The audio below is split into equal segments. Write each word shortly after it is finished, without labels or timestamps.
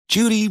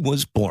Judy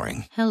was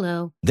boring.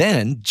 Hello.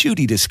 Then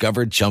Judy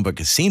discovered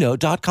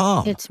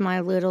ChumbaCasino.com. It's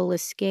my little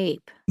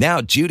escape. Now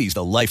Judy's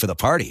the life of the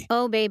party.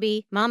 Oh,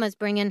 baby, mama's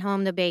bringing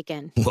home the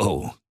bacon.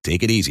 Whoa,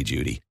 take it easy,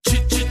 Judy.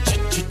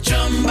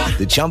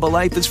 The Chumba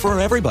life is for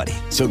everybody.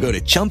 So go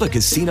to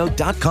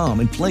ChumbaCasino.com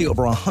and play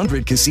over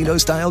 100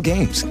 casino-style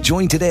games.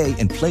 Join today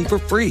and play for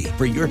free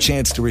for your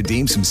chance to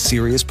redeem some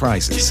serious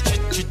prizes.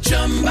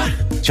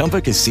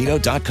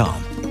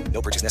 ChumbaCasino.com.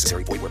 No purchase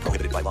necessary. Void where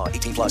prohibited by law.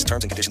 18 plus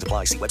terms and conditions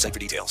apply. See website for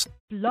details.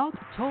 Blog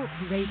Talk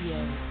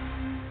Radio.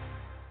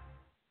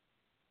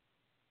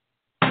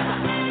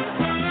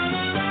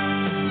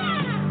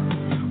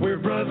 We're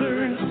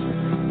brothers.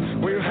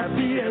 We're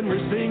happy and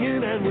we're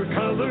singing and we're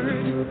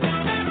colored.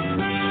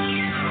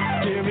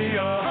 Give me a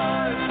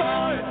high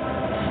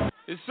five.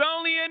 It's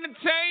only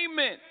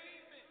entertainment.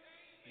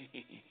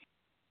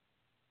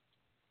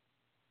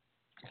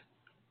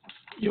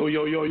 Yo.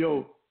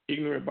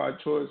 Ignorant by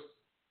choice.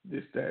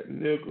 This, that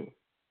nigga.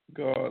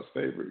 God's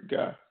favorite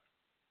guy.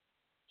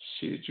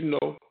 Shit, you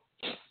know.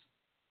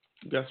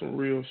 Got some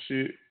real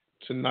shit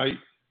tonight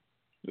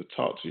to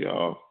talk to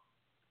y'all.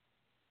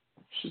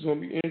 She's gonna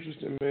be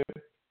interesting, man.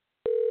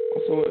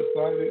 I'm so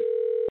excited.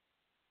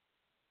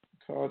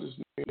 Call this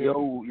nigga.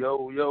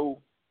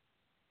 Yo.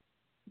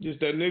 Just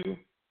that nigga?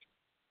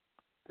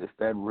 It's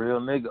that real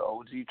nigga,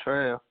 OG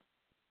Trav.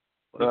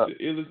 What That's up?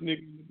 the illest nigga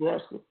in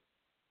Nebraska.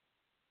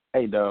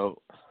 Hey, dog.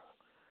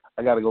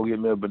 I gotta go get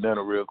me a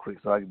banana real quick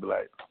so I can be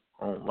like,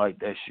 I don't like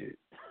that shit.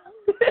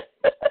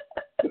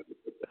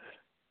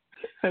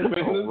 Hey, man, I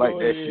don't like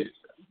that shit.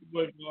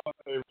 But God's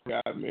favorite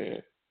guy,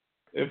 man.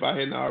 If I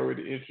hadn't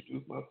already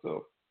introduced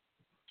myself.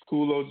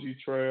 Cool OG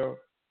Trail.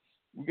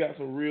 We got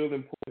some real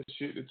important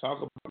shit to talk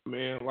about,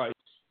 man. Like,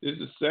 this is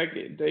the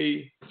second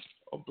day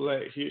of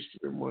Black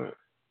History Month.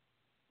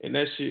 And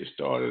that shit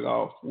started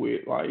off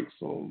with, like,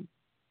 some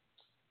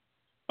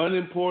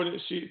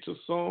unimportant shit to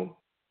some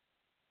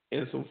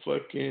and some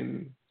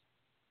fucking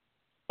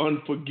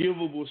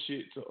unforgivable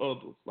shit to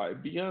others.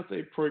 Like,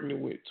 Beyonce pregnant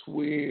with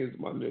twins,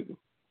 my nigga.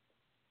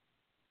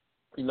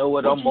 You know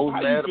what I'm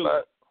most mad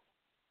about?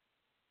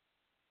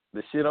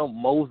 The shit I'm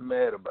most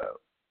mad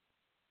about.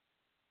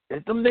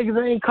 If them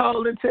niggas ain't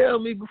called and tell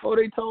me before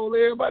they told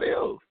everybody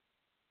else.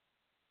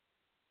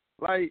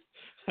 Like,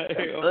 that's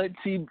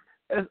Auntie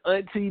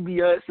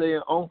Beyonce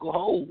and Uncle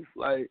Hov.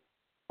 Like,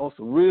 on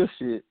some real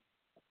shit.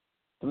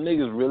 Them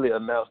niggas really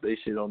announced they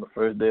shit on the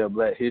first day of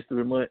Black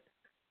History Month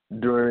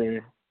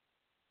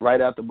right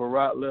after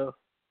Barack left.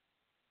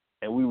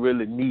 And we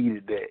really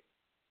needed that.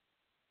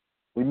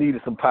 We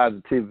needed some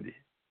positivity.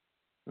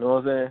 You know what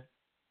I'm saying?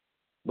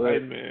 But hey,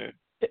 man.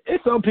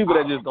 It's some people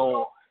that just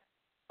don't.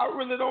 I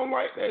really don't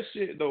like that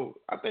shit, though.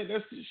 I think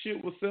that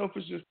shit was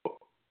selfish as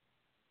fuck.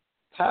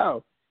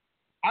 How?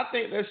 I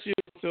think that shit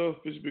was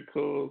selfish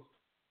because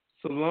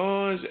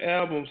Solange's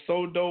album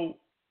so dope,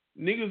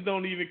 niggas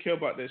don't even care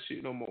about that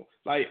shit no more.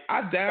 Like,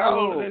 I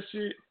downloaded that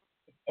shit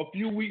a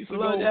few weeks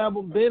ago. Solange's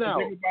album been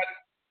out.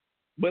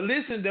 But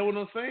listen, that's what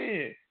I'm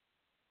saying.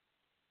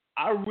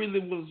 I really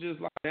was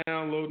just like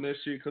downloading that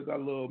shit because I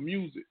love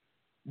music.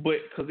 But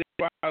because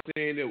everybody was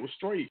saying that was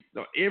straight.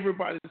 Now,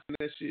 everybody's saying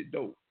that shit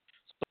dope.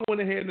 So I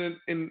went ahead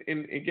and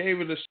gave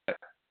it a shot,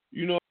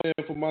 you know what I'm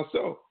saying, for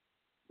myself.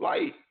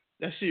 Like,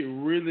 that shit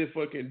really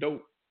fucking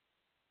dope.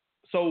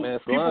 So, man,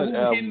 people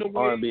who hitting the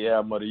way, R&B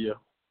album of the year.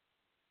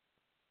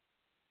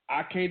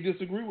 I can't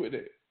disagree with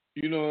that.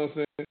 You know what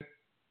I'm saying?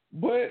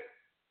 But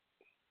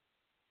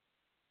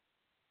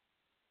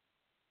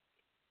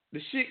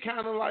the shit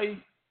kind of like,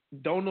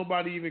 don't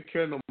nobody even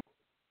care no more.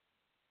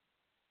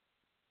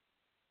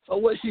 So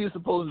what she was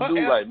supposed to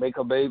do? Like make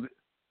her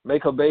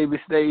baby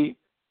stay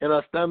in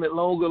her stomach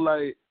longer?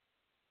 Like,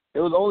 it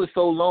was only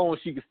so long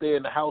she could stay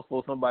in the house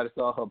before somebody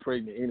saw her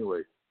pregnant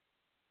anyway.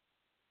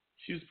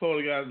 She was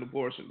supposed to got an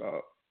abortion,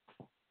 dog.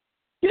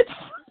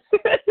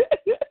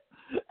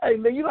 Hey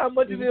man, you know how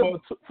much it is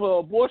for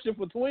abortion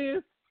for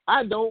twins?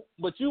 I don't,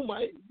 but you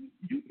might.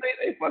 You think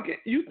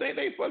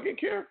they fucking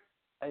care?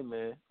 Hey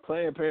man,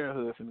 Planned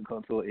Parenthood finna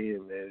come to an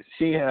end, man.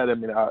 She ain't had that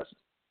many options.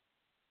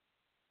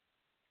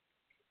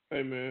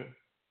 Hey man,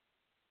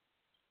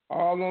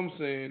 all I'm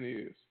saying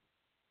is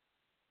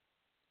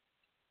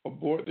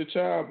abort the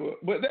child,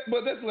 but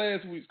that's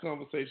last week's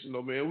conversation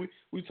though, man.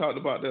 We talked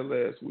about that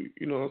last week.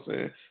 You know what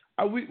I'm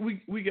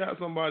saying? We got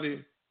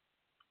somebody.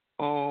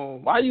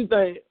 Why you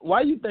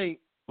think?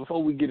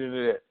 Before we get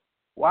into that,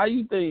 why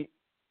you think?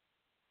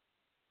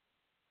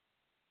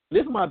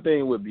 This is my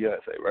thing with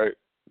Beyonce, right?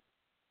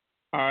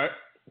 All right.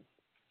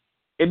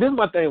 And this is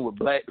my thing with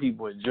black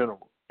people in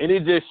general, and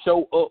it just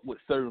show up with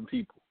certain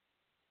people.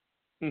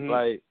 Mm-hmm.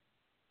 Like,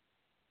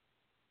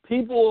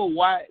 people will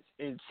watch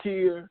and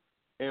cheer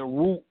and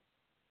root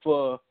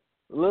for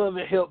love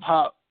and hip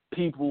hop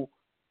people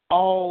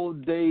all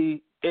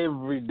day,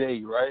 every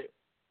day, right?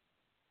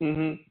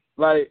 Mm-hmm.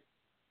 Like,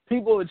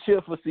 people will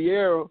cheer for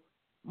Ciara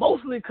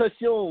mostly because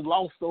she don't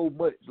lost so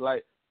much.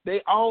 Like,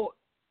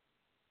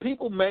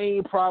 people's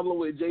main problem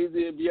with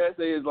Jay-Z and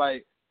Beyonce is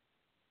like,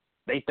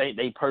 they think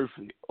they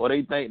perfect or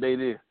they think they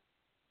this.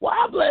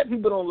 Why black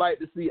people don't like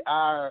to see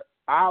our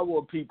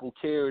people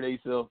carry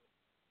themselves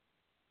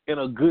in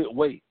a good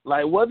way?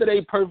 Like, whether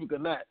they perfect or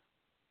not,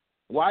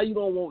 why you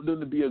don't want them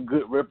to be a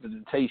good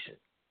representation?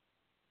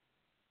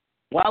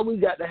 Why we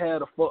got to have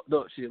the fucked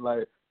up shit?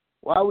 Like,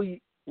 why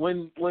we,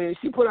 when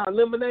she put out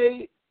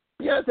Lemonade,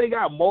 Beyonce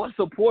got more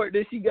support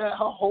than she got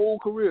her whole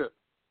career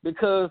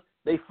because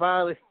they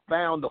finally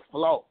found the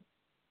flaw.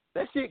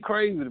 That shit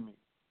crazy to me.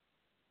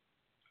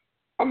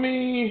 I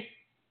mean,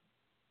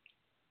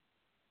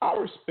 I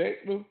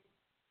respect them.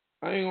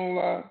 I ain't gonna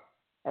lie.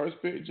 I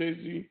respect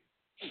Jay-Z.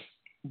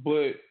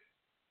 But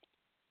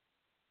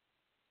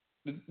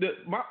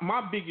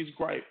my biggest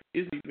gripe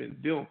isn't even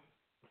them.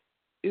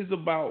 It's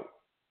about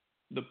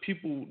the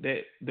people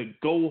that the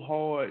go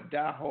hard,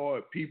 die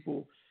hard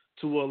people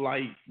to a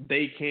like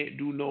they can't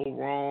do no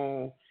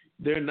wrong.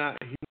 They're not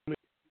human.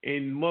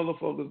 And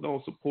motherfuckers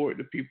don't support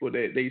the people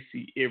that they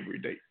see every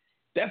day.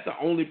 That's the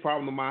only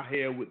problem I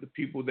have with the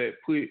people that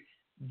put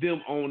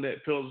them on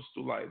that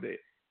pedestal like that.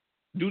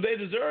 Do they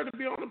deserve to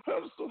be on the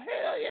pedestal?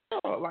 Hell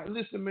yeah. Like,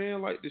 listen,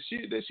 man, like the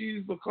shit that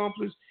she's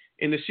accomplished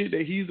and the shit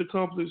that he's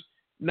accomplished,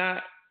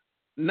 not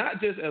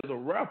just as a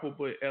rapper,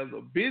 but as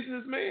a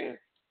businessman,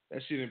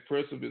 that shit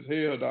impressive as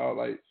hell, dog.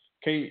 Like,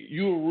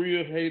 you a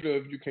real hater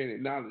if you can't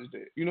acknowledge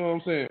that. You know what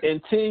I'm saying?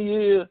 In 10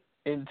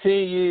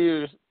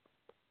 years,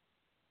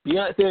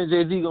 Beyonce and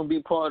Jay-Z gonna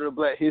be part of the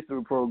Black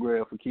History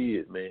program for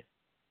kids, man.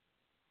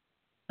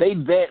 They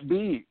that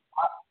big.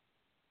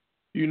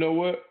 You know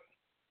what?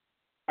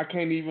 I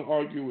can't even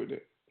argue with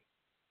it.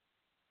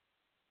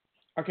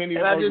 I can't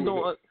even argue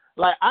with it.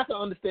 Like, I can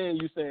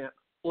understand you saying,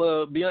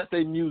 well,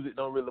 Beyonce music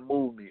don't really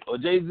move me, or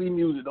Jay-Z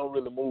music don't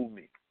really move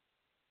me.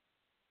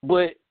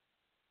 But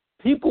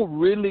people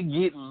really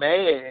get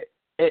mad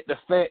at the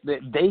fact that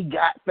they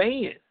got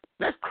fans.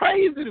 That's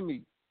crazy to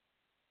me.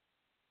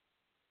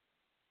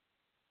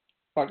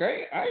 Like,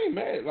 I ain't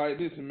mad. Like,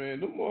 listen,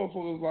 man, them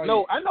motherfuckers, like...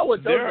 No, I know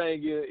what your thing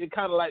is. It's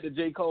kind of like the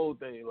J. Cole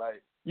thing.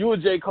 Like, you a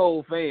J.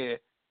 Cole fan,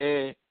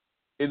 and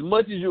as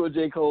much as you're a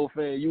J. Cole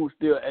fan, you were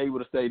still able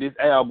to say this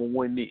album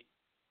wasn't it.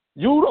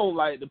 You don't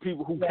like the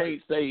people who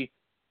can't say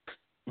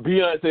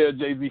Beyonce or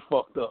Jay-Z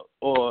fucked up,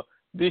 or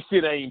this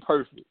shit ain't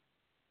perfect.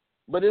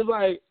 But it's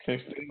like,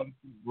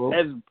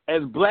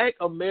 as Black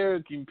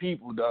American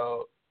people,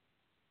 dog,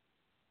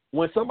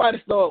 when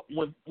somebody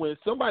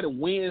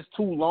wins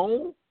too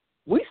long,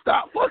 we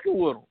stop fucking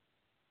with them.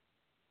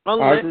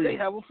 Unless they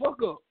have a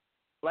fuck up.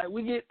 Like,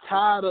 we get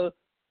tired of,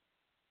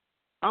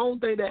 I don't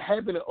think that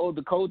happened in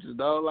other cultures,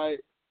 dog. Like,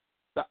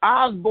 the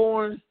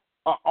Osbournes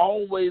are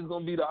always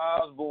going to be the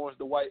Osbournes,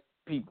 the white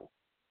people.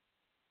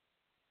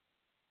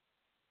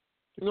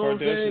 You know what I'm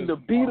saying? The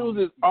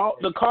Beatles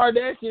the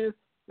Kardashians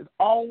is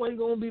always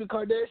going to be the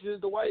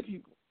Kardashians, the white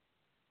people.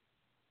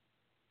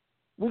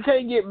 We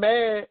can't get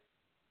mad.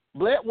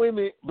 Black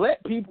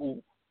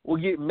people will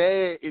get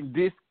mad and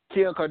diss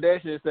Kim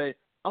Kardashian and say,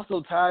 I'm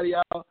so tired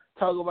of y'all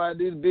talking about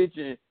this bitch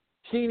and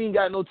she ain't even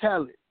got no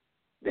talent.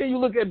 Then you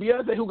look at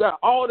Beyonce, who got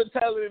all the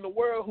talent in the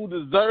world, who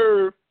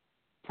deserve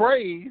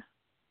praise,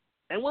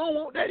 and we don't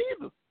want that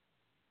either.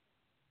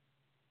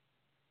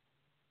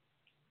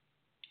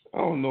 I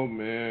don't know,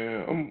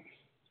 man.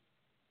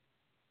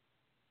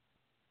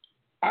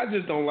 I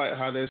just don't like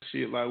how that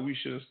shit, like, we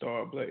shouldn't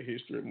start Black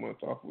History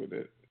Month off with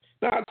it.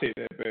 Nah, I'll take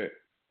that back.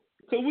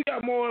 Because we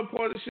got more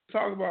important shit to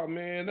talk about,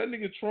 man. That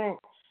nigga Trump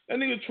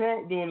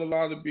doing a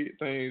lot of big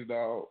things,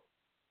 dog.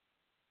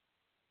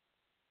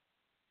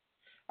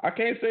 I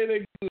can't say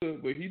they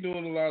good, but he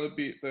doing a lot of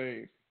big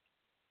things.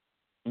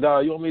 No,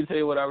 you want me to tell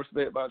you what I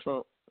respect about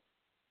Trump?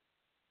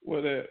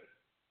 What that?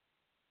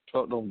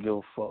 Trump don't give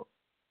a fuck.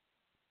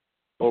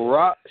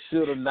 Barack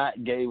should have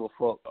not gave a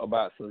fuck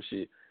about some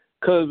shit.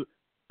 Because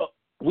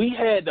we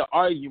had the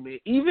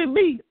argument, even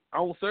me,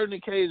 on certain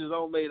occasions,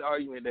 I made the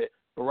argument that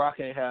Barack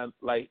ain't have,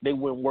 like, they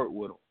wouldn't work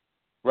with him.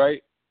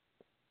 Right?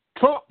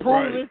 Trump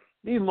proving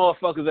these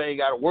motherfuckers ain't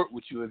got to work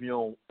with you if you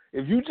don't.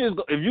 If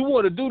you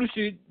want to do the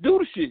shit, do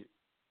the shit.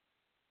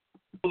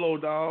 Hello,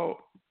 dog.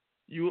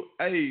 You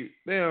only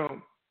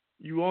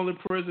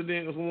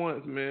president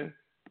once, man.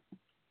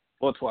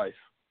 Or twice.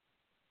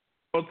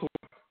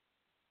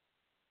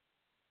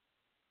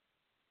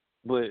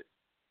 But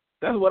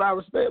that's what I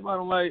respect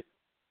about him. Like,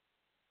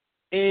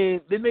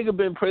 and the nigga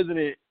been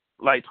president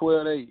like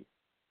 12 days.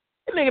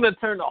 That nigga done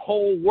turned the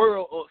whole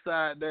world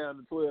upside down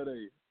in 12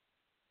 days.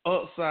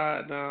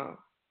 Upside down.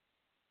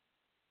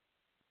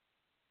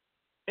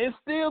 And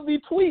still be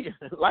tweeting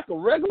like a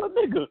regular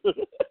nigga.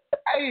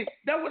 Hey,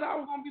 that's what I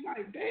was gonna be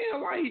like.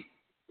 Damn, like,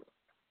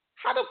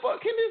 how the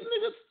fuck can this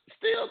nigga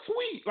still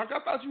tweet? Like,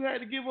 I thought you had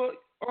to give up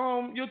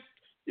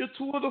your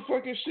Twitter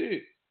fucking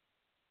shit.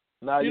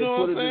 Nah, your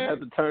Twitter just have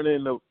to turn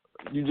into.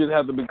 You just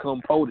have to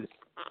become POTUS.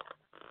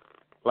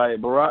 Like,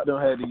 Barack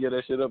don't have to get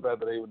that shit up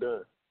after they were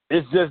done.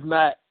 It's just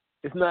not.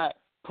 It's not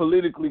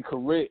politically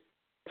correct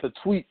to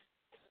tweet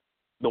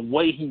the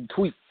way he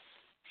tweets.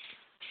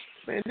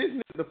 Man, this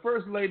nigga, the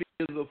first lady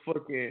is a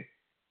fucking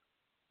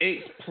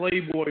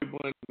ex-Playboy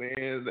bunny,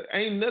 man. There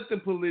ain't nothing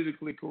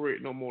politically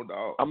correct no more,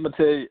 dog. I'm gonna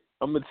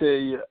tell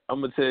you.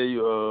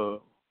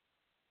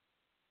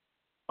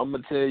 I'm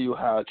gonna tell you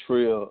how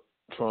trill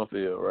Trump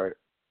is, right?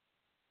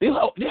 This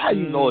how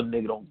you know a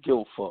nigga don't give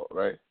a fuck,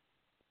 right?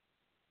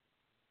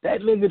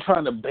 That nigga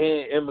trying to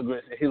ban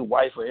immigrants and his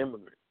wife an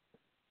immigrant.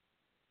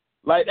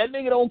 Like, that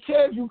nigga don't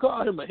care if you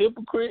call him a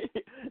hypocrite.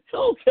 He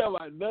don't care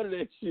about none of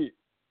that shit.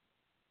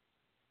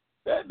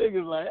 That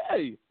nigga's like,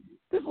 hey,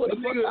 this is what the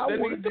fuck I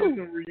want to do.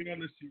 Some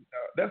Rihanna shit,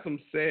 that's some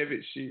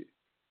savage shit.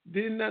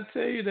 Didn't I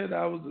tell you that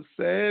I was a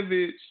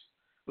savage?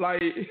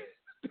 Like,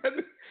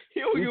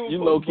 you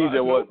low key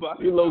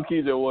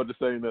just wanted to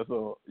sing that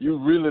song. You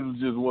really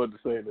just wanted to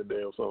sing the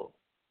damn song.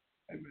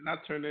 Hey man, I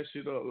turn that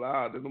shit up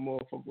loud in the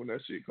motherfucker when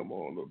that shit come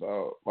on,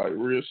 dog. Like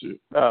real shit.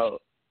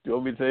 You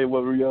want me to tell you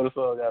what Rihanna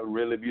song I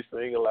really be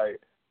singing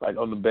like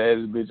I'm the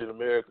baddest bitch in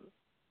America?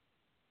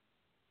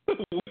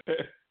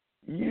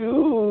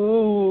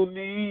 You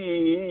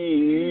need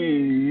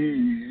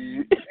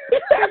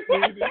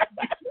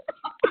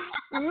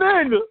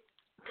nigga.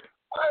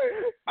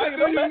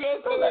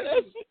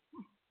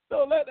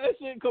 Don't let that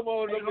shit come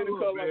on. Don't let it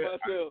come like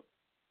myself.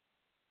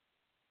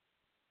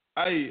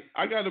 Hey,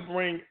 I gotta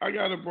bring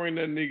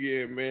that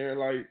nigga in, man.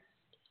 Like,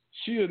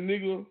 she a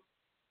nigga.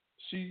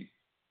 She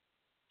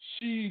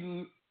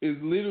is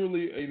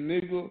literally a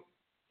nigga.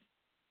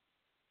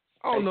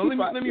 I don't know.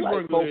 Let me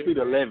like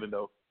 4'11"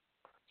 though.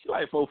 She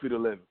like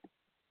 4'11".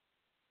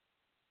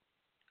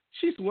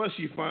 She's what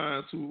she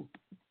fine too.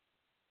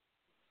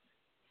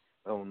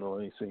 I don't know.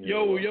 I ain't seen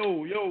Yo,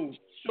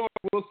 Short,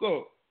 what's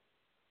up?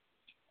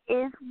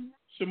 It's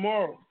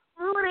Shamara.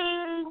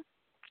 Rudy.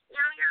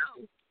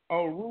 Yo.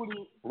 Oh,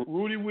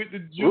 Rudy with the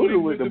Judy Rudy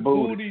with the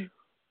booty.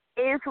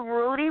 It's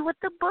Rudy with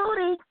the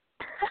booty.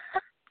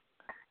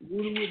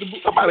 Rudy with the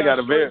booty. Somebody got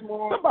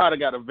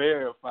to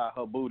verify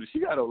her booty. She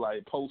got to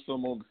like post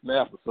some on the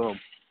Snap or something.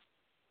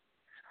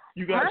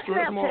 You got my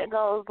Snapchat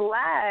goes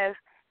live.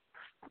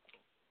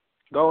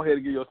 Go ahead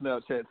and give your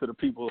Snapchat to the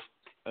people.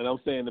 And I'm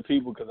saying the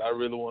people because I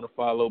really want to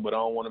follow, but I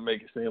don't want to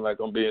make it seem like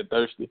I'm being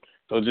thirsty.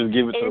 So just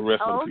give it to the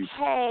rest of the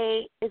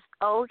people. It's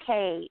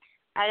okay.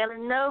 I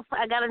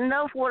got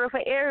enough water for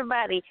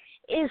everybody.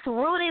 It's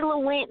Rudy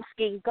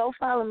Lewinsky. Go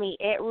follow me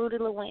at Rudy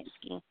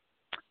Lewinsky.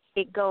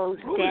 It goes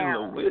Rudy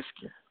down.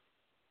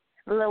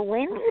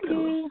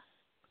 Lewinsky.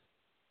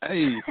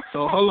 Hey,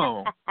 so hold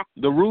on.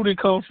 The Rudy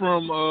come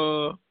from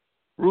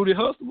Rudy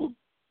Huxtable?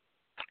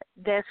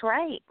 That's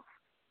right.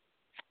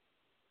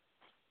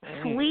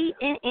 Sweet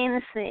and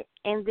innocent,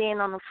 and then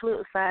on the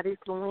flip side is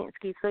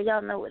Lewinsky. So y'all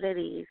know what that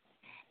is.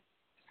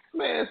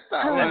 Man,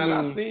 stop lying.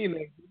 I seen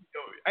that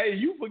video. Hey,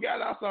 you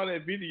forgot I saw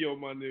that video,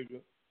 my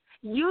nigga.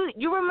 You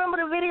remember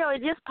the video?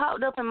 It just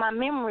popped up in my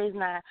memories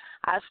now.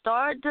 I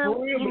started to,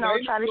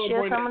 try to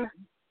share some of the...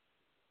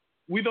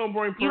 We don't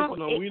bring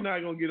personal. We're not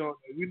going to get on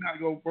that. We're not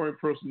going to bring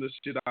personal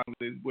shit out of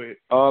this. But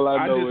all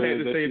I know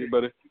is that shit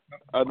better...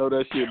 I know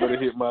that shit better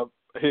hit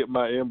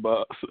my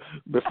inbox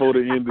before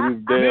the end of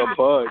this damn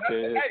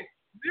podcast. Hey,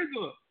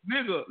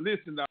 nigga,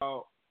 listen,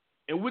 dog.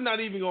 And we're not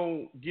even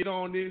going to get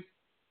on this.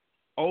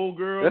 Old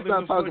girl. Let's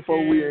not talk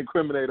before we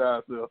incriminate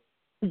ourselves.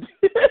 Listen,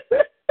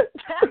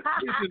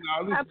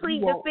 I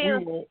plead the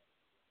fifth.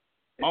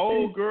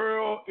 Old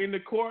girl in the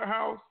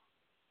courthouse.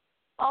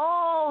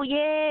 Oh,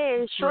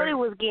 yeah. Shorty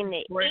was getting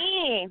it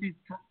in.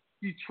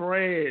 She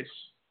trash.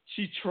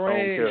 She I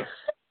trash.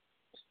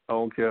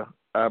 don't care.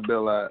 I bet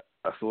I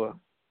swear.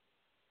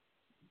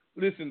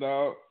 Listen,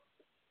 dog.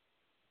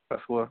 I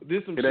swear.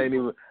 This some it shit. Ain't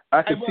even.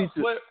 I can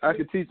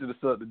teach her to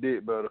suck the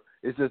dick better.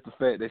 It's just the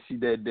fact that she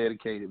that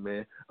dedicated,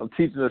 man. I'm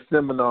teaching a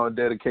seminar on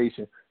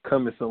dedication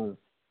coming soon.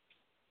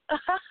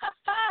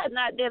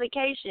 Not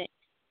dedication.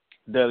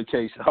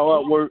 Dedication.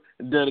 Hard work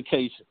and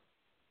dedication.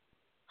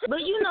 But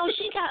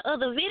she got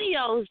other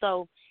videos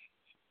though.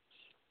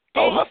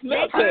 Her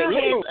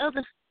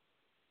Snapchat.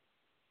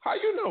 How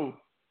you know?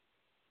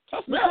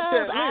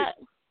 Because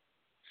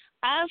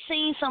I've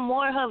seen some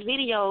more of her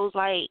videos,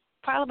 like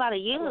probably about a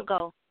year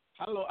ago.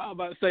 I was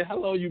about to say, how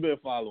long you been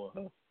following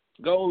her?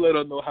 Go let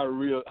her know how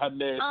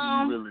nasty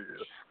you really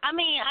is. I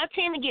mean, I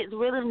tend to get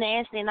really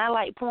nasty, and I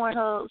like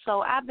Pornhub,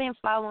 so I've been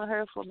following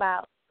her for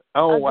about. I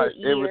don't watch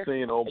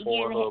everything on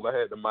Pornhub. I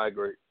had to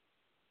migrate.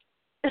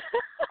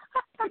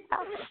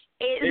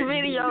 Its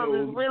videos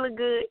is really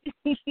good.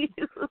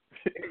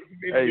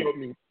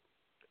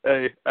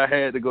 Hey, I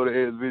had to go to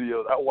Ed's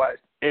videos. I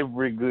watched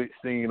every good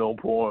scene on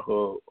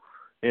Pornhub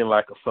in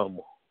like a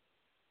summer.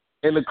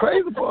 And the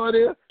crazy part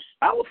is,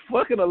 I was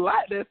fucking a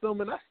lot that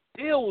summer, and I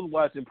still was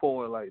watching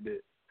porn like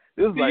that.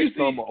 This was like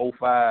summer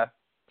 05,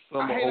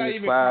 summer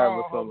 05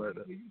 or something like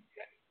that.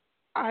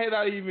 I hate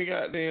I even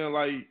got damn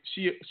like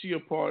she a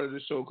part of the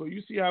show. Cause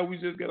you see how we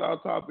just got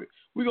our topic.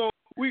 We gonna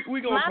come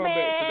back to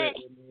that,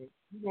 man.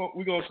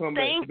 We gonna come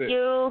back to that. Thank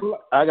you.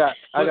 I got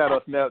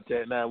a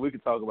Snapchat now. We can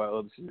talk about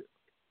other shit.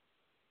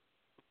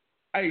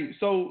 Hey,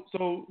 so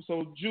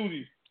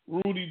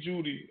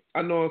Rudy.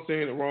 I know I'm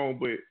saying it wrong,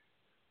 but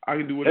I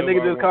can do whatever. That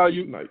nigga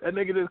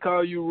just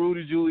call you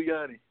Rudy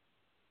Giuliani.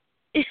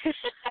 Hey,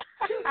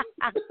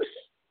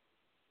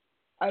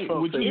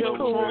 would you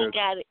cool.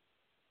 Got it.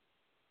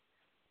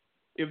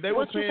 If they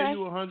were paying you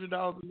 $100 an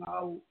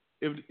hour,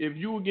 if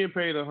you were getting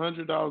paid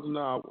 $100 an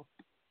hour,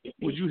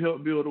 would you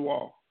help build a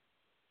wall?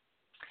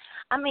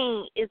 I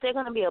mean, is there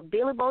going to be a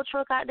Billy Boat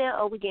truck out there,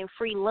 or we getting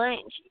free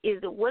lunch?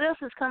 What else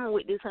is coming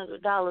with this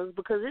 $100?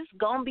 Because it's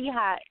gonna be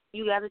hot.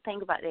 You got to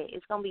think about that.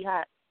 It's gonna be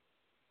hot.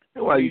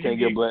 That's why you can't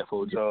get black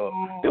folk jobs.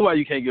 That's why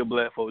you can't get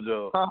black folk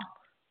jobs. Huh?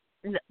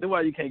 That's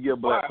why you can't get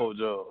black folk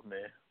jobs,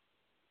 man.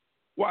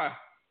 Why?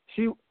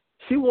 She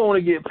want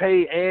to get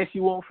paid and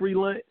she want free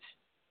lunch.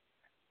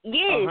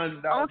 Yes.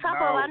 On top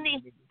of I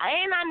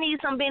need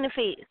some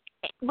benefits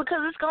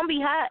because it's gonna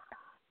be hot.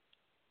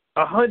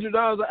 $100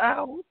 an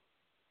hour.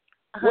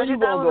 When you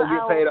gonna go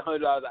get paid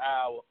 $100 an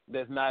hour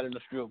that's not in the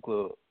strip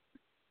club?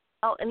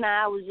 Oh, and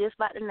I was just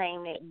about to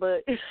name that,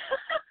 but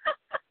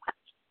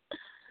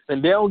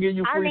and they don't give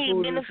you free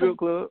food in the strip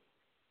club.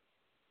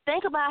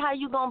 Think about how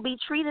you gonna be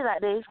treated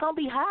out there. It's gonna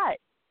be hot.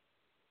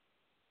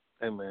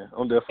 Hey man,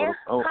 I'm there for.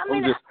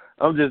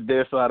 I'm just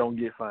there so I don't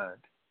get fined.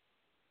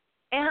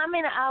 And how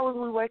many hours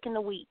we work in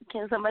a week?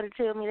 Can somebody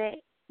tell me that?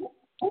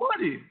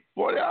 40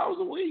 hours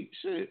a week.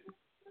 Shit.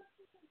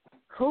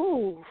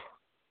 Cool.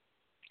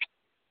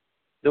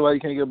 That's why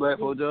you can't get black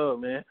folk job,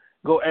 man.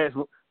 Go ask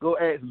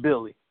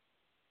Billy.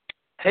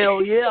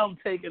 Hell yeah, I'm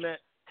taking that.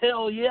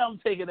 Hell yeah, I'm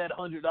taking that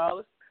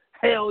 $100.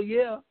 Hell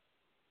yeah.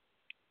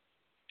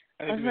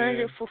 Hey,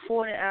 100 for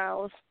 40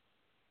 hours.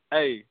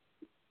 Hey.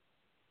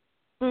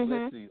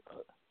 Mm-hmm. Let's see.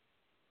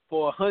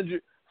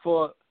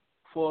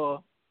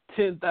 For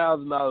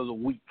 $10,000 a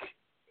week,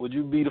 would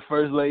you be the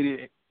first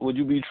lady? Would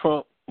you be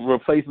Trump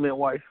replacement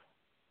wife?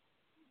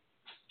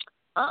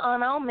 I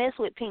don't mess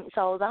with pink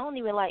souls. I don't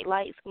even like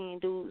light skinned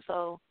dudes,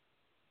 so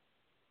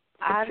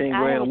I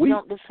won't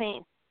jump the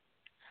fence.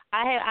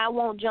 I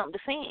won't jump the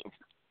fence.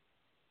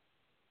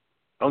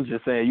 I'm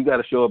just saying you got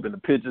to show up in the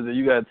pictures and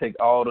you got to take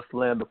all the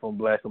slander from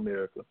Black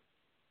America.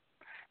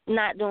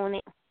 Not doing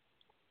it.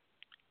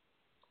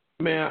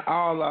 Man,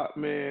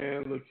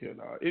 look here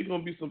now. It's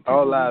gonna be some people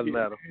all lives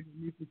matter.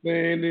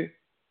 Saying it.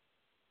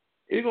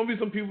 It's gonna be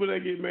some people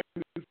that get mad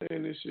at me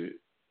saying this shit.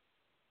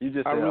 You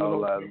just said all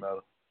lives matter.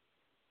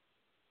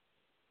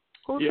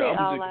 Who said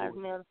all lives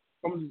matter?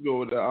 I'm just go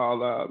with that all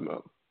lives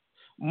matter.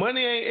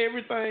 Money ain't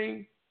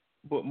everything,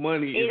 but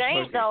money is. It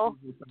ain't though.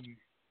 It's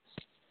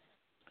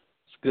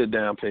good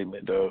down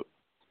payment, dog.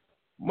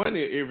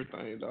 Money is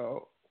everything,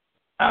 dog.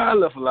 I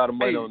left a lot of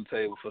money on the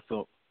table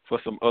for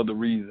some other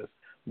reasons.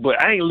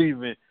 But I ain't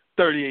leaving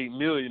 $38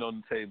 million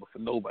on the table for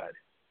nobody.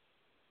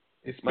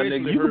 My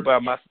nigga, you could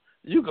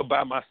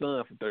buy my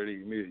son for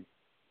 $38 million.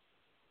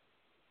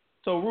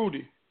 So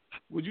Rudy,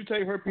 would you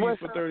take her piece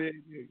for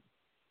 $38 million?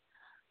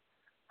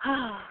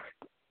 Oh,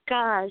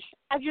 gosh,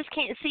 I just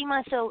can't see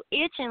myself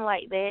itching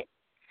like that.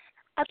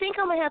 I think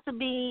I'm gonna have to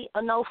be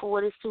a no for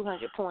what is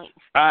 200 points.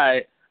 All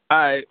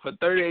right. For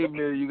 $38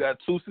 million, you got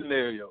two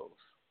scenarios.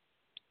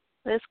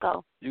 Let's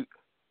go.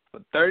 For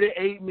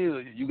 $38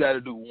 million, you got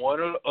to do one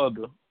or the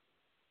other.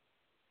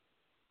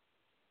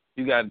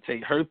 You got to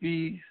take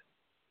herpes,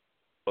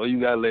 or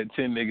you got to let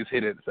 10 niggas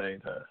hit at the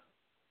same time.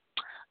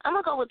 I'm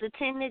going to go with the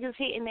 10 niggas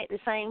hitting at the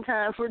same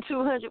time for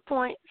 200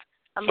 points.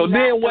 So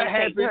then what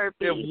happens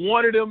if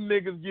one of them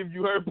niggas give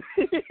you herpes?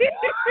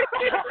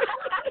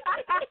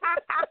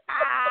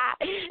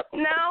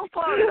 No,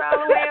 folks,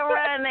 all the way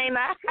around, ain't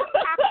I?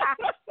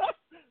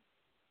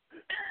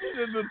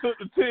 You just took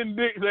the 10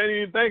 dicks. I didn't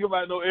even think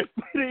about no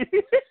STD.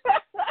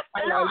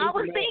 No, I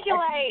was thinking,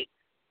 like,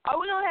 are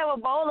we going to have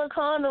a bowl of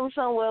condoms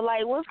somewhere?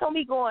 Like, what's going to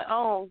be going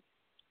on?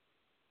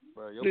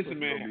 Bro, your pussy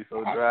going to be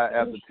so dry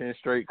after 10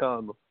 straight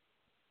condoms.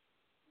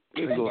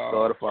 It's going to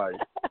start a fire.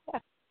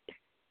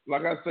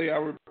 Like I say, I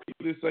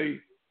repeatedly say,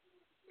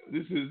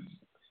 this is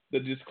the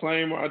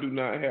disclaimer. I do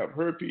not have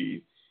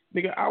herpes.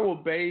 Nigga, I will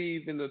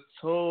bathe in a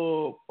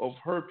tub of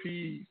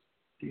herpes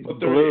for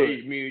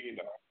 $38 million.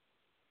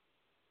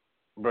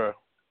 Bro.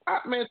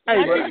 Man,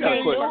 hey, bro,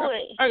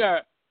 I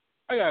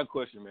got a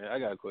question, man. I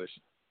got a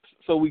question.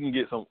 So we can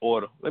get some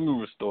order. Let me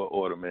restore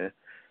order, man.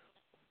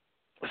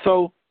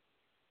 So,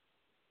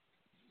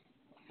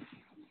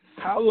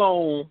 how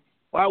long,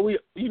 while we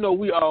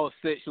all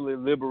sexually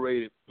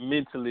liberated,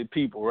 mentally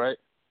people, right?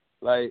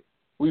 Like,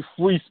 we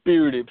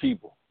free-spirited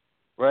people,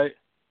 right?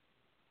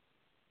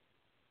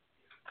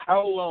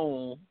 How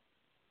long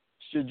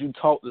should you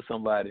talk to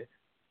somebody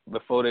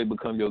before they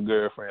become your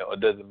girlfriend, or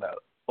doesn't matter,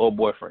 or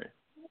boyfriend?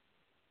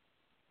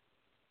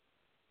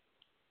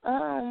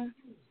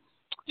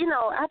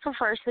 I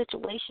prefer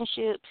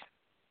situationships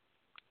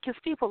because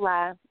people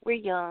lie. We're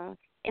young,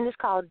 and it's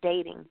called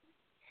dating.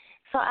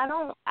 So I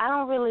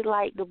don't really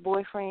like the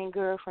boyfriend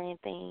girlfriend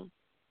thing.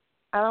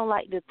 I don't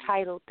like the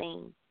title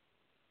thing.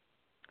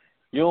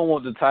 You don't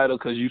want the title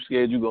because you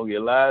scared you're gonna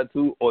get lied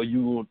to, or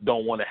you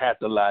don't want to have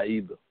to lie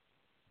either.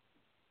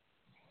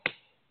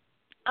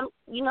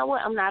 You know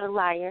what? I'm not a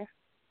liar.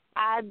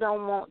 I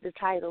don't want the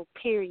title.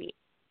 Period.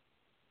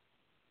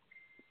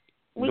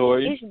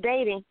 It's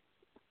dating.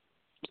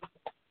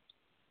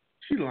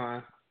 She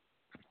lying.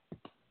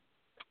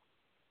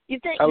 You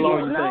think? How long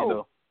you think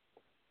though?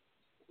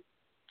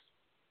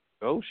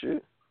 Oh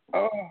shit.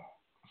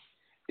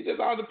 It just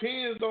all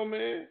depends though,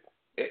 man.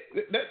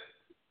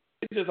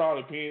 it just all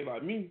depends.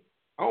 Like me,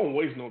 I don't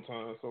waste no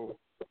time. So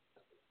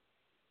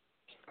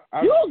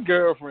you a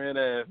girlfriend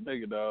ass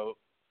nigga, dog.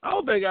 I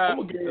don't think as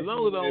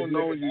long as I don't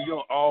know you, you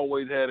don't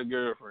always had a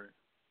girlfriend.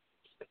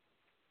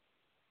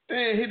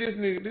 Damn, this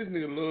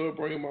nigga love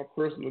bringing my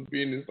personal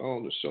business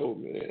on the show,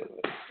 man.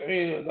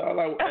 Damn, dog,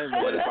 like,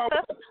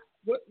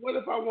 what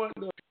if I wanted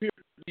to appear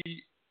to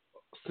be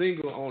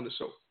single on the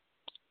show?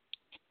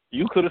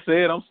 You could have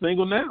said I'm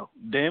single now.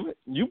 Damn it.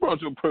 You brought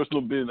your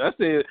personal business. I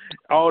said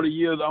all the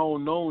years I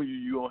don't know you,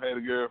 you don't have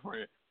a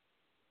girlfriend.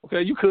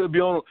 Okay, you could be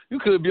on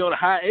a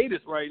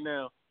hiatus right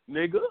now,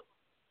 nigga.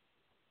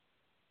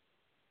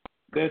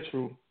 That's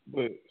true,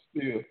 but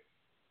still.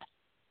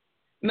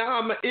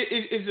 Nah, man,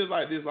 it's just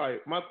like this.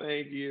 Like, my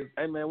thing is,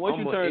 hey man, once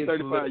you turn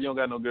 35, you don't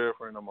got no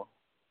girlfriend no more.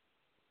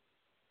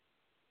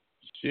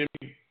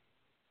 Jimmy.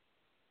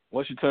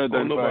 Once you turn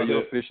 35,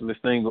 you're officially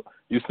single.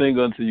 You're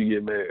single until you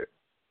get married.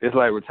 It's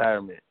like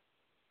retirement.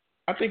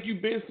 I think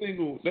you've been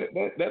single.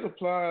 That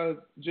applies.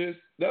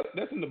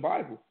 That's in the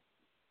Bible.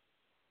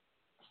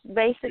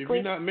 Basically, if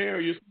you're not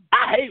married,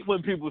 I hate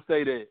when people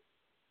say that.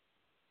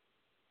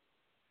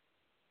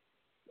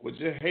 Well,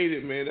 just hate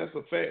it, man. That's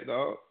a fact,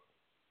 dog.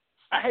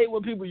 I hate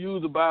when people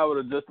use the Bible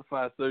to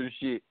justify certain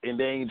shit and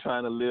they ain't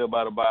trying to live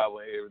by the Bible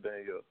and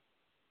everything else.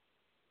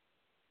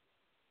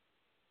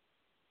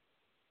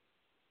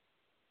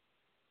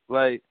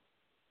 Like,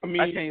 I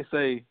mean, I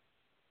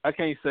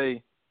can't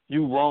say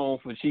you wrong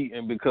for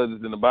cheating because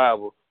it's in the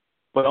Bible,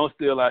 but I'm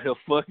still out here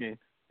fucking,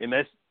 and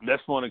that's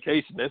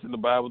fornication. That's in the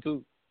Bible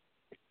too.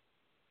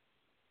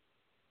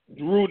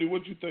 Rudy,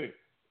 what you think?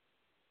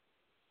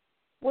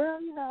 Well,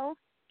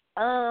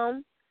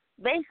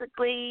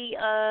 basically,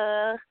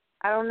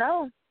 I don't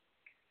know.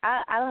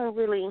 I don't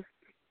really.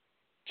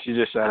 She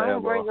just shot I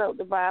don't airball. bring up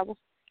the Bible.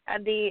 I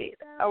did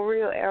a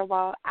real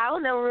airball. I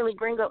don't never really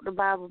bring up the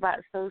Bible about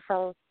stuff.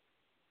 So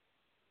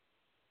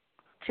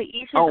to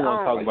each his own. I don't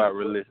want to talk about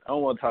religion. I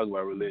don't want to talk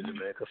about religion,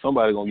 man, because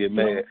somebody's gonna get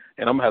mad,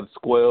 and I'm gonna have to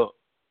square up.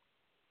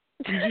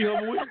 You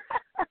Jehovah's Witness?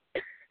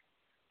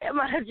 Am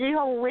I a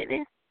Jehovah's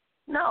Witness?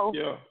 No.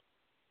 Yeah.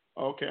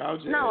 Okay, I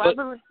was just. No, I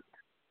believe.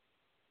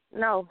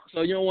 No.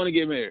 So you don't want to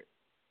get married?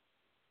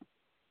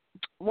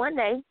 One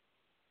day.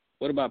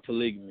 What about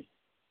polygamy?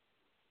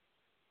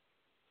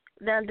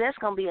 Then that's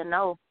gonna be a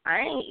no. I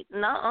ain't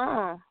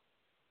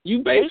You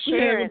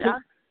basically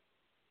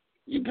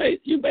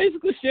you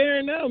basically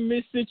sharing now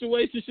mixed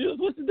situationships.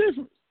 What's the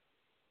difference?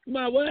 You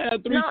might well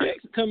have three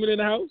checks coming in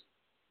the house.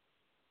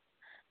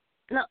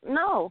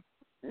 No.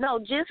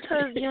 Just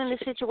because you're in a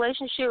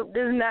situationship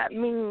does not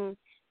mean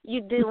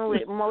you're dealing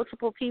with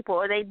multiple people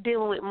or they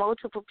dealing with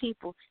multiple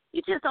people.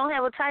 You just don't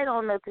have a title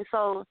on nothing.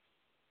 So,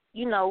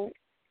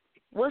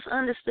 what's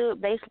understood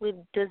basically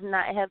does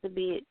not have to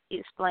be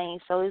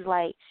explained. So it's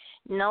like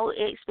no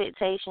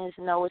expectations,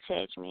 no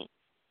attachment.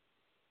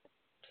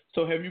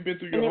 So have you been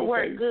through your and whole it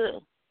worked phase?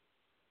 Good.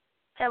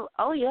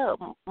 Oh yeah,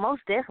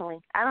 most definitely.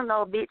 I don't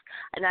know a bitch.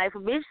 Now if a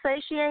bitch say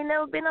she ain't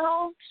never been a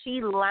hoe, she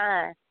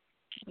lying.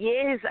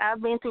 Yes,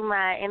 I've been through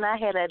mine, and I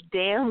had a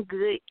damn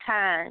good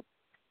time.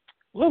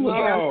 What was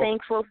I? I'm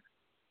thankful.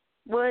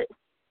 What?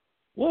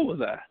 What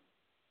was I?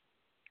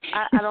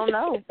 I don't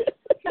know.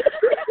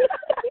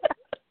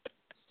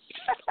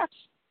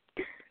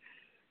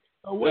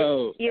 So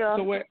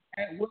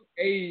at what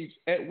age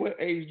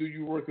do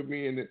you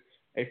recommend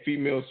a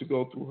female to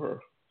go through her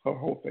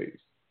whole phase?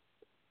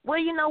 Well,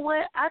 you know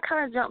what? I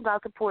kind of jumped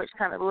off the porch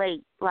kind of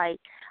late. Like,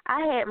 I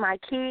had my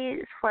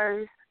kids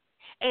first,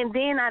 and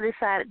then I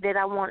decided that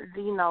I wanted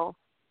to,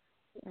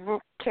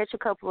 catch a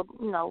couple of,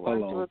 run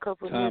through a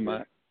couple of time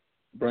out.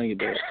 Bring it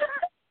back.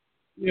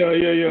 Yeah.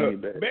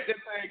 Back that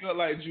thing up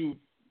like you.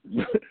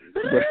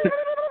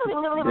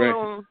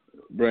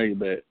 Bring it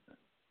back.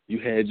 You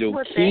had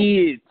your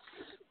kids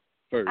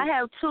first. I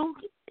have two,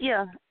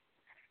 yeah.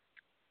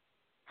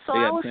 So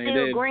I was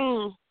still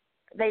green.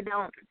 They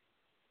don't.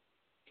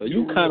 So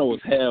you kind of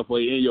was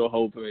halfway in your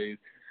whole phase.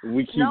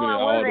 We keeping it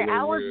all the way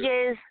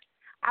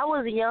I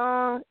was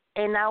young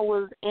and I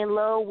was in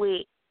love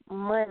with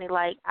money.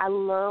 Like, I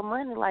love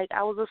money. Like,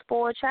 I was a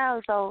spoiled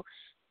child. So.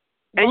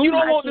 And you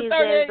don't want the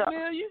 $38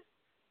 million?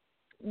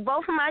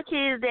 Both of my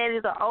kids'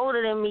 daddies are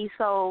older than me,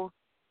 so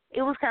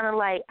it was kind of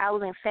like I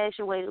was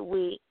infatuated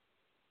with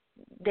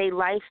their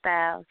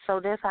lifestyle. So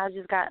that's how I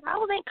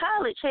was in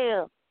college,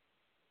 hell.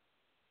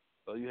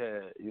 So you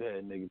had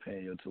nigga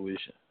paying your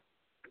tuition.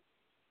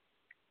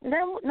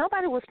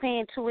 Nobody was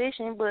paying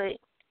tuition, but,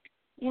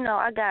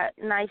 I got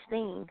nice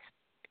things.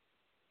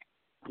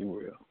 You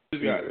real.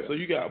 So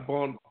you got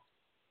bundles.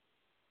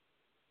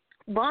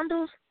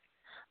 Bundles?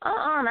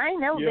 I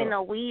ain't never been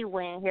no weed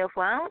wearing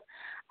helpful.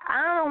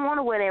 I don't want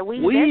to wear that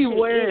weed. Weed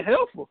wearing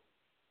helpful?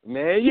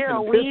 Man, you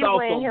can piss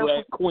off some helpful.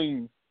 black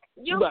queen.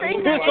 You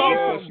think piss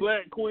off some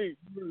black queen.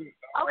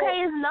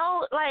 Okay, it's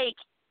no, like,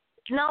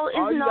 no, it's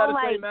all you no, gotta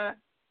like. Say now,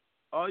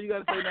 all you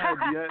got to say now is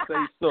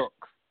Beyonce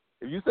sucks.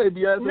 If you say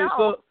Beyonce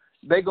sucks,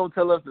 they going to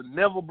tell us to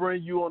never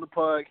bring you on the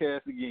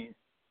podcast again.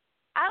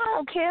 I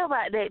don't care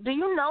about that. Do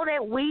you know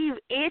that weave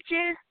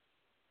itches?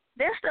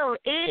 That stuff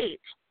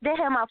itch. They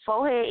have my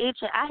forehead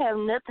itching. I have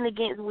nothing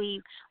against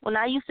weave. When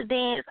I used to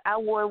dance, I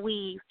wore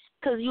weave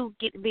because you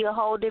get to be a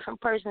whole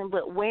different person.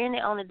 But wearing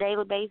it on a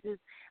daily basis,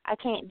 I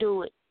can't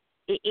do it.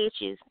 It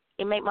itches.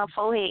 It make my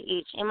forehead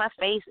itch and my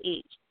face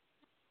itch.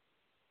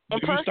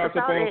 And plus,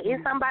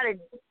 it's somebody.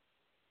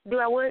 Do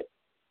I what?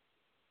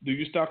 Do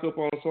you stock up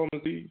on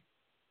Summer's Eve?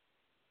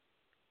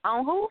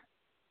 On who?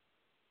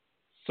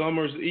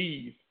 Summer's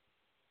Eve.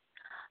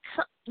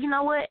 So, you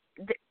know what?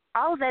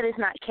 All of that is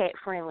not cat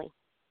friendly.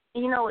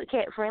 You know what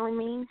cat friendly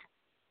means?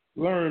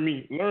 Learn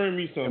me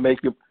something.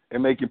 It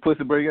make your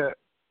pussy break out.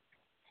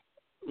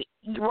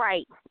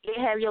 Right. It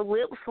have your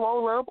lips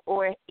swole up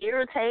or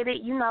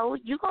irritated. You know,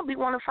 you gonna be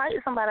want to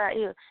fight somebody out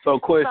here. So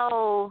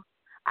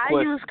I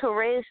use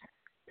Caress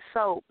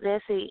soap.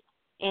 That's it,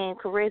 and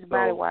Caress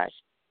body wash.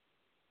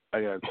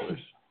 I got a question.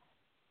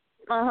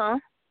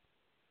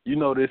 You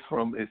know this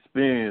from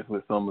experience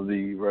with some of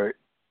these, right?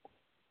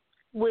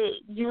 With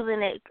using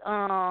that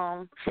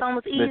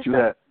Summer's Eve that you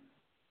have,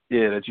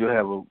 that you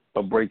have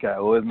a breakout,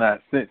 or it's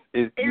not sense.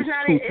 It's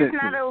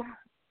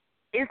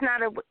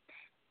not a.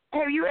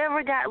 Have you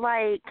ever got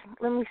let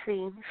me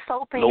see,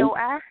 soap in your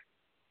eye?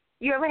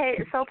 You ever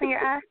had soap in your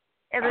eye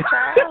as a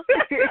child?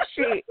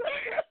 Shit,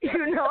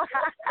 you know.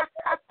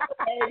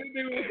 Hey,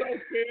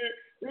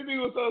 this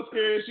nigga was so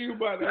scared. She was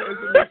about to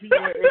answer me.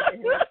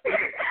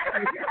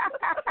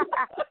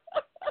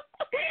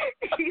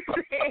 He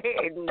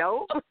said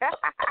no.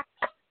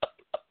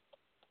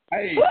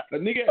 Hey, a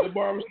nigga at the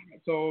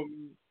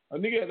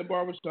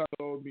barbershop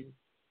told me,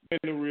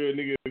 ain't no real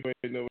nigga if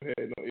ain't never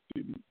had no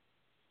STD.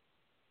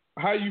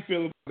 How you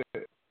feel about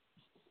that?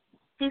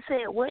 He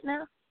said what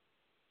now?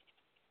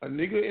 A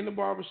nigga in the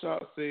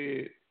barbershop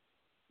said,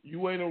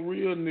 you ain't a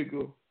real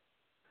nigga.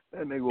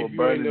 That nigga was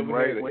burning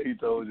right when he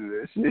told you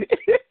that shit.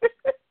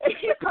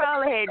 He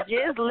probably had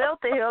just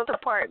left the health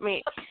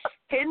department.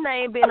 His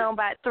name been on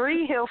about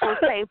 3 healthful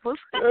papers.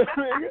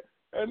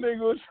 That nigga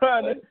was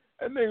trying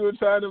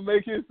to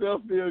make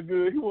himself feel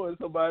good. He wanted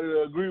somebody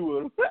to agree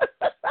with him.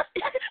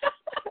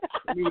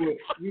 You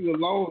were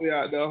lonely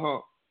out there,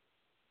 huh?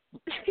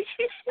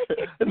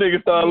 That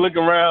nigga started looking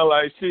around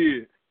like,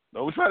 shit,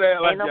 don't try to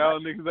act like y'all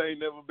niggas ain't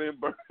never been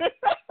burned.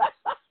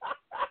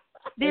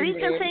 Did he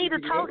continue to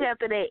talk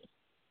after that?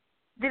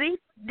 Did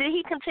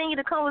he continue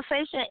the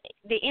conversation?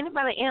 Did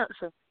anybody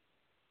answer?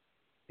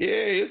 Yeah,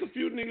 it's a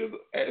few niggas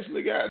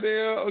actually got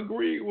there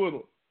agreed with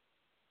him.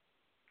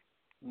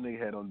 Nigga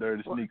had on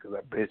dirty sneakers,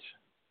 I bet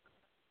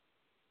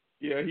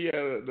you. Yeah, he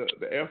had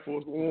the Air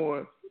Force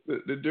One,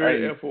 the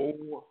dirty Air Force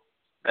One.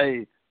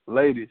 Hey,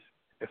 ladies,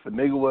 if a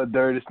nigga wear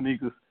dirty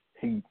sneakers,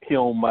 he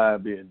don't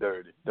mind being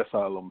dirty. That's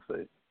all I'm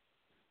saying.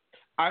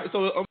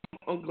 So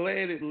I'm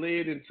glad it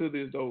led into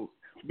this though,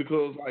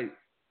 because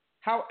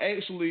how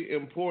actually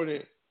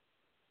important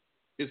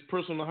is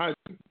personal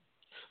hygiene?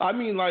 I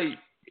mean,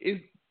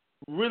 it's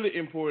really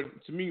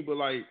important to me,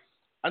 but I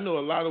know a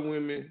lot of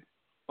women,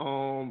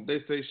 they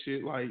say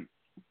shit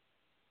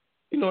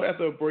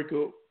after a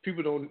breakup,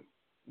 people don't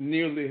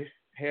nearly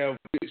have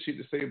good shit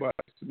to say about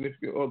a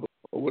significant other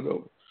or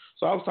whatever.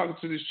 So I was talking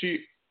to this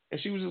chick,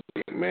 and she was just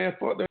like, man,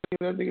 fuck that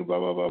nigga, blah,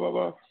 blah, blah, blah,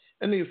 blah.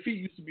 That nigga feet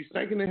used to be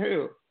stinking in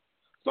hell.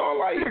 So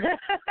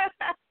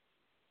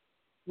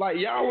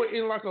y'all were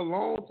in a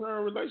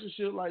long-term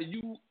relationship,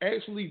 you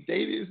actually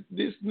dated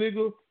this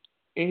nigga,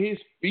 and his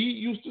feet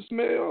used to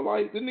smell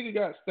the nigga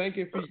got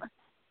stinking feet.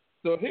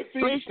 So his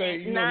feet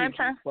stink, 9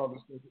 times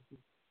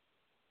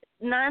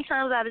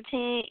out of 10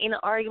 in an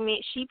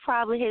argument, she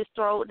probably has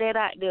thrown that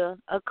out there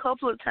a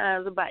couple of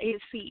times about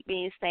his feet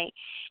being stank.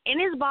 And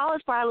his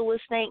balls probably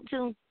would stink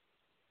too.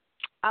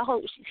 I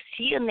hope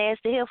she a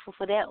nasty heifer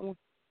for that one,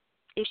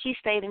 if she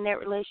stayed in that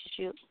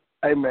relationship.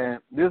 Hey man,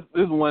 this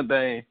is one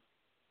thing.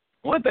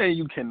 One thing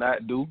you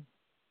cannot do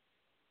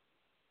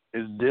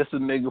is diss a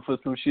nigga for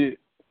some shit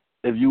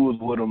if you was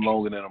with him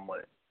longer than a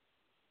month.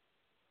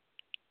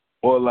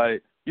 Or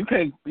you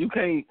can't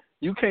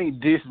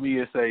diss me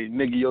and say,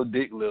 nigga, your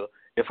dick little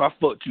if I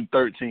fucked you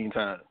 13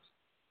 times.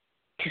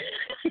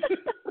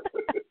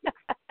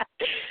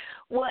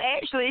 Well,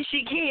 actually,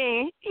 she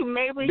can.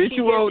 Maybe bitch, she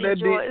you rolled that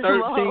dick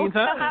 13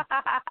 times.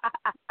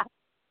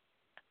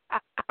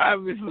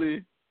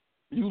 Obviously,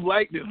 you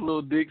like this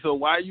little dick, so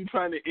why are you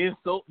trying to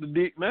insult the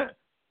dick now?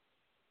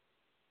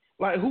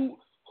 Who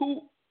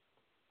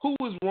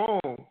is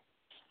wrong?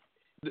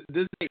 Does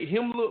it make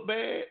him look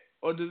bad,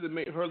 or does it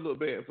make her look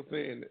bad for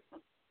saying it?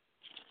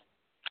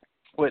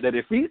 What, that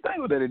it feet thing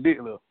or that it dick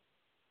look?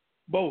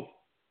 Both.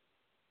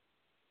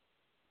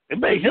 It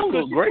made him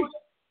look great.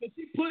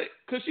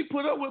 Because she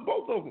put up with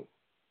both of them.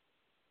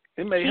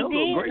 It made him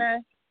look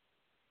great.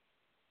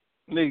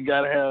 Nigga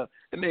gotta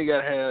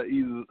have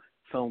either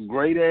some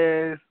great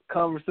ass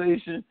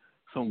conversation,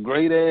 some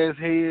great ass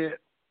head,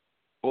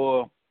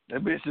 or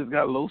that bitch just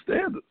got low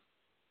standards.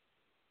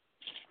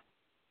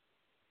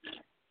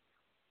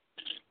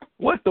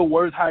 What's the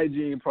worst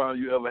hygiene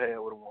problem you ever had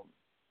with a woman?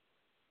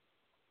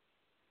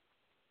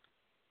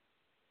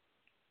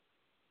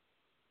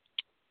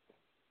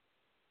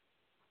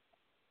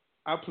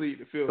 I plead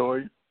the fifth.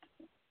 Sorry.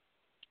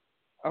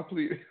 I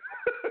plead.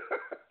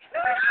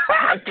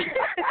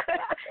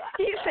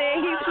 He said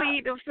he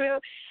pleaded the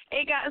fifth.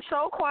 It got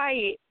so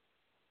quiet.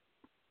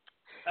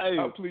 Hey,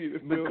 I plead the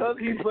fifth.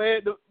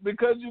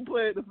 Because you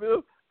played the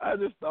fifth, I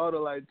just thought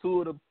of like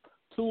two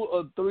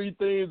or three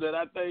things that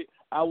I think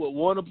I would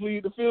want to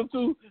plead the fifth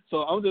to.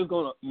 So I'm just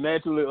gonna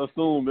naturally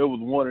assume it was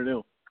one of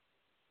them.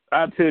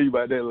 I'll tell you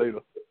about that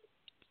later.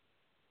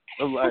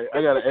 I'm like,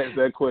 I gotta ask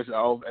that question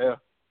off air.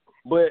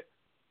 But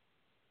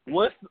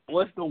what's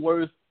the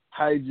worst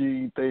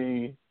hygiene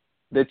thing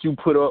that you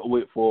put up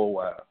with for a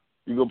while?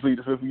 You gonna plead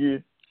the fifth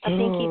again? I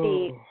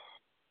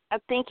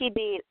think he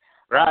did.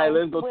 Right,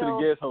 let's go to the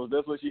guest host.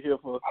 That's what she's here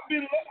for. I've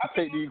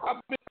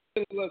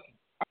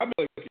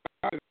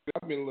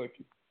been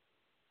lucky.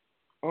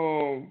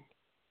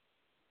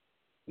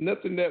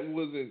 Nothing that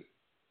wasn't.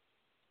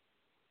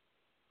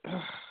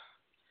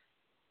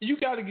 You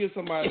got to give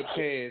somebody a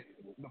pass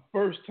the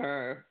first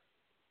time.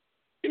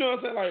 You know what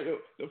I'm saying? Like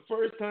the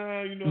first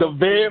time, you know. The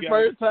very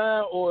first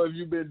time, or if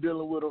you've been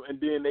dealing with them and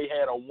then they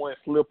had a one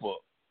slip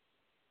up.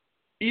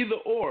 Either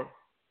or.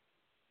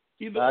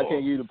 I can't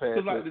give you the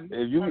pass. Like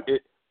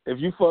if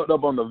you fucked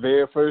up on the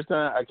very first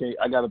time, I can't.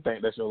 I gotta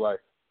think that's your life.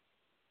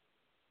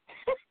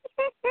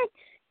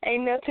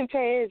 Ain't nothing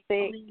past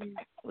that.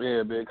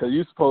 Yeah, man. Because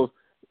you supposed,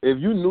 if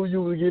you knew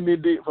you was getting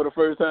it dick for the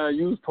first time,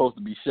 you was supposed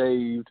to be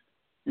shaved.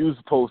 You was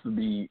supposed to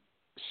be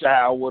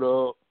showered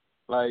up.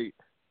 Like,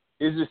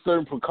 it's just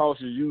certain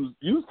precautions. You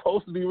was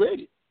supposed to be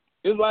ready.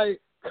 It's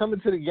like coming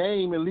to the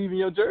game and leaving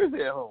your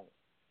jersey at home.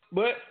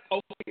 But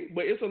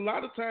it's a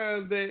lot of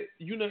times that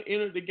you done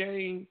entered the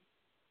game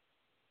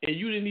and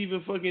you didn't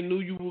even fucking knew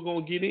you were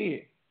gonna get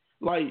in.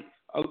 Like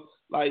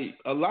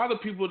a lot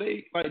of people,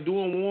 they like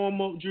doing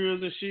warm up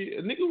drills and shit.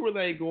 A nigga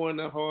really ain't going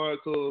that hard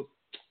because,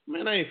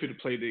 man, I ain't fit to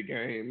play that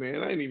game,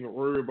 man. I ain't even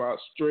worried about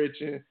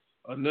stretching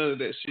or none of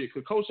that shit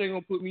because coach ain't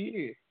gonna put me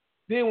in.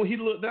 Then when he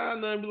look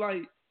down there and be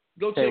like,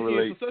 go check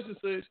in for such and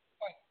such,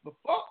 like, the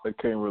fuck? I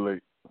can't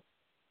relate.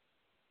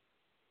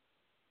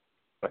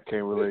 That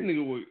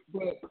nigga was,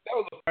 but that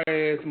was a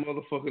fire ass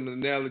motherfucking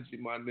analogy,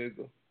 my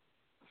nigga.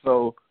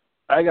 So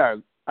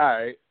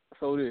alright.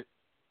 So this,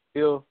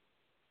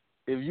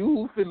 if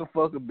you finna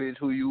fuck a bitch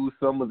who use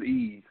Summer's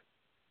Eve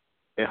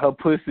and her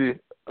pussy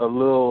a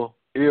little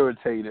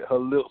irritated, her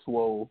lips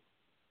swole,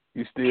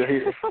 you still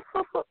hit it?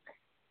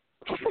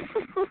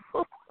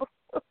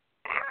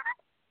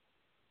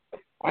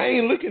 I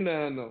ain't looking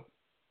down though.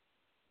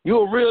 You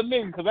a real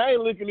nigga, because I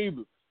ain't looking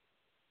either.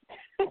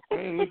 I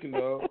ain't looking,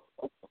 dog.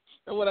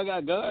 That's what I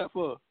got God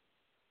for.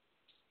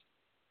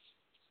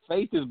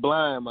 Faith is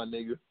blind, my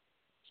nigga.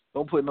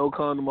 Don't put no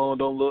condom on,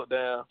 don't look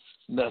down,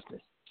 nothing.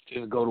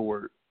 Just go to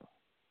work.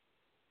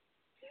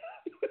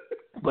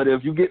 But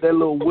if you get that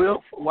little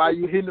whiff while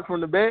you hitting it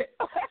from the back,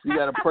 you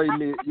gotta pray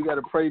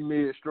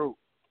mid stroke.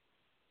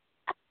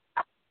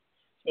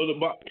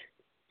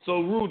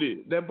 So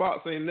Rudy, that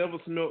box ain't never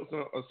smelled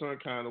a certain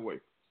kind of way.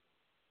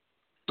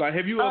 Like,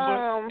 have you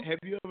ever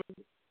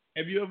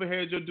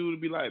had your dude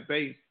be like,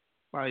 babe,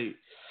 like,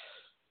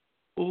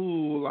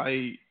 ooh,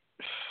 like,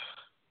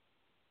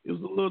 it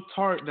was a little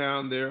tart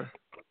down there.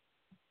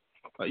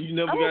 Like, you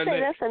never got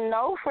that.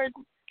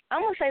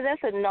 I'm gonna say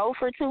that's a no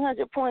for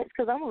 200 points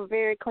because I'm a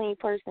very clean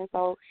person,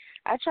 so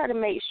I try to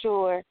make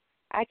sure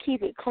I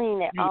keep it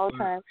clean at all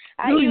times.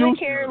 You used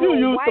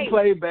to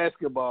play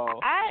basketball.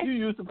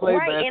 Your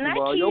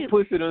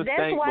pussy done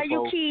stank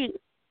before.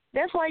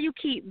 That's why you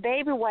keep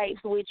baby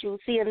wipes with you.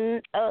 See,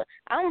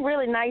 I'm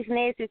really nice,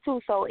 nasty too.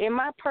 So in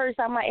my purse,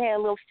 I might have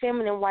a little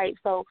feminine wipe.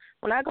 So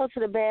when I go to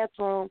the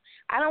bathroom,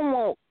 I don't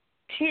want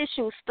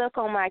tissue stuck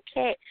on my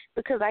cat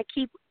because I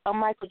keep a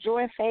Michael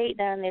Jordan fade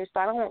down there. So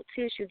I don't want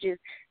tissue just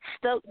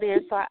stuck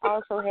there. So I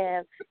also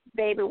have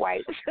baby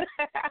wipes. You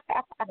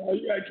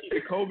gotta keep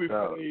the Kobe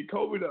fade.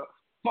 Kobe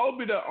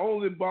the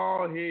only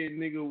bald head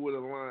nigga with a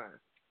line.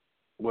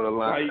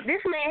 Like,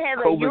 this man has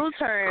a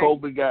U-turn.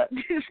 Kobe got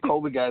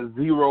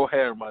zero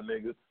hair, my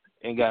nigga,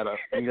 and got a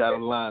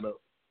line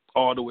up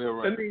all the way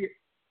around.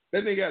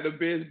 That nigga got the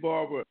best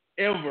barber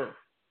ever.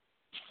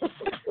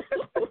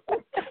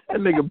 That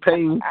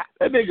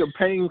nigga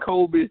paying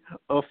Kobe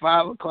a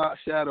 5 o'clock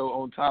shadow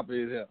on top of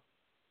his hair.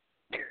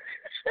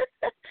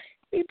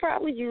 He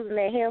probably using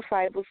that hair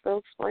fiber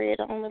stuff spread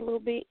on a little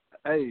bit.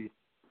 Hey,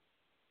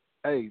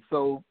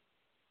 so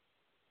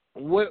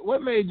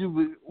what made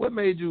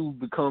you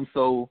become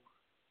so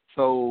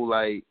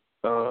like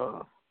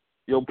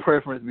your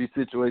preference be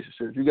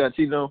situationships? You got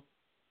cheated on?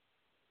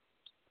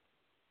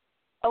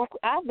 Oh,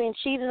 I've been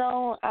cheated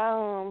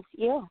on.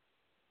 Yeah.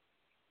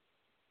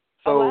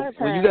 So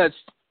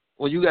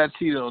when you got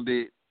cheated on,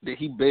 did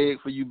he beg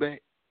for you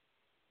back?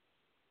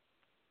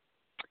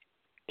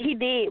 He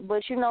did,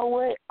 but you know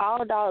what?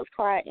 All dogs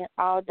cry and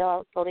all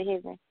dogs go to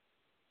heaven.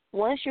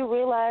 Once you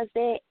realize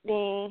that,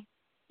 then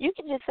you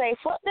can just say,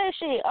 fuck that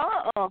shit.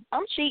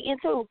 I'm cheating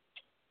too.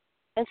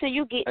 Until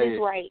you get this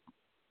right.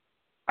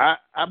 I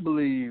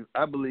believe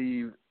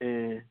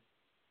in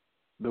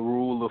the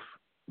rule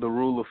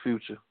of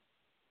future.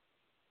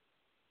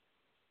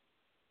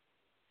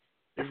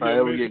 If I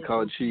ever get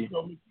caught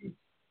cheating.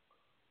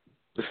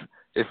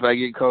 If I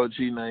get caught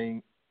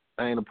cheating,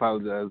 I ain't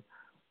apologizing.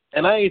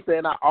 And I ain't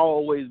saying I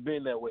always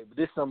been that way, but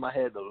this is something I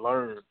had to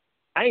learn.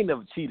 I ain't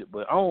never cheated,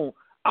 but I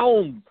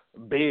don't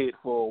beg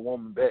for a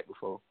woman back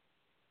before.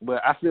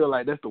 But I feel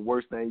like that's the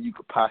worst thing you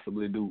could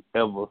possibly do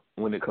ever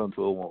when it comes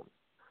to a woman.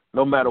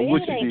 No matter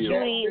what you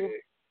did.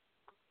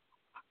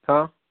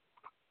 Huh?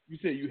 You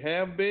said you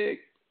have begged?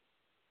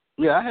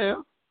 Yeah, I have.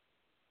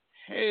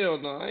 Hell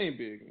no, I ain't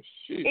begging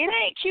shit. It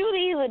ain't cute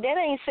either. That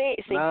ain't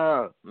sexy.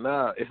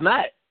 Nah, it's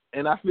not.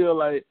 And I feel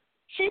like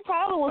she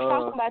probably was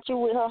talking about you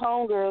with her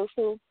homegirls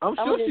too. I'm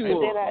sure she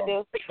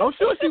was. I'm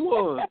sure she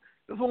was.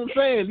 That's what I'm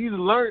saying. These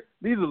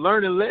are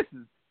learning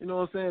lessons. You know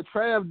what I'm saying?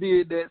 Trav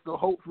did that, so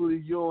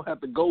hopefully you don't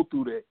have to go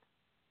through that.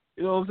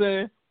 You know what I'm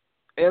saying?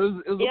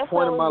 And it was a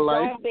point in my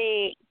life.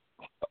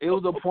 It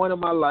was a point in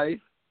my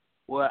life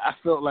where I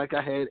felt like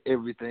I had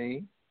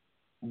everything,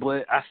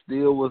 but I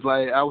still was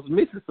like I was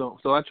missing something.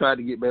 So I tried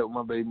to get back with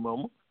my baby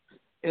mama,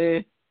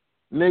 and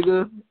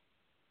nigga,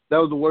 that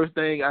was the worst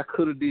thing I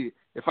could have did.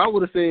 If I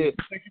would have said,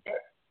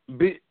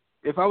 bitch,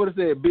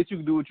 you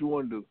can do what you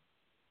want to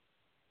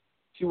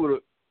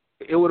do,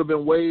 it would have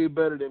been way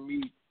better than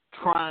me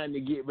trying to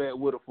get back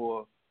with her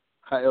for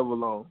however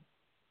long.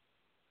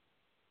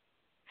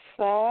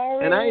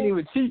 Sorry. And I ain't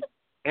even cheat.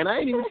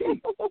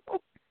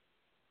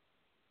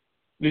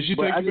 Did she take you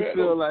back? I just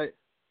feel like,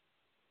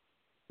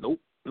 nope,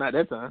 not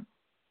that time.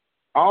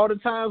 All the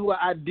times where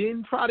I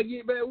didn't try to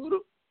get back with her,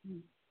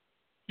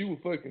 she was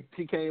fucking.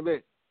 She came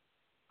back.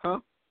 Huh?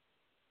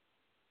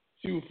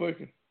 She was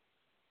fucking.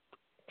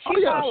 She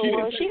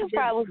was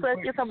probably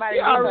sucking somebody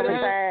on the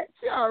side.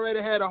 She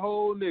already had a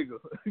whole nigga.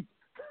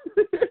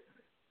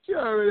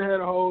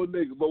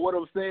 But what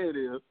I'm saying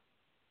is,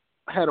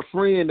 I had a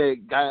friend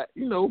that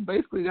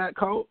basically got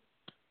caught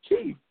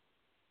cheating.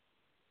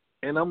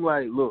 And I'm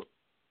like, look,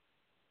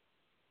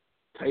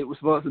 take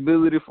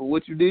responsibility for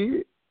what you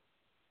did,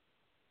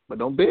 but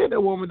don't beg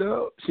that woman,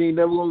 dog. She ain't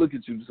never going to look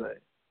at you the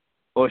same.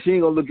 Or she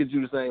ain't going to look at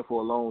you the same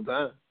for a long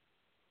time.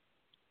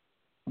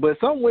 But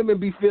some women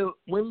be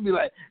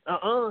like,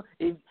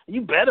 if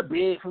you better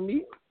beg for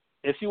me.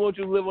 If she wants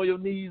you to live on your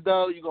knees,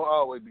 dog, you going to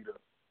always be there.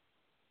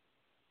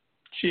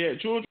 She had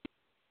children.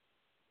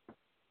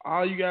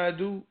 All you gotta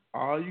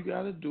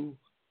do.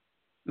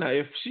 Now,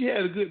 if she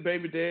had a good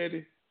baby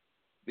daddy,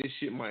 this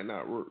shit might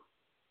not work.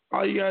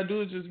 All you gotta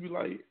do is just be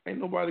like, ain't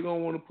nobody gonna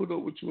want to put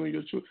up with you and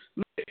your children.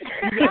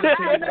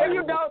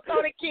 You don't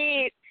throw the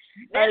kids.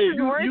 That's as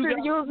worse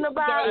as using the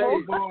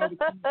Bible.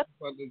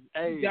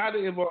 You gotta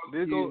involve the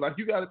kids. Like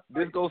you gotta.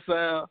 This gonna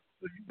sound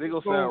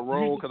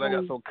wrong because I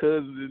got some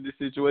cousins in this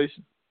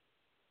situation.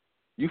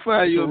 You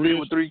find you a bitch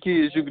with 3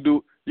 kids, you can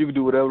do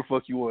whatever the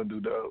fuck you want to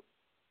do, dog.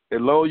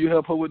 As long as you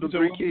help her with the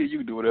 3 kids, you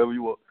can do whatever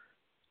you want.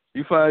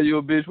 You find you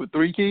a bitch with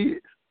 3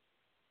 kids,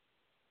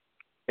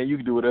 and you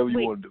can do whatever you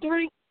want to do.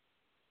 3?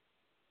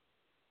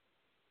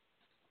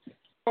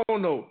 Oh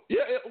no,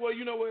 yeah. Well,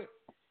 you know what?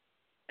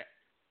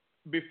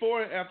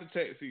 Before and after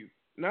tax season,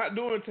 not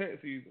during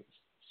tax season.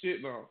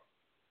 Shit, no.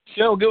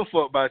 She don't give a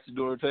fuck about you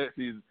during tax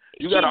season.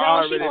 You gotta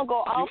already. She gonna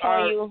go off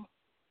on you.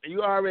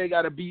 You already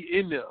gotta be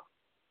in there,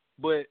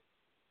 but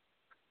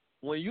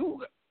when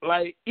you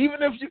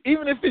even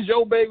if it's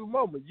your baby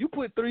mama, you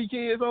put 3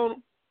 kids on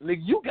them,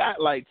 nigga, you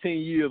got like 10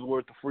 years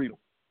worth of freedom.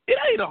 It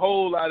ain't a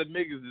whole lot of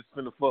niggas that's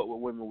finna fuck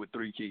with women with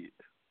 3 kids.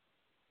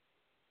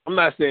 I'm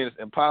not saying it's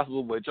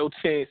impossible, but your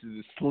chances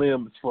is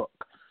slim as fuck.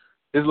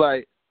 It's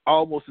like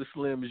almost as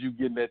slim as you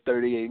getting that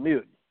 $38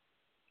 million.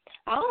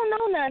 I don't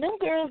know now. Them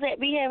girls that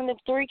be having the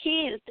 3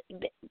 kids,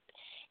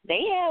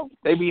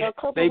 they be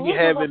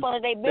having fuck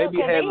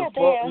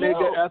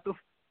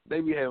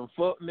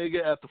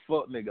nigga after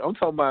fuck nigga. I'm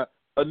talking about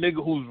a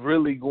nigga who's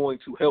really going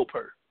to help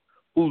her,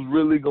 who's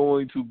really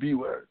going to be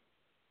with her.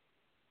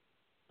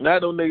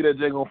 Not no nigga that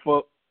just gonna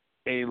fuck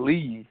and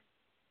leave.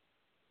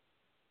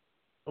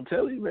 I'm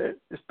telling you, man,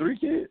 it's 3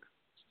 kids.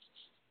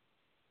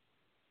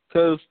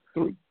 Cause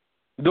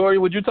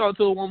Dorian, would you talk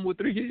to a woman with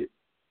 3 kids?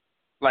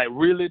 Like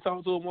really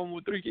talk to a woman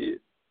with 3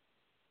 kids?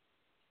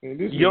 Man,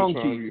 this young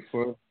nigga trying to be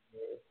funny.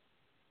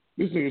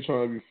 This nigga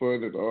trying to be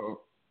funny, dog.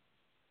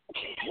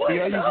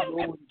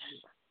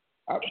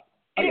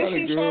 I got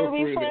a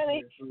girlfriend that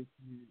had 3 kids.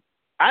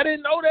 I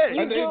didn't know that.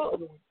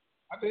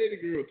 I dated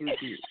a girl with 3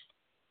 kids.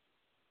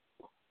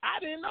 I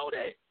didn't know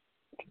that.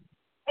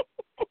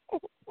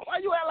 Why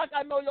you act like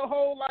I know your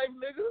whole life,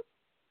 nigga?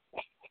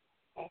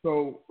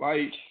 So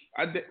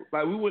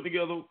we went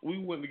together. We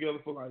went together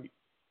for like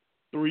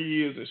 3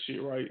 years and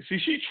shit, right? See,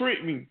 she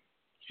tricked me.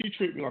 She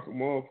tricked me like a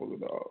motherfucker,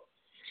 dog.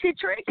 She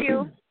tricked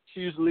you.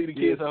 She used to leave the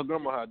kids at her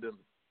grandma's house, didn't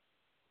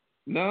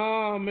she?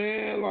 Nah,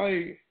 man,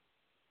 like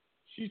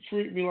she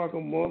tricked me like a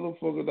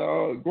motherfucker,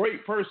 dog.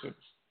 Great person.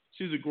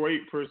 She's a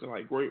great person,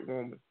 like great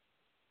woman.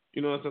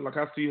 You know what I'm saying? Like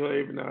I see her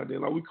every now and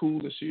then. Like we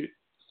cool and shit.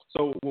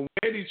 So when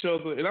we met each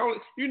other, and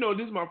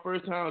this is my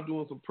first time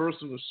doing some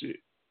personal shit.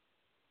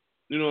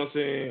 You know what I'm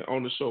saying,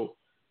 on the show.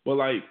 But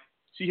like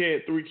she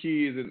had 3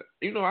 kids, and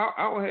I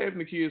don't have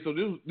any kids, so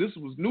this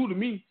was new to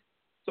me.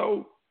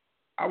 So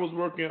I was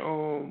working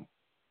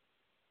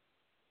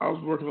I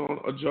was working on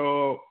a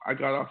job. I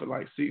got off at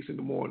like 6 in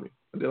the morning.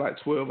 I did like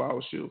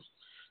 12-hour shifts.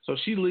 So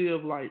she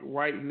lived like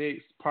right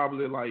next,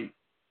 probably like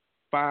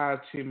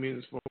 5-10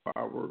 minutes from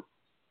where I work.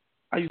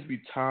 I used to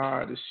be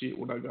tired as shit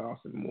when I got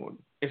off in the morning.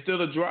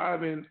 Instead of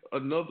driving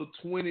another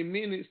 20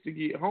 minutes to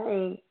get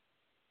home,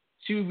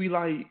 she would be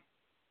like,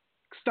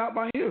 stop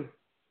by here.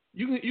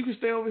 You can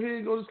stay over here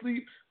and go to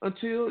sleep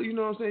until, you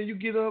know what I'm saying, you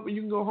get up and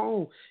you can go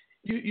home.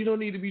 You don't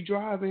need to be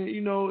driving,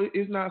 you know,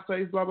 it's not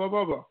safe, blah, blah,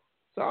 blah, blah.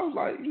 So I was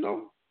like, you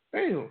know,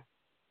 damn.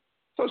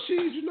 So she,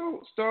 you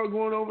know, started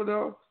going over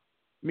there.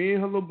 Me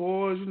and her little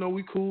boys, you know,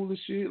 we cool and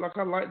shit. Like,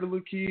 I like the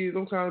little kids.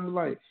 I'm kind of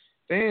like,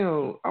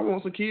 damn, I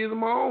want some kids of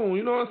my own.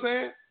 You know what I'm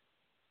saying?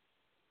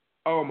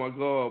 Oh, my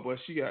God, but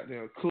she got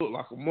damn cooked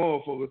like a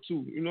motherfucker,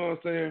 too. You know what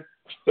I'm saying?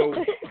 So,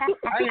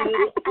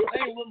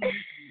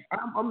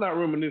 I'm not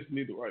reminiscing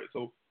either, right?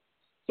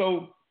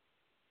 So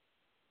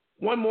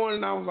one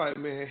morning I was like,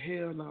 man,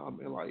 hell no,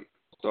 man. Like,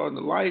 starting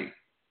to like,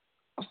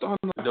 I'm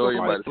starting to know you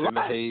like, about to send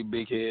a hey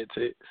big head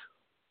text.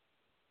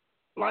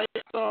 Like,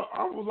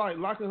 I was like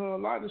locking her a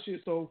lot and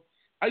shit. So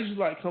I used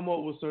to like come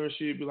up with certain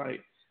shit, be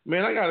like,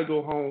 man, I gotta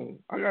go home.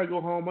 I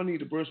need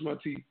to brush my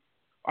teeth.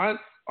 I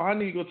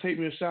need to go take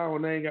me a shower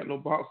and I ain't got no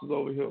boxes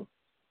over here.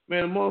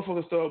 Man, the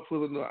motherfucker started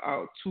pulling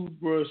out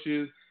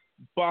toothbrushes,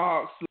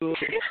 boxes, all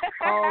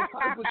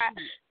type of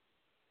shit.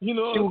 You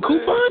know what I'm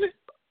saying? Couponing?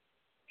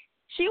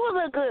 She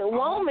was a good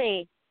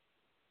woman.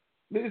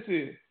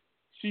 Listen,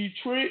 she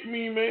tricked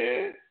me,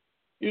 man.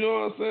 You know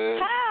what I'm saying?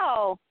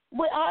 How?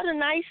 With all the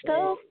nice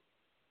stuff?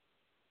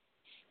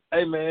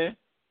 Hey, man,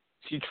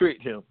 she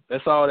tricked him.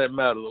 That's all that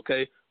matters,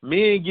 okay?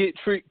 Men get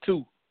tricked,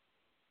 too.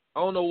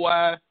 I don't know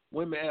why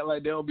women act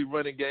like they don't be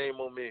running game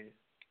on men.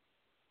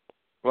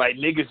 Like,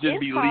 niggas just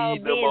be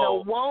leading them on. A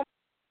woman.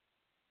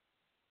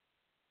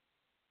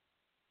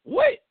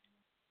 What?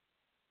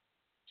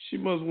 She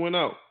must went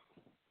out.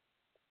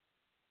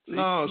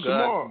 No,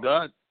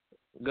 God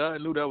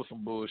knew that was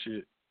some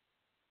bullshit.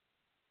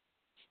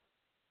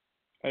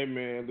 Hey,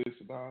 man,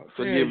 listen, dog.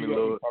 Forgive me,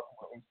 Lord.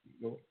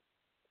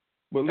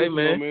 But listen,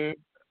 hey, man.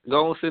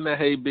 Go on, send that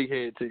hey big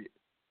head to you.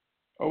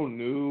 Oh,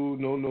 no.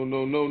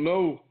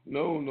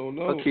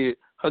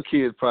 Her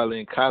kid's probably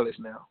in college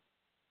now.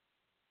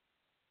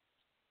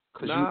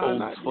 Because you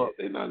old as fuck.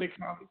 They're not in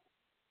college.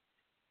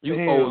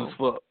 You old as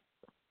fuck.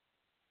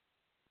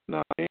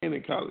 Nah, they ain't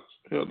in college.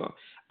 Hell no.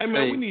 Hey,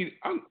 man, you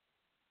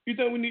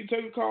think we need to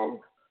take a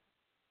call?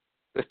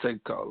 Let's take a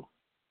call.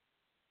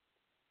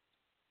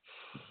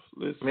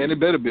 Man, it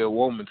better be a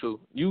woman, too.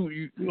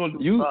 You I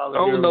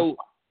don't know.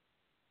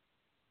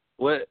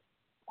 What?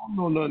 I don't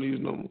know none of these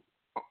no more.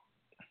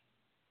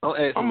 Don't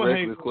ask some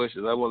reckless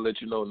questions. I want to let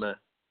you know now.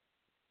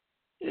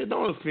 Yeah,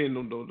 don't offend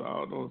them, though,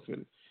 dog. Don't offend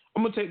them.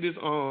 I'm going to take this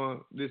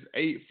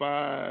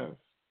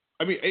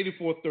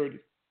 8430.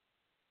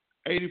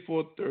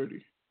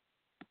 8430.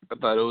 I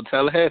thought it was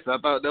Tallahassee. I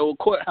thought that was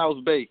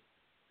Courthouse Bay.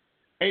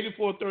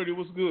 8430,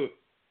 what's good?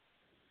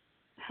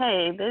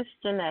 Hey, this is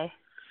Janae.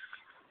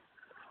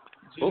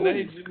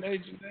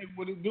 Janae,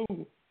 what it do?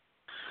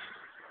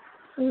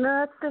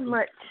 Nothing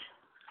much.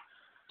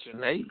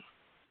 Janae?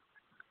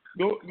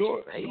 Go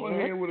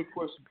ahead with a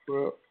question,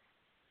 bro.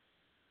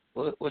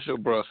 What's your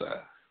bra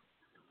size?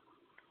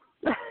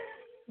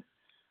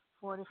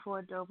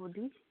 44 double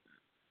D.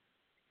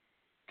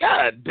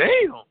 God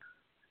damn.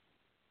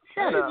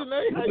 Shut up.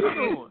 Janae, how you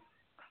doing?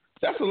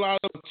 That's a lot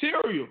of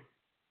material.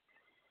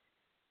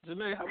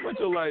 Janae, how much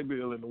your light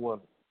bill in the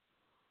winter?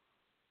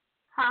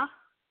 Huh?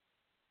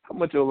 How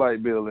much your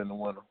light bill in the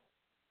winter?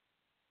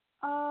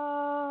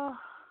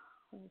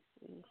 Let me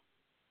see.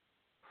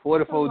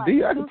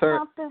 44D, I can turn.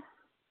 Something?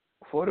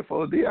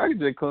 44D, I can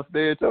just come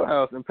stay at your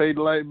house and pay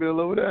the light bill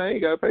over there. I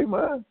ain't got to pay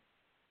mine.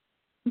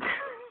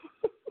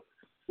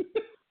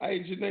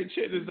 Hey, Janae,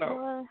 check this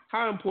out.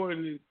 How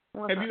important is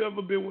have you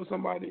ever been with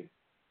somebody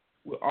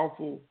with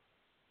awful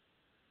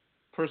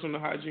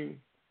personal hygiene?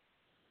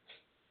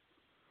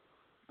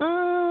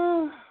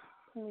 Let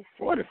me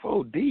see.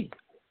 44D.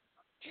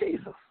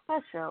 Jesus.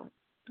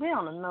 We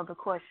on another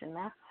question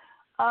now.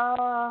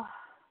 I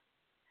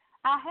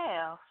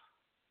have.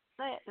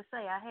 Sad to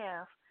say, I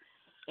have.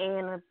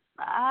 And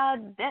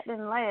that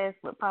didn't last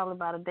but probably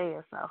about a day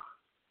or so.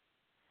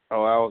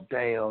 Oh,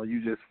 damn.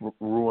 You just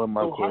ruined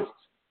my question.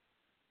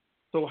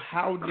 So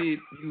how did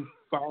you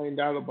find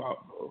out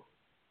about her?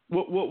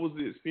 What was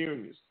the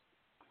experience?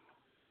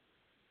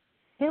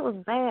 It was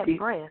bad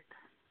breath.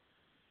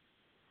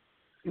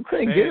 You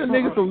couldn't get a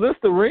nigga some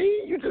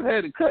Listerine? You just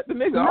had to cut the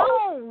nigga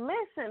off? No,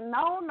 listen.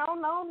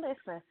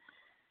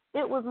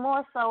 It was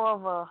more so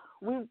of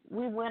we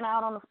went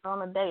out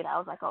on a date. I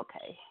was like,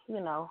 okay,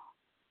 you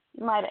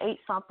might have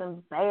ate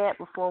something bad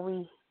before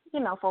we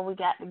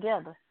got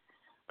together.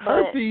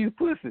 Herpes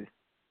pussy.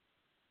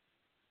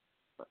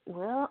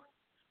 Well,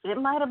 it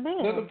might have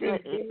been.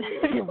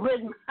 It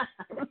wouldn't.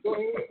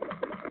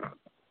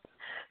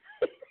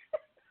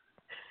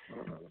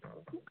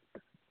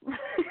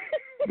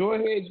 Go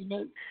ahead,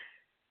 Jeanette.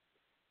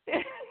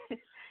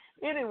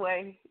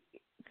 Anyway,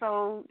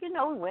 so we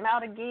went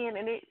out again,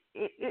 and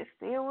it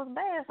still was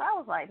bad. So I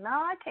was like, no,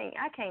 I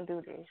can't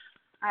do this.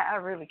 I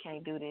really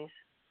can't do this.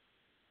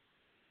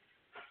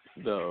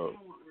 No,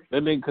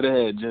 that nigga could have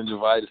had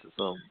gingivitis or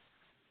something.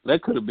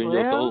 That could have been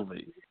your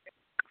soulmate.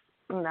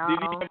 No. Did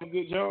he have a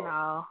good job?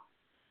 No.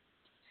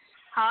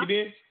 Huh? He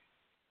did?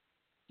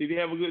 Did he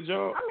have a good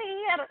job? I mean,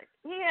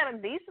 he had a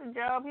decent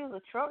job. He was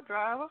a truck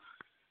driver.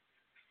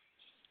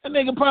 That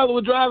nigga probably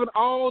was driving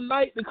all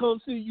night to come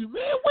see you.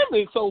 Man,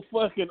 women so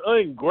fucking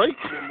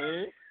ungrateful,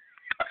 man.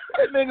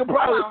 That nigga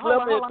probably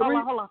slept at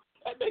three.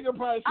 That nigga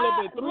probably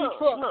slept at three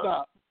truck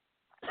stops.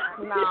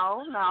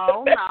 No.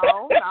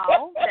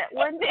 That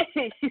wasn't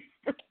it.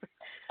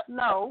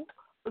 No,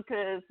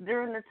 because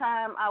during the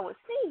time I would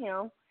see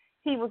him,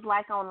 he was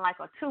like on like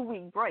a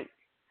 2-week break.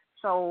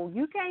 So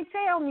you can't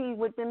tell me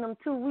within them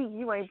 2 weeks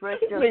you ain't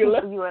brushed your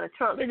teeth when you at a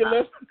truck stop.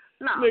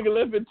 Nigga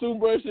left his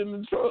toothbrush in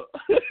the truck.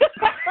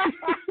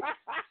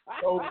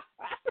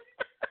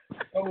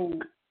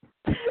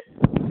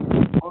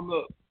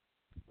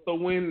 So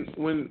when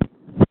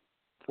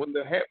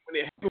it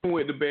happened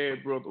with the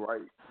bad brother,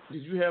 right?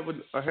 Did you have a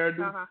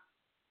hairdo?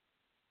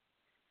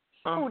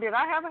 Who did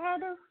I have a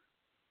hairdo?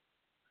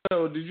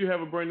 No, did you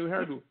have a brand new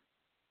hairdo?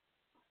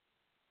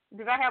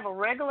 Did I have a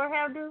regular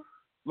hairdo?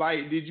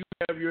 Like, did you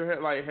have your hair?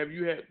 Like, did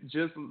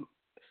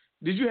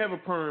you have a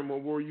perm, or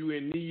were you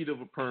in need of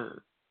a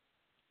perm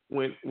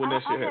when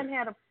that shit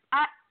happened?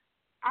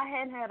 I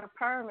hadn't had a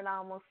perm in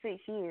almost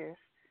 6 years.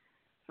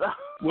 So.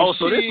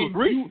 So this was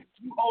recent.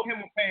 You owe him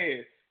a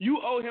pass. You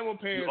owe him a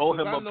pass. You owe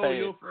him a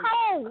pass.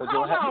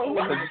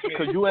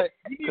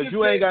 Because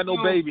you ain't got no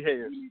baby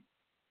hair.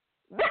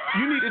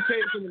 You need to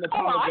take some and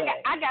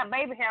apologize. I got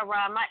baby hair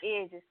around my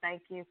edges,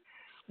 thank you.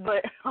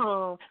 But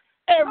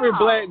every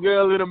black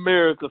girl in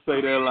America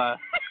say that lie.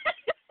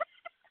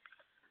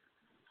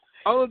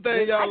 Only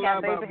thing y'all lie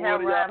about more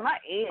than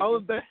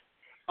y'all.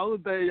 Only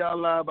thing y'all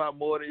lie about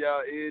more than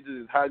y'all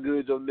edges is how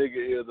good your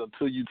nigga is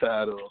until you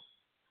tired of him.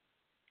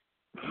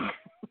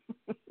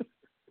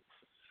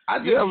 I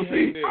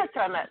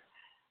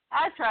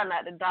try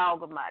not to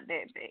dog them out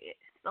that bad.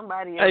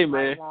 Somebody else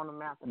might want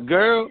them out.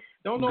 Girl.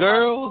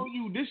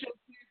 You. This your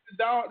chance to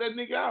dog that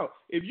nigga out.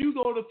 If you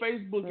go to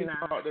Facebook and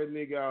dog that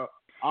nigga out,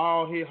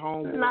 all his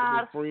homeboys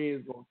and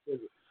friends gonna say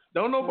it.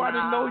 Don't nobody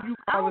know you.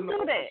 I don't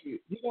do that.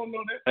 Shit. You don't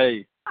know that.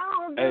 Hey. I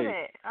don't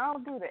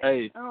do that.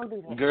 Hey. I don't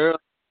do that.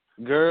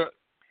 Girl,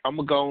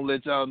 I'm gonna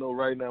let y'all know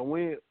right now.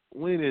 When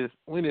is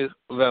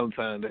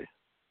Valentine's Day?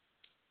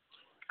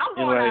 I'm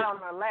going out on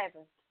the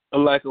 11th.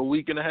 Like a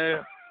week and a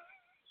half.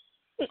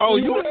 Oh,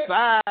 you to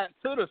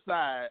the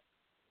side.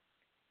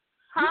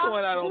 Huh? You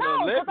going out on the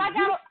 11th? No, because I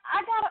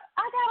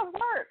gotta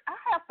work. I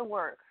have to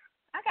work.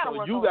 I gotta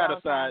work. You on got a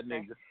side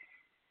Valentine's nigga.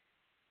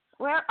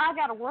 Well, I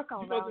gotta work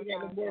on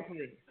Valentine's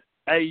Day.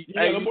 Hey, she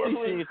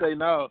ain't say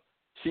no.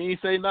 She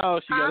ain't say no.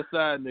 She got a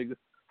side nigga.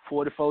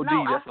 44D.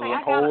 That's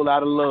a whole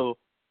lot of love.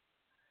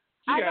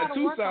 She got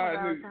two side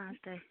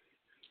niggas.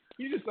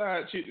 You just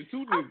side chick to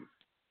two niggas.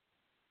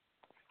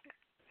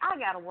 I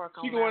gotta work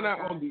on. She going out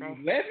on the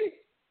 11th?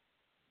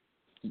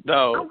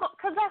 No.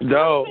 Because that's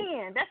the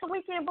weekend. That's the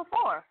weekend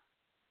before.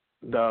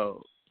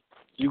 No.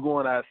 You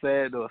going out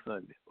Saturday or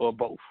Sunday or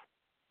both?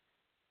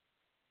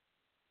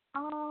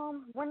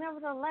 Whenever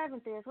the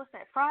 11th is, what's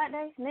that?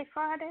 Friday? Next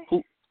Friday?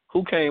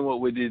 Who came up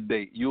with this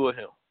date? You or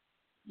him?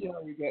 Yeah,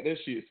 we got that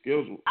shit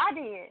scheduled. I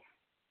did.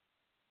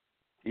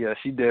 Yeah,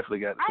 she definitely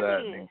got the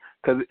side nigga.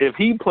 Because if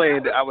he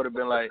planned it, I would have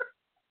been like,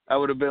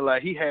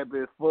 he happy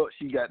as fuck.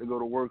 She got to go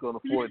to work on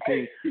the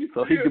 14th,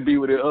 so he could be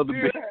with the other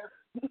bitch.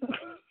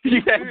 He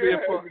happy as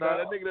fuck. Nah,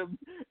 that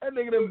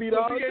nigga done beat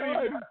all the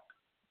time.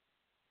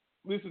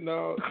 Listen,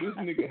 dog, this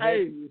nigga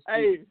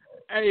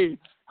Hey,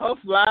 her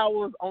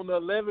flowers on the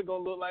 11th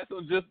gonna look like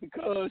some just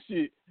because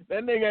shit.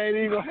 That nigga ain't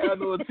even gonna have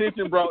no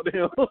attention brought to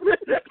him.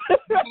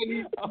 That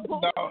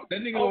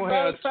nigga gonna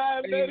have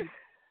time. That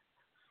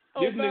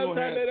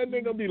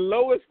nigga gonna be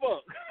low as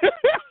fuck.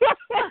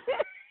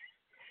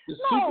 The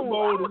Super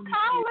Bowl is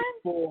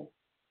for,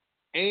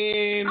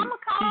 and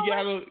he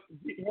gotta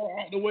get her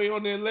out the way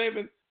on the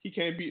 11th. He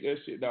can't beat that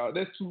shit, dog.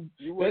 That's too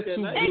good.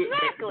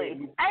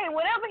 Exactly. Hey,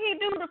 whatever he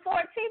do the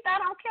 14th, I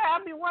don't care.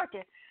 I'll be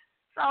working.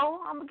 So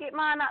I'm gonna get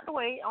mine out the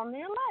way on the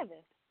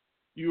 11th.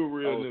 You a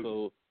real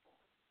nigga.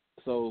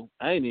 So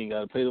I ain't even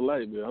gotta pay the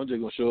light bill. I'm just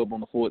gonna show up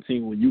on the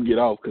 14th when you get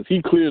off, because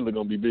he clearly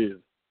gonna be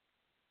busy.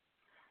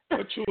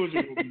 Your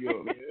children gonna be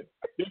up, man.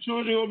 Your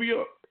children gonna be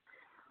up.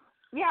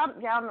 Yeah,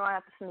 y'all know I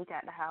have to sneak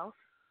out the house.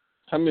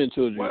 How many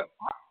children?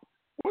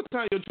 What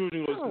time your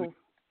children go to sleep?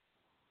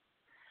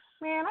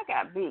 Man, I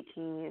got big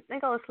kids. They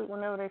go to sleep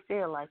whenever they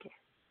feel like it.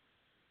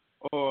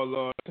 Oh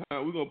Lord,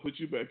 we're gonna put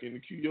you back in the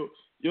queue.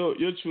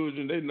 Your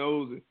children, they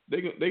nosy. They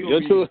gonna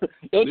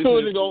your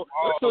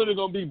children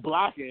gonna be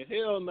blocking.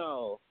 Hell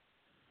no.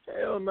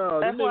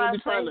 That's why I'm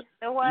trying to.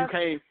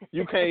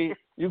 You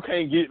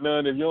can't get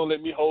none if you don't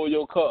let me hold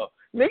your car.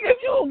 Nigga,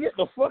 if you don't get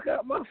the fuck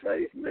out my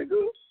face,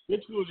 nigga. Your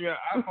children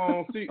got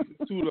iPhone 6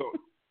 too though.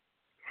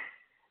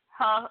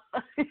 Huh?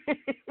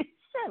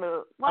 Shut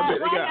up. I bet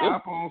they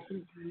got iPhone 6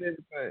 and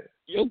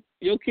everything.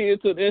 Your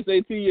kids took the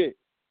SAT yet?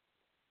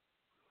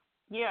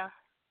 Yeah.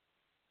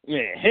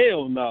 Man,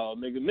 hell no,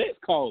 nigga. Next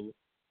caller.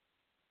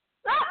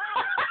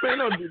 Man,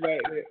 don't do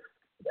like that.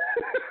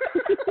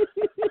 Hey,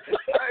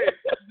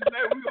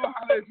 Janae, we gonna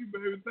holler at you,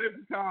 baby. Thanks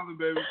for calling,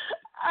 baby.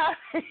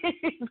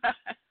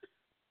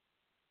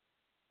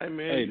 Hey,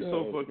 man, Hey, you dog. so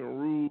fucking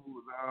rude,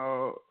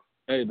 dog.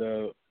 Hey,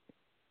 dog.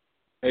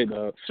 Hey,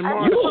 dog.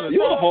 Shamar, You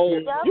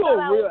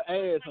a real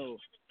asshole.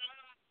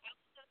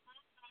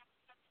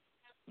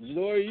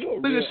 Jory, you a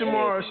Look real at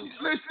Shamar. asshole.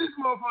 This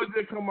motherfucker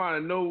just come out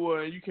of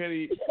nowhere and you can't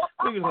even.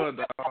 Look at her,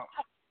 dog.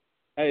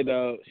 Hey,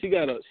 dog. She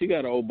got an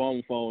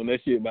Obama phone.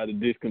 That shit about to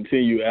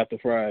discontinue after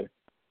Friday.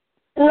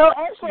 No,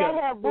 actually, I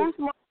have boost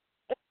mode.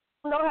 I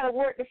don't know how to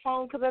work the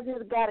phone because I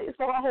just got it,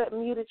 so I had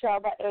muted y'all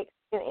by accident,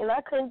 and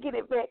I couldn't get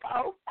it back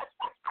off.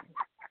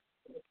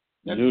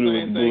 Judy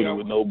was booted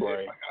with no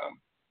brain.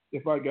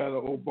 If I got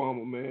an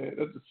Obama, man,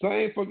 that's the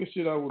same fucking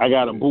shit I would. I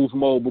got a Boost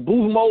Mobile.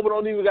 Boost Mobile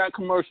don't even got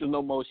commercials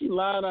no more. She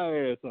lying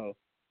her ass off.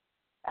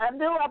 I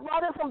do. I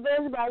bought it from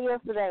Best Buy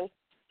yesterday.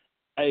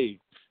 Hey,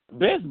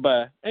 Best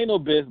Buy. Ain't no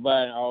Best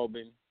Buy in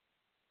Albany.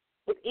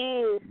 It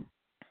is.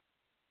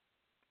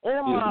 In the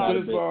It's not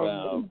a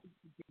mall.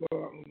 Best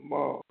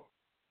Buy.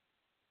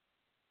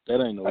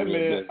 That ain't no Hey, real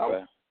man, Best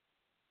Buy.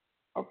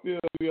 I feel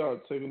we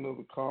ought to take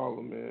another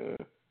caller, man.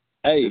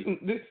 Hey,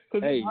 this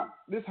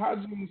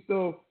hygiene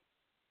stuff.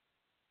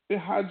 The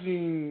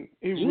hygiene,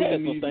 it you really had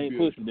some needs to stank be.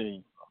 pussy,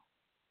 then.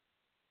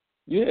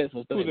 You had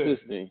some stank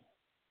pussy, then.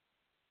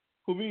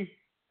 Who me?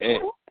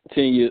 10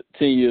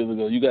 years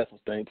ago, you got some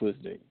stank pussy,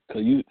 then.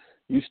 Because you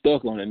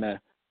stuck on it now.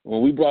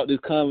 When we brought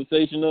this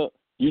conversation up,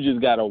 you just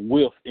got a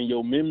whiff in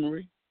your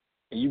memory,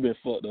 and you've been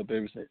fucked up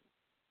ever since.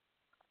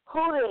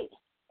 Who did?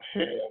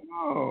 Hell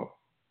no.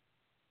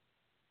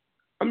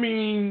 I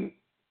mean,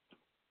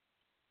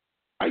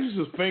 I used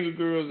to finger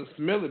girls and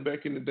smell it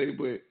back in the day,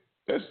 but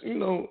that's,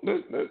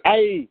 that's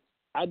Hey,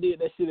 I did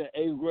that shit in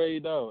 8th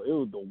grade, dog. It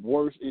was the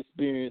worst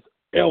experience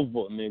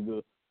ever,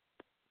 nigga.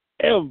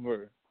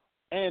 Ever.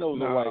 And it was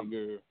a white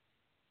girl.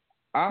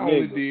 I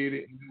only did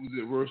it, and it was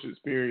the worst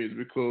experience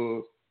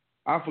because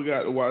I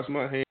forgot to wash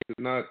my hands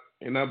and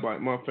I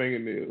bite my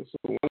fingernails. So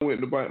when I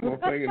went to bite my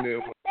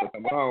fingernail, I was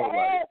like,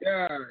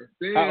 God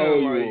damn. How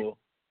old you were?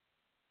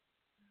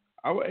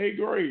 I was 8th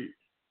grade.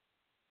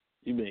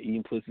 You been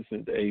eating pussy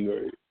since the 8th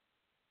grade.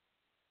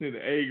 In the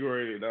 8th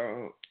grade,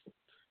 dog.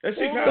 That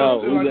shit kind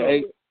of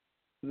like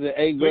the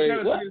 8th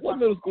grade. What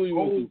middle school you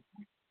went to?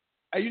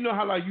 Hey, you know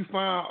how like you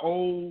find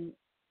old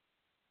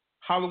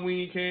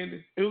Halloween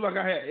candy? It was like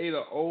I had ate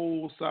an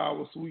old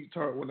sour sweet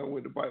tart when I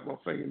went to bite my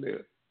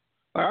fingernail.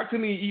 Like I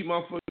couldn't even eat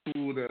my fucking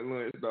food at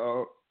lunch,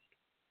 dog.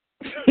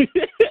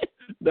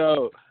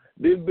 No,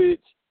 this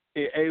bitch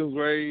in 8th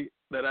grade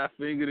that I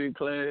fingered in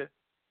class,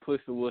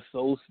 pussy was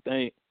so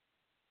stank.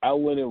 I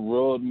went and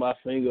rubbed my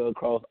finger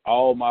across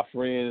all my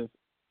friends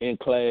in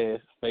class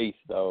face,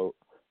 dog,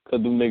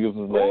 because them niggas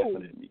was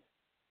laughing at me.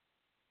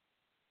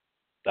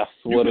 I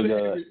swear to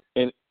God.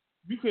 And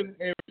you could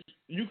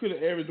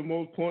have averaged the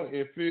most point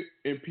in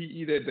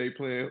PE that day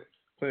playing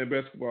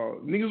basketball.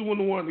 Niggas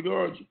wouldn't want to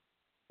guard you.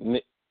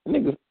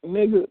 Niggas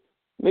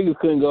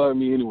couldn't guard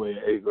me anyway in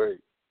 8th grade.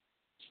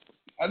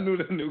 I knew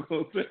that nigga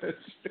was gonna say that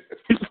shit.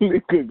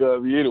 Niggas couldn't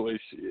guard me anyway,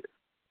 shit.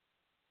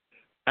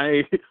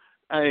 I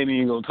ain't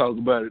even gonna talk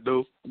about it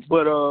though.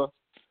 But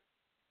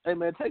hey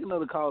man, take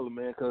another caller,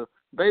 man, cause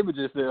baby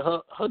just said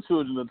her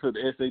children are to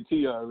the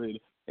SAT already,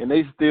 and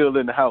they still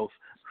in the house,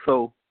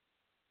 so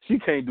she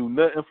can't do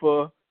nothing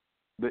for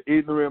the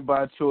Ignorant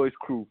by Choice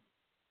crew.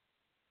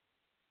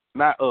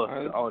 Not us,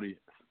 the audience.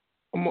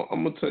 I'm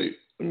gonna tell you.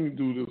 Let me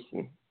do this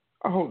one.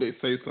 I hope they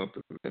say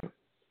something, man.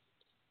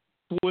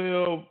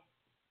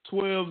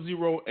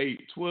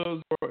 1208.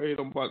 1208.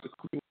 I'm about to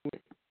click.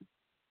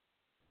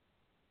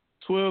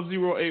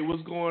 1208.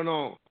 What's going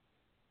on?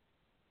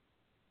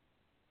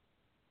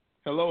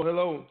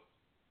 Hello.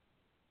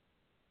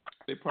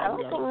 They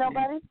probably I don't think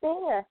nobody's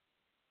there.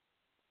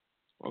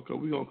 Okay,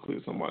 we're gonna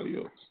click somebody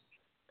else.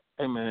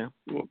 Hey man,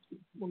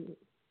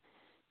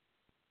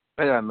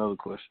 I got another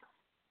question.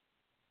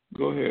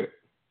 Go ahead.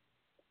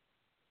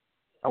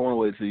 I want to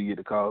wait till you get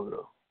the call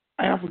though.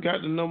 I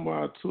forgot the number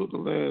I took the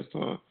last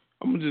time.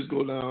 I'm gonna just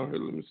go down here.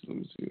 Let me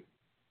see.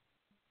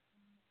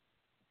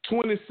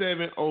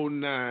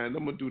 2709.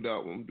 I'm gonna do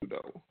that one.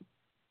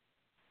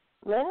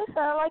 Man, it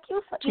sound like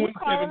you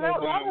calling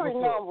out lottery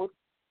numbers.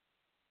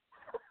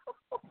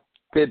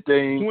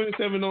 15.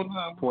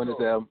 2709.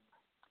 27.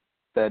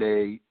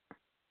 38.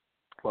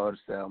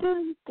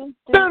 47.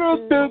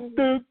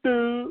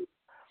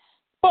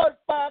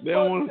 They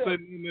don't want to say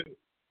that.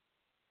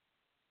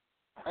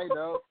 Hey,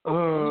 dog. When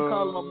you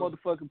calling my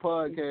motherfucking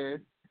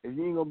podcast, if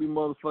you ain't gonna be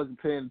motherfucking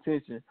paying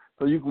attention,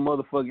 so you can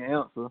motherfucking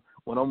answer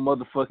when I'm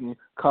motherfucking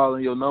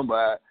calling your number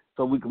out,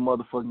 so we can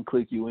motherfucking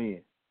click you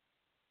in.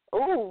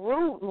 Ooh,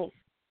 rudeness.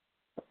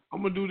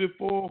 I'm gonna do this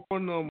 404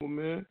 number,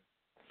 man.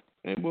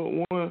 Ain't but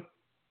one.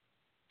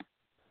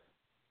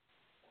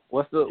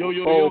 What's the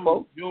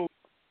yo?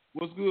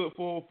 What's good,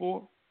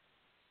 404?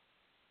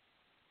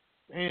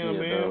 Damn,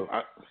 man.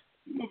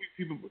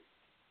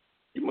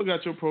 You must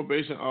got your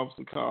probation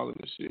officer calling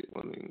and shit.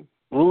 I mean,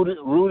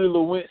 Rudy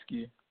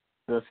Lewinsky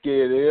done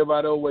scared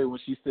everybody away when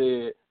she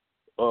said,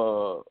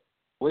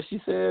 what she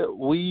said,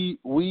 we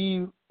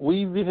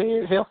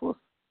had heifers.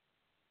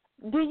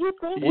 Do you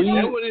think Is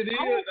that what it is?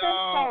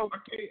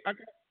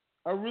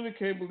 I really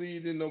can't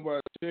believe that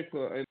nobody checked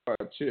her. Ain't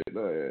nobody checked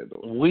her.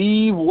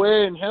 Weave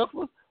wearing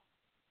heifers?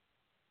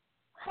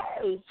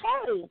 Hey,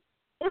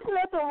 it's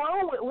nothing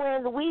wrong with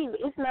wearing the weave.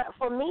 It's not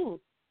for me.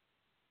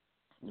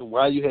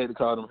 Why you had to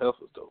call them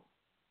heifers though?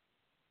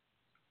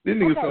 This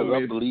nigga told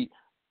me.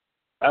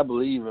 I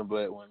believe in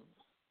black women.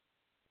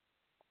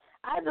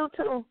 I do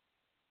too.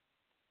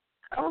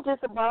 I'm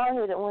just a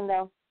bald-headed one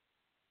though.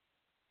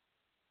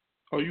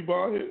 Oh, you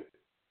bald-headed?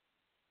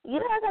 Yeah,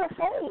 I got a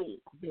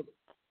fade. Yeah.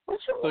 What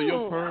you so mean?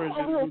 Your perms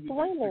just really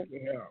took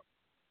your hair out.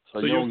 So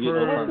your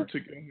perms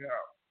took your hair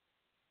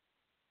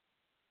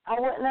out.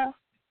 I what now?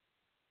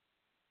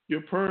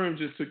 Your perm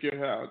just took your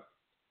hair out.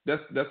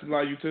 That's a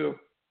lie you tell?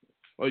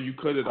 Or you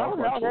cut it off? Oh,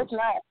 no, that's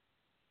not.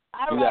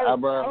 I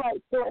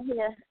like short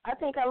hair. I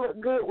think I look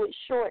good with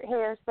short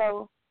hair,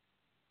 so.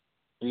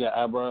 You got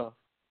eyebrows?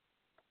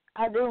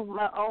 I do.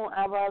 My own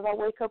eyebrows. I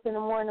wake up in the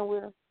morning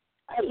with them.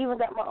 I even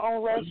got my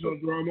own lashes. You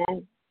don't draw them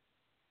on?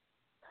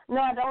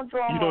 No, I don't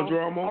draw them on. You don't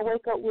draw them on? I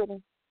wake up with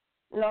them.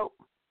 Nope.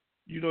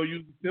 You don't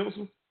use the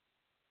pencil?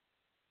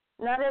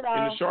 Not at all.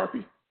 And the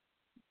Sharpie?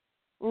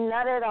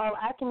 Not at all.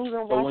 I can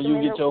even So wash when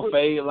you get your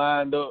fade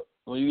lined up,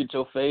 do you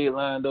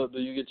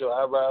get your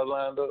eyebrows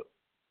lined up?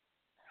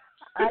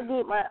 I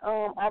get my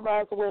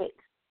eyebrows waxed.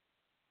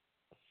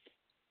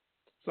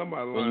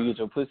 Somebody lying. When you get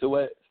your pussy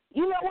waxed?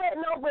 You know what?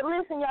 No, but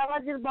listen, y'all, I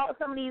just bought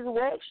some of these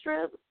wax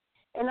strips,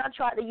 and I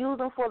tried to use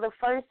them for the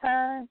first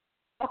time.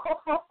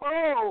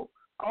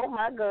 Oh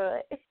my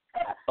God.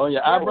 On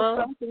your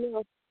eyebrows?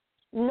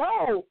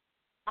 No.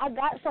 I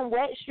got some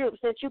wax strips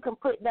that you can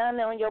put down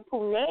there on your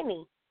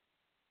punani.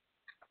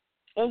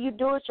 And you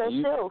do it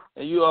yourself.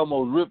 And you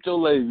almost ripped your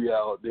labia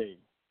out, didn't you?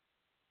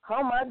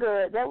 Oh my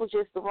God, that was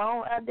just the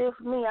wrong idea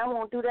for me. I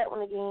won't do that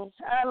one again.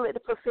 I'll let the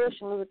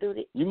professionals do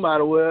it. You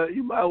might as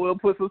well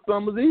put some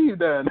Summer's Eve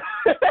down.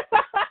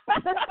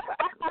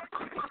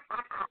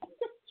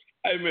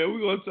 Hey man,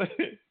 we're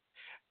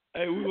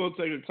gonna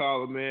take a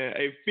caller, man.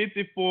 Hey,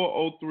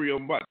 5403,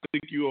 I'm about to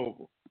take you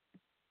over.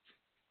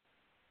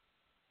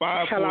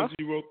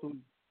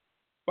 5403.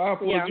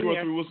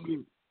 5403, what's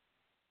good?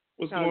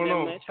 What's going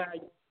on?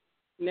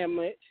 Not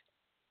much.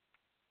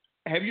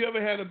 Have you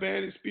ever had a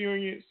bad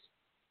experience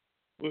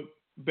with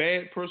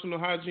bad personal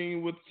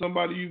hygiene with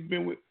somebody you've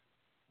been with?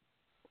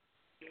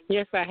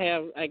 Yes, I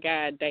have a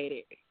guy I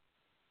dated.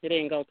 It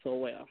didn't go too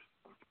well.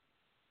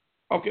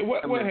 Okay,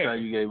 what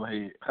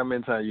happened? How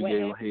many times you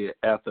gave him head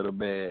after the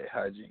bad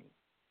hygiene?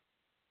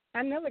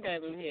 I never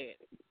gave him head.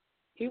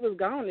 He was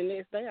gone the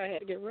next day. I had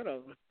to get rid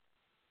of him.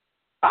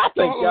 I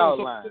think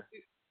y'all lying.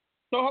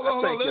 So hold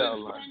on.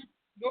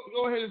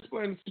 Go ahead and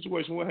explain the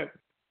situation. What happened?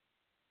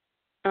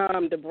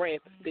 The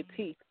breath, the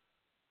teeth.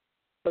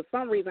 For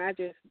some reason, I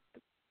just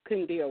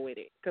couldn't deal with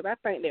it. Because I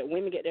think that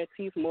women get their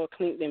teeth more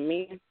clean than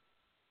men.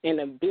 And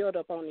the build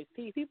up on his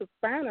teeth, he was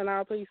fine and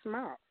all pretty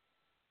small.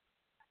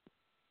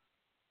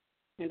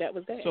 And that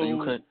was that. So you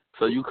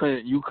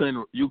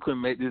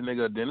couldn't make this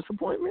nigga a dentist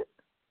appointment?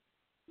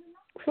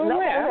 For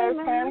what? I don't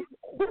know.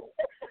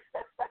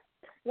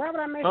 Why would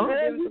I make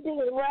him? You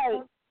did it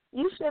right.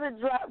 You should have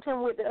dropped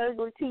him with the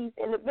ugly teeth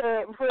in the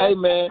bed. Hey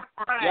man,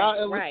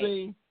 y'all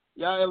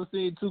ever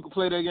seen Tuka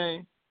play that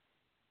game?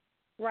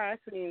 Right, I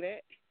seen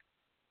that.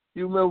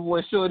 You remember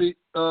when Shorty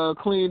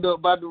cleaned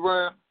up Bobby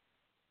Brown?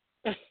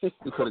 You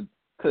could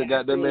have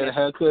got that man a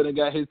haircut and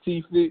got his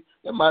teeth fixed.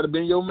 That might have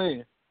been your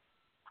man.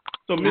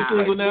 So Miss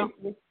single now?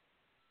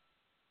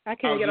 I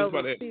can't get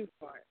over the teeth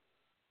part.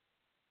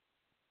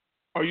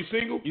 Are you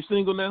single? You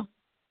single now?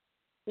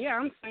 Yeah,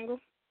 I'm single.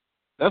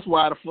 That's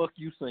why the fuck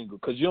you single,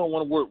 because you don't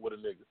want to work with a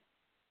nigga.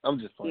 I'm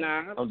just playing.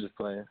 Nah. I'm just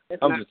playing.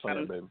 Baby. I'm just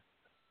playing, baby.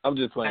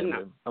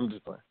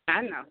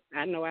 I know.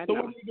 I know. So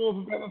what are you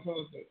doing for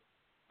Valentine's Day?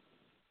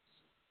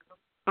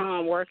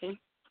 Working.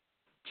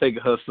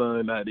 Taking her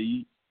son out to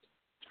eat.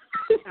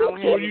 So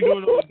what are you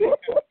doing on the day?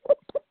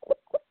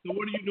 So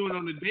what are you doing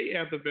on the day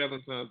after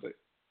Valentine's Day?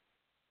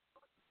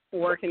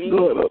 Working.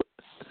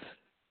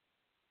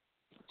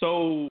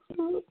 So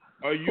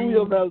are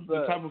you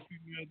the type of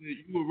female that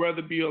you would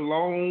rather be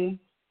alone,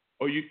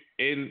 or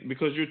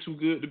because you're too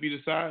good to be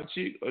the side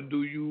chick, or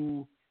do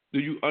you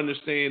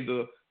understand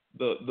the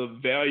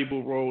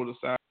valuable role the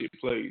side chick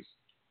plays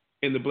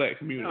in the black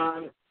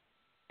community?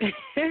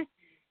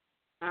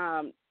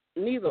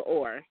 Neither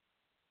or.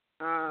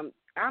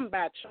 I'm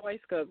by choice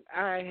because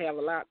I have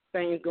a lot of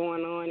things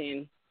going on,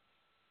 and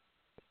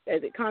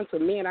as it comes to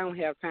men, I don't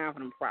have time for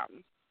them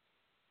problems.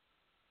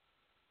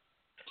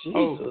 Jesus.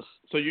 Oh,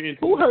 so you're into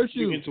who hurt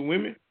you? You're into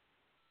women?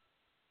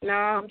 No,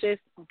 I'm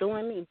just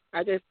doing me.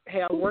 I just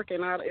have work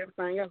and all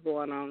everything else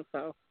going on.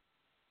 So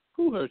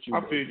who hurt you?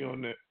 I feel you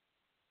on that.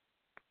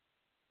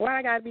 Why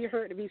I gotta be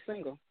hurt to be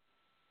single?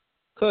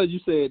 Cause you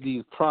said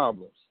these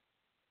problems.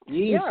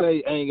 You didn't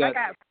say ain't got.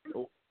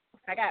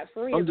 I got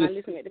friends. I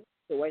listen at the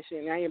situation,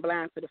 and I ain't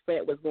blind to the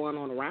fact what's going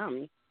on around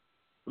me.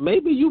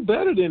 maybe you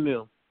better than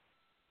them.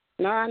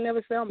 No, I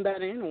never said I'm better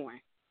than anyone.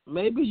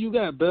 Maybe you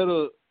got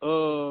better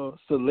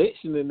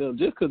selection than them.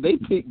 Just because they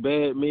pick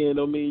bad men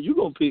don't mean you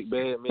going to pick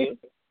bad men.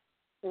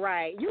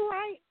 Right. You're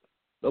right.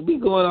 Don't be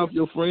going off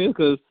your friends,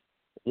 because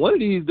one of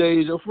these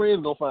days your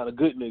friend's going to find a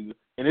good nigga,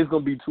 and it's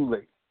going to be too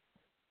late.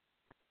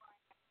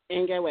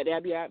 And get what?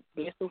 That'll be a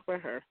blessing for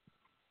her.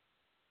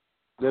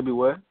 That'll be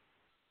what?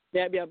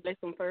 That'll be a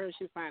blessing for her.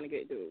 She'll find a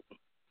good dude.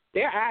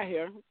 They're out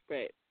here,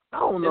 but I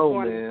don't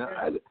know, man.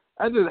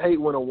 I just hate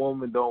when a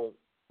woman don't,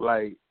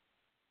 like,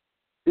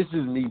 it's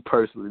just me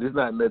personally. There's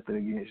not nothing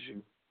against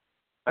you.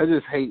 I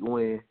just hate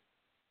when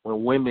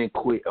women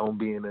quit on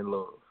being in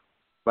love.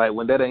 Like,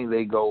 when that ain't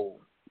their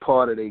goal,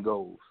 part of their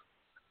goals.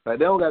 Like,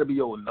 they don't got to be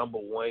your number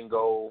one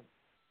goal.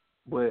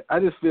 But I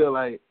just feel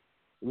like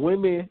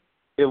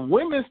if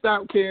women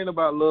stop caring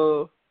about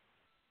love,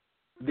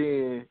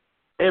 then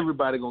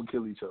everybody going to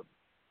kill each other.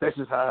 That's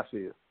just how I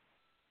feel.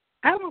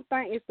 I don't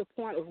think it's the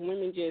point of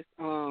women just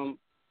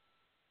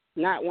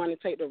not want to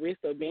take the risk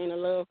of being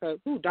in love, because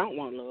who don't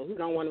want love? Who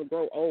don't want to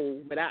grow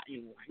old without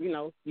anyone? You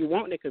know, you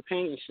want the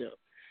companionship.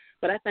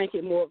 But I think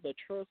it's more of the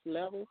trust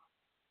level.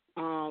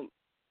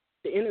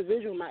 The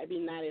individual might be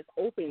not as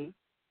open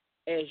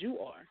as you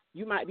are.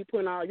 You might be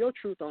putting all your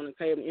truth on the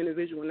table. The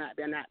individual not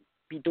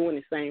be doing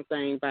the same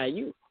thing by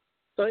you.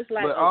 So it's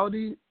like. But all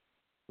these.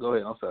 Go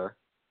ahead. I'm sorry.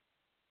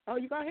 Oh,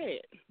 you go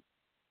ahead.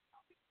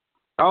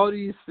 All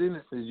these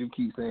sentences you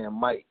keep saying,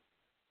 Mike,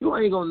 you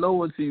ain't gonna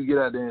know until you get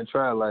out there and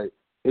try. Like,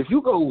 if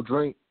you go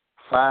drink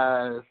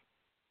 5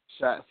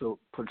 shots of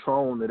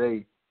Patron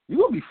today, you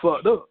gonna be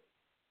fucked up.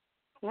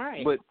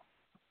 Right. But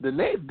the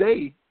next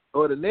day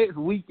or the next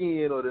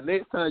weekend or the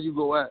next time you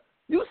go out,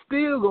 you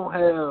still gonna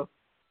have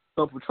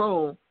some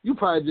Patron. You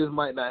probably just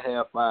might not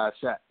have 5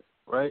 shots,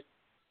 right?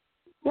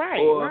 Right,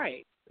 or,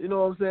 right. You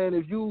know what I'm saying?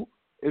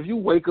 If you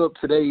wake up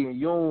today and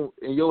your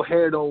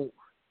hair don't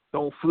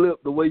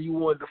flip the way you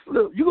want it to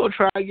flip, you gonna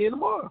try again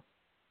tomorrow.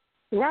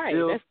 Right. You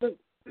know, that's the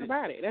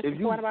about it. That's the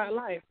point about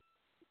life.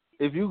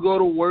 If you go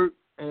to work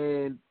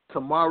and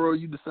tomorrow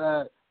you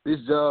decide this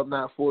job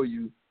not for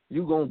you,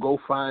 you gonna go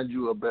find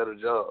you a better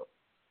job.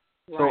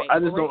 Right. So I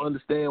just don't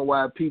understand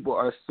why people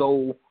are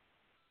so.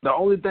 The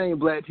only thing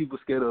black people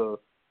scared of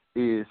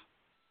is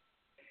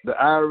the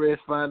IRS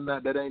finding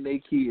out that ain't their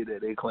kid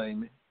that they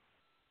claiming,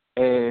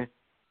 and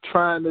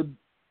trying to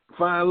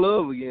find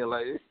love again.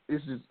 Like,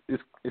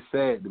 it's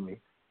sad to me.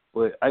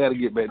 But I got to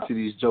get back to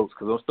these jokes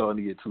because I'm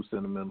starting to get too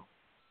sentimental.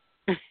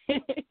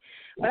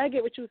 But I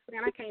get what you're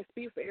saying. I can't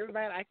speak for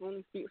everybody. I can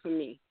only speak for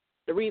me.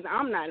 The reason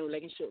I'm not in a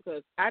relationship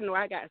because I know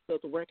I got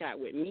stuff to work out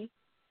with me.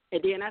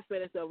 And then I said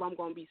to myself, I'm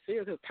going to be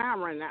serious because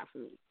time running out for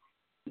me.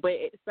 But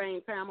at the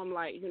same time, I'm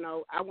like,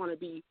 I want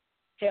to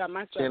have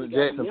myself Janet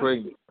together. Jackson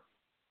pregnant.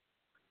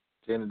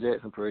 Janet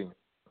Jackson pregnant.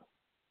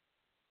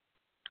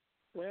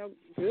 Well,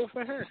 good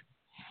for her.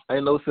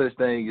 Ain't no such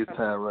thing as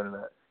time running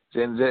out.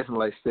 Janet Jackson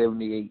like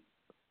 78.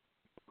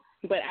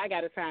 But I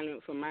got a time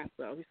limit for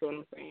myself. You see what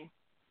I'm saying?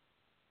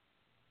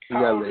 You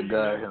got to let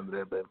God handle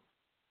that, baby.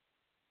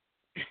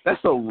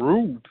 That's so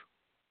rude.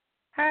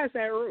 How is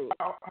that rude?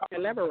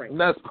 Elaborate.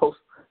 Not supposed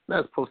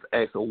to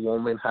ask a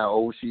woman how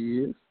old she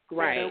is.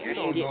 Right. I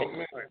didn't get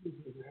that.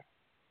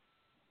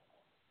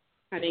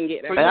 I didn't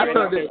get that.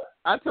 Hey,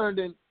 I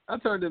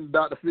turned in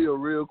Dr. Phil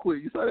real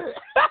quick. You saw that?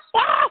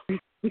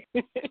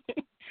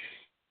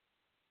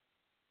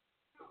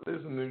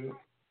 Listen, nigga.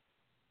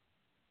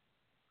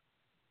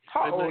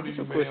 How old are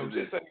you, man?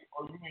 Just say,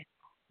 are you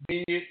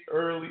mid,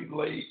 early,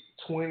 late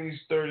 20s,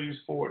 30s,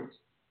 40s?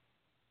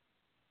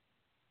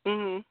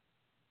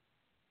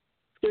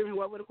 Excuse me,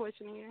 what was the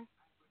question again?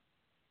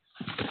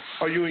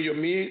 Are you in your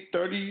mid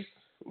 30s,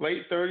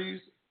 late 30s,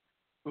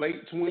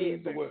 late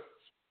 20s, or what?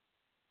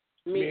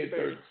 Mid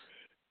 30s.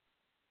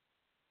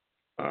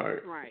 All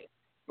right. Right.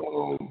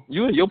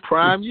 You in your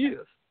prime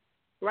years.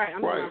 Right, I'm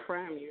in my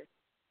prime year.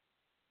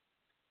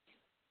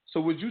 So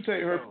would you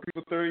take her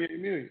for $38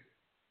 million?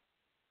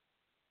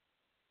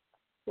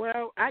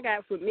 Well, I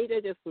got for me.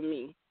 That's just for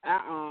me.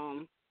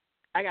 I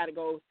got a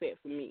goal set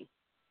for me.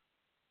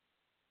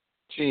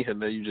 She ain't heard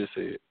that you just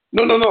said.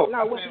 No.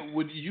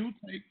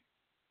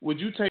 Would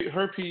you take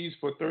her piece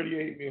for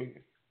 $38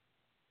 million?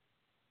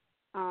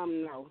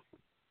 No.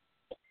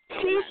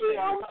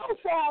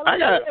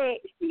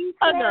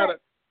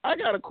 I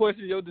gotta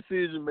question your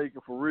decision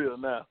making for real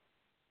now.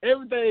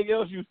 Everything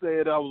else you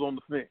said, I was on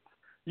the fence.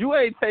 You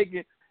ain't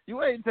taking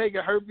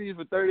herpes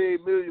for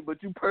 $38 million,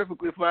 but you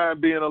perfectly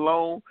fine being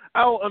alone.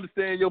 I don't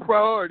understand your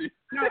priorities.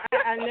 No,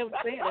 I never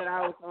said that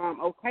I was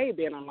okay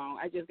being alone.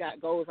 I just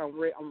got goals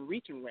I'm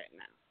reaching right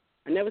now.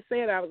 I never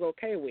said I was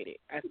okay with it.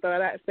 I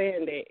started out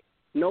saying that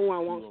no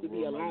one wants to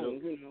be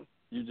alone.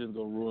 You just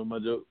gonna ruin my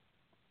joke.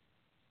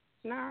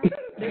 Nah,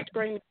 that's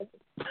great.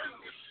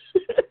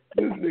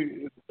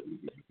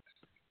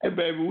 Hey,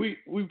 baby,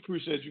 we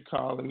appreciate you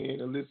calling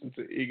in and listening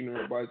to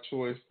Ignorant by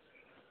Choice.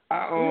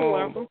 You're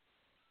welcome.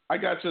 I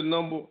got your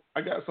number.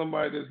 I got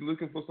somebody that's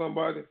looking for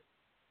somebody,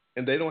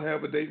 and they don't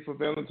have a date for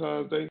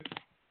Valentine's Day.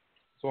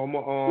 So I'm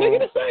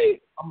gonna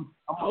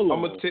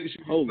text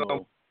you his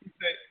number.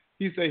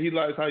 he said he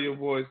likes how your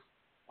voice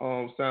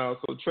sounds.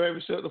 So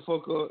Travis, shut the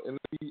fuck up and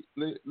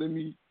let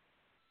me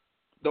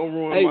don't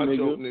ruin my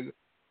joke, nigga.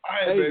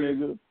 All right,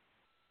 baby.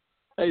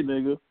 Hey,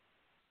 nigga.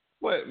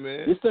 What,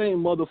 man? This ain't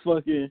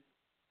motherfucking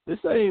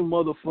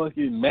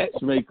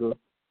matchmaker.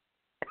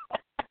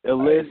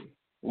 unless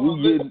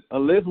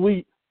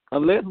we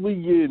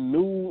get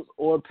news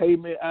or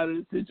payment out of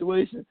the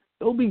situation,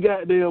 don't be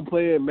goddamn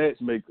playing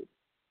matchmaker.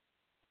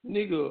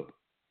 Nigga,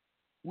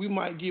 we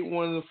might get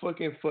one of the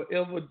fucking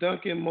forever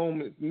dunking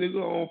moments,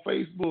 nigga, on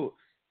Facebook.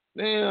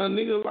 Damn,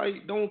 nigga,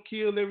 like, don't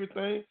kill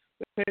everything.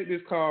 Let's take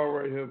this call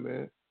right here,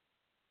 man.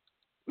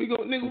 We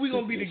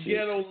gonna be the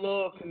ghetto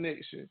love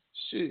connection.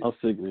 Shit. I'm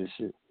sick of this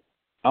shit.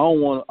 I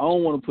don't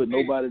want to put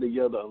nobody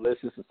together unless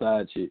it's a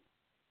side chick.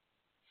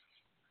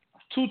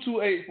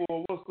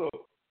 2284, what's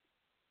up?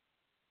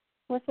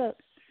 What's up?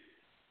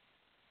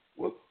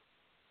 What?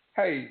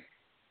 Hey.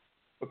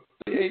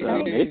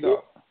 38 dog.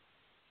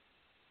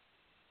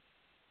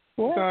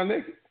 What? You sound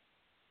naked?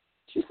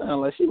 She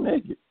sound like she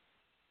naked.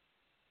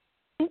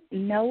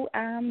 No,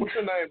 What's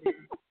your name, baby?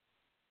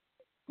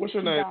 What's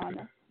your name?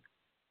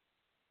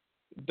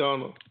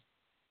 Donna.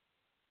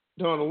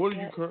 Donna, what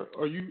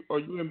are you? Are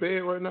you in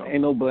bed right now?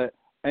 Ain't no black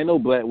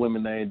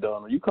women named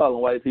Donna. You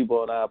calling white people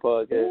on our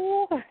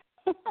podcast?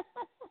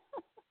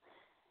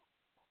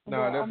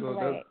 Nah, well, I'm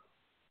black,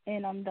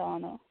 and I'm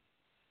Donna.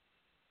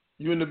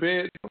 You in the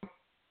bed?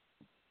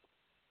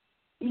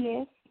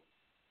 Yes.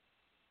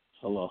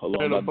 Hold on.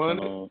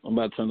 I'm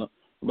about to turn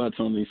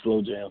on these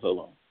slow jams. Hold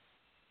on.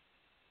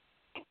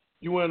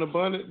 You wearing a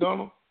bonnet,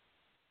 Donna?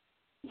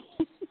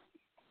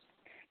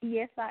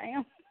 Yes, I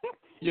am.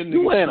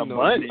 You wearing a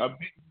bonnet?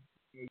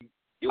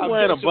 You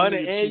wearing a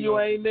bonnet and you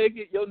ain't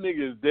naked? Your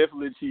nigga is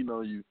definitely cheating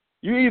on you.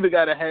 You either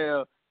gotta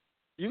have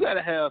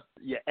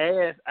your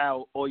ass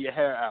out or your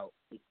hair out.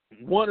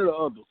 One or the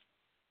other.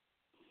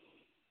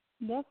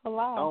 That's a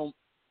lie.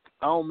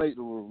 I don't make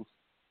the rules.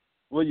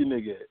 Where your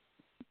nigga at?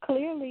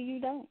 Clearly you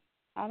don't.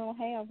 I don't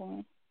have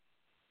one.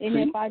 And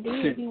if I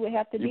did, he would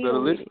have to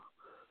deal with it.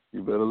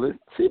 You better listen.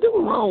 See, that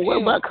was wrong.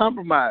 What about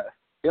compromise?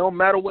 It don't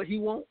matter what he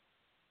wants.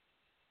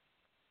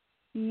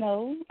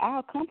 No,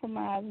 I'll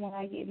compromise when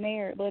I get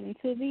married, but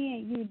until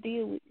then, you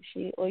deal with the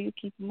shit or you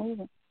keep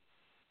moving.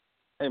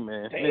 Hey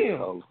man,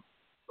 damn.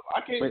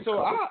 I can't. So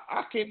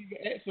I can't even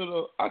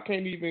answer I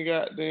can't even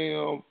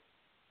goddamn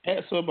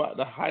answer about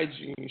the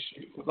hygiene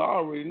shit because I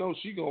already know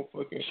she gonna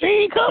fucking. She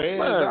ain't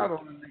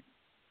compromised.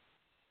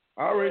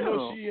 I already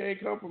know she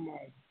ain't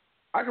compromised.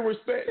 I can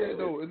respect that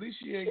though. At least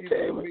she ain't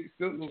getting mixed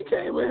up. She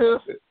came in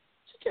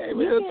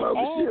here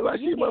talking shit like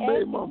she my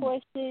baby mama.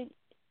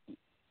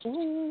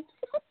 Ooh,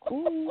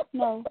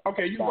 no.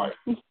 Okay, you're right.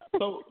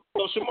 So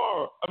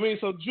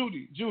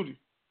Judy.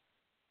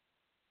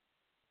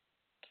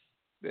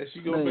 That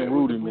she go back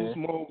Rudy, with the man.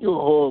 Smoke.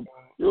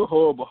 You're a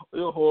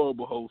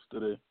horrible host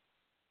today.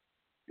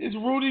 It's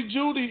Rudy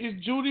Judy.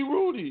 It's Judy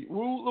Rudy.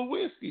 Rude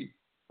Lewinsky.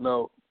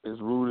 No, it's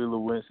Rudy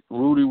Lewinsky.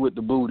 Rudy with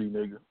the booty,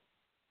 nigga.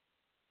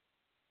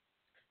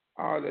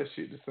 All that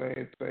shit the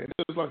same thing.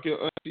 It's like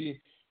your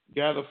auntie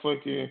got a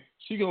fucking.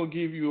 She gonna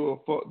give you a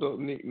fucked up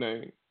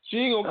nickname. She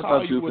ain't gonna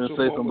call you what your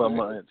say something about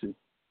my auntie.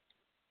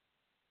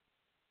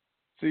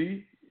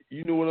 See,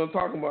 you know what I'm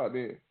talking about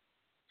then.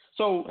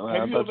 So,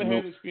 have you ever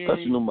had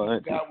experience with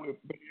a guy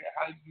with bad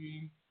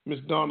hygiene, Miss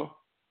Donna?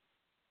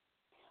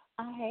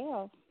 I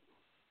have.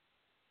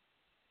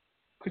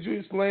 Could you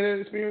explain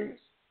that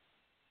experience?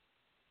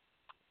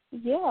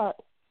 Yeah.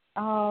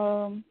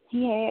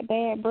 He had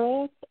bad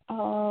breath.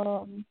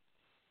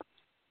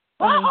 Why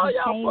are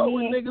y'all fuck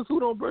with niggas who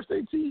don't brush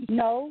their teeth?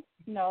 No.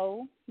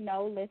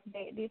 Let's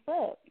back this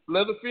up.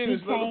 Let her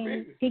finish.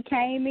 He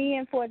came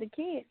in for the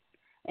kiss,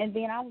 and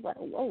then I was like,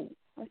 "Whoa,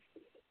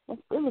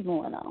 what's really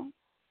going on?"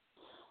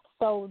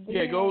 So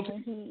then go.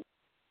 You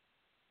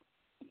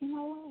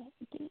know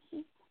what?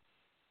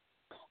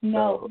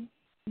 No.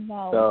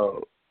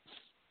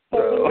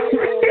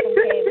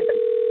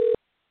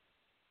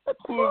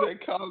 Who is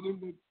that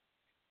calling?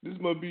 This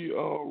must be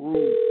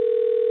rude.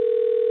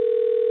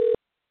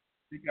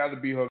 It got to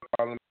be her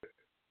calling.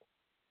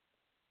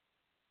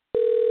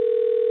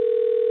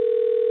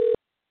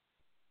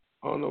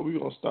 Oh no, we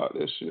gonna start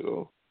that shit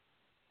off.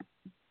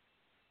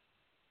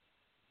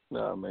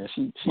 Nah, man,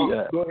 she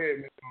got. Go ahead,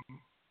 man.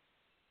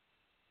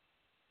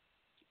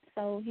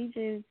 So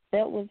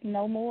that was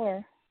no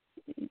more.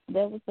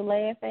 That was the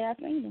last day I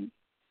seen him.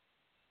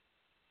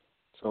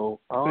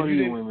 So all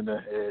these women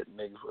that had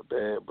niggas with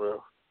bad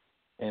breath,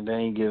 and they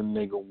ain't give a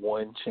nigga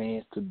one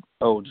chance to.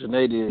 Oh,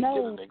 Janae did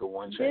give a nigga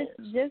one chance.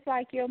 Just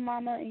like your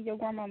mama and your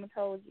grandmama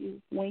told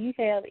you, when you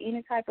have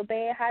any type of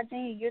bad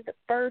hygiene, you're the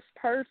first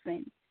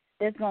person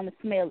that's gonna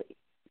smell it.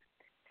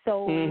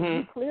 So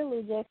you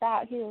clearly just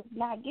out here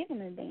not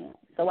giving a damn.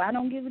 So I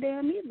don't give a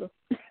damn either.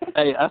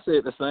 Hey, I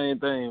said the same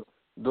thing.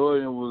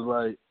 Dorian was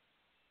like,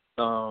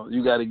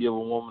 you got to give a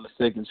woman a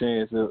second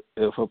chance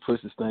if her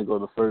pussy stink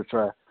on the first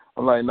try.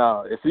 I'm like,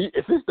 nah, if it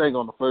stink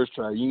on the first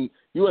try, you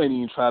ain't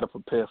even try to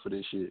prepare for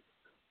this shit.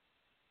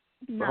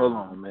 No. Hold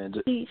on, man.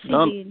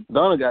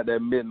 Donna got that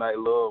midnight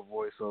love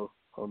voice, so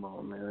Hold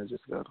on, man. I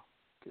just gotta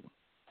get him.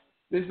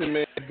 Listen,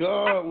 man. If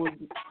God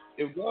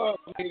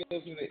made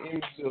us in the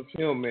image of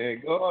Him,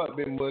 man, God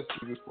been musty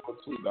before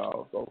too,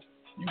 dog. So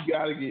you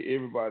gotta get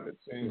everybody a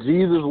chance.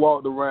 Jesus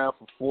walked around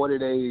for 40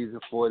 days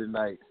and 40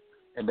 nights,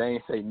 and they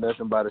ain't say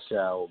nothing about a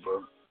shower,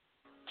 bro.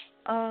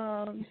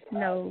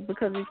 No,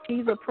 because if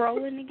she's a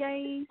pro in the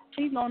game,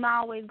 she's gonna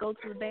always go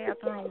to the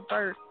bathroom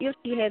first. If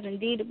she hasn't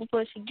did it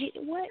before she get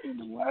it, what in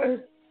the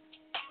world?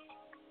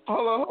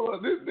 Hold on.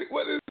 What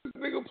is this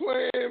nigga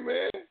playing,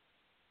 man?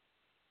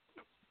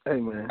 Hey,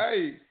 man.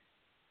 Hey,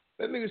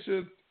 that nigga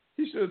should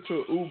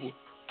took Uber.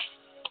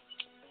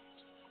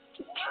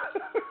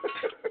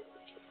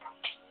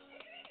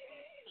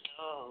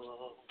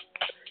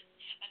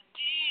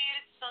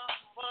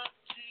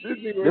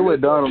 That's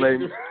what Donald made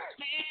me.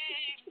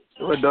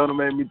 What Donna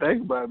made me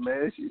think about,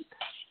 man. She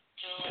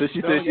said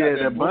she had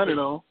that bonnet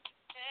on.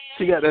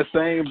 She got that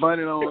same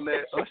bonnet on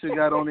that Usher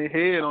got on her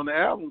head on the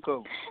album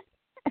cover.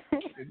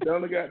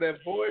 Donna got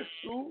that voice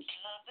too.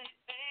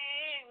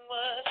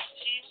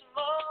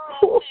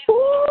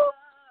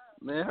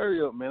 Man,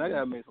 hurry up, man. I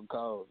gotta make some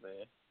calls,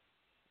 man.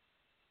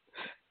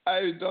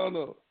 Hey,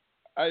 Donna.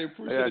 I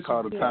appreciate. I gotta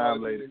call the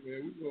time later.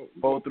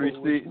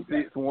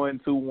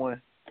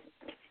 436-6121.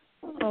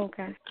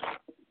 Okay.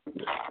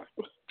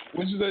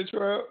 What you say,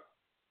 Trout?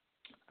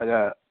 I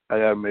gotta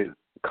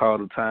call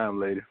the time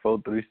later.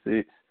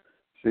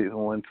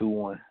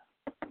 436-6121.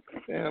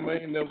 Damn, I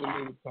ain't never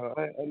knew the time.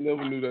 I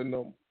never knew that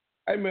number.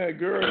 Hey man, a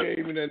girl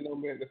gave me that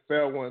number at the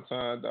fair one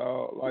time,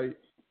 dog. Like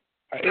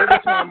every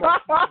time I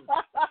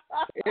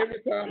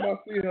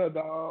see her,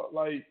 dog,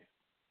 like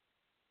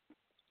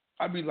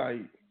I be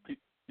like,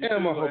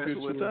 damn, I hope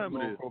what time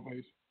it is.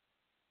 Probation.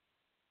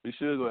 You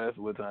should go ask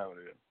her what time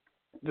it is.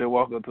 Just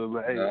walk up to her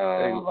like,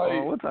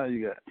 hey, what time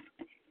you got?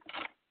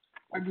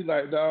 I be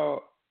like,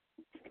 dog,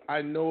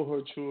 I know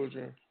her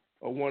children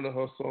or one of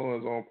her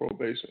sons on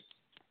probation.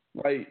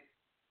 Like,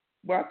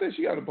 but I think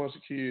she got a bunch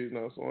of kids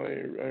now, so I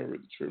ain't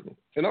really tripping.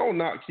 And I don't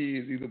knock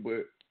kids either,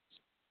 but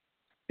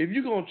if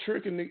you gonna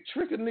trick a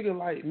nigga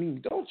like me,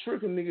 don't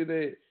trick a nigga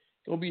that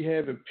gonna be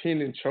having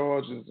pending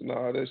charges and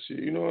all that shit.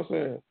 You know what I'm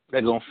saying?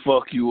 They gonna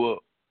fuck you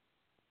up.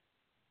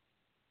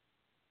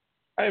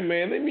 Hey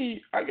man, I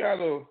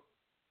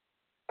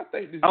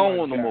think this. I don't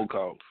want no more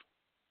calls.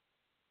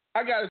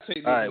 I gotta take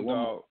this all right, one,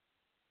 dog.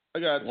 I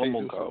gotta one take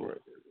more this call. one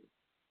right there.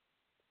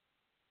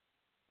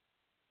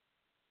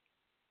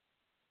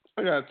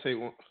 I gotta take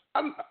one.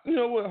 You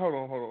know what? Hold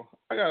on.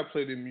 I gotta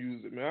play the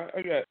music, man.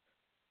 I got.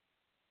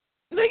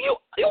 Nigga,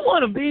 you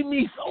want to beat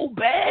me so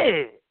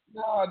bad.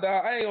 Nah,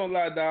 dog. I ain't gonna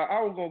lie, dog.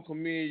 I was gonna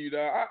commend you,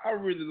 dog. I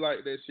really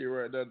like that shit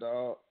right there,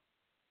 dog.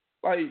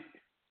 Like,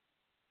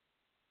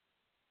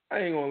 I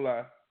ain't gonna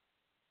lie.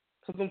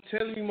 Cause I'm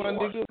telling you, my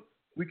nigga,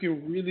 we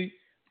can really.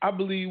 I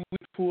believe we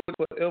pulled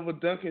Forever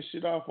Dunking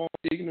shit off on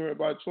Ignorant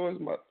by Choice,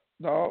 my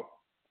dog.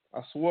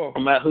 I swear.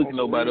 I'm not hooking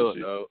nobody up,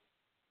 dog.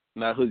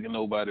 Not hooking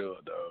nobody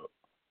up, dog.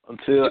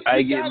 Until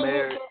I get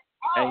married,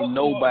 ain't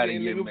nobody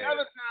getting married.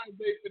 Valentine's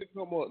Day finna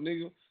come up,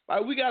 nigga.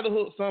 Like, we gotta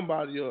hook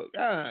somebody up.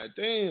 God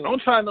damn. I'm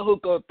trying to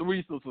hook up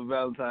threesomes for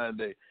Valentine's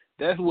Day.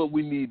 That's what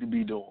we need to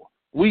be doing.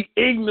 We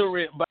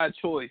ignorant by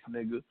choice,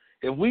 nigga.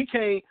 If we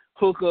can't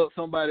hook up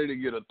somebody to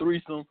get a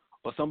threesome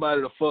or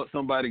somebody to fuck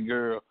somebody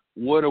girl,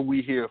 what are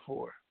we here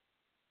for?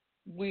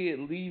 We at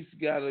least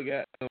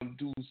gotta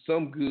do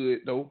some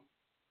good, though.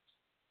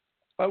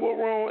 Like, what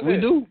wrong with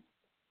that?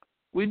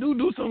 We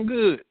do some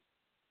good.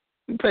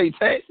 We pay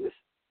taxes.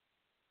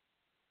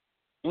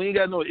 We ain't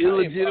got no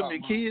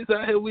illegitimate kids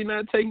out here we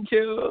not taking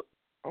care of.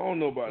 I don't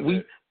know about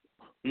that.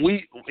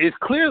 It's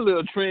clearly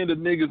a trend of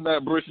niggas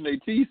not brushing their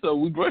teeth, so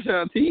we brush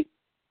our teeth.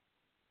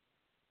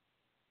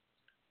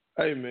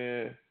 Hey,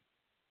 man.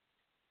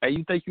 Hey,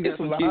 you think you got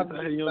some kids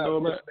out here you don't know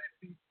about?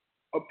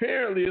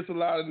 Apparently, it's a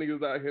lot of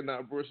niggas out here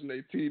not brushing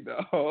their teeth,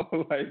 dog.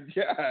 Like,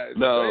 God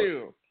no.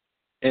 damn.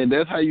 And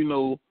that's how you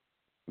know,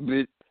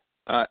 bitch.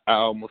 I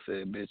almost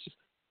said bitches.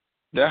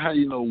 That's how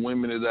you know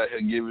women is out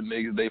here giving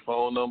niggas their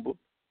phone number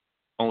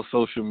on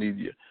social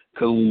media.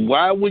 Because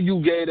why would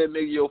you give that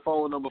nigga your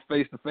phone number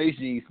face-to-face,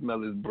 you ain't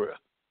smell his breath?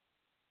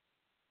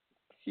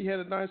 He had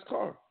a nice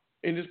car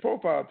in his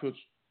profile picture.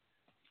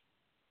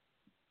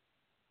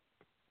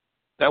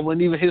 That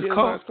wasn't even his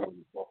car. Nice car.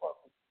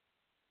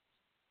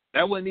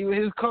 That wasn't even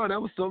his car.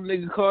 That was some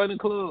nigga car in the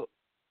club.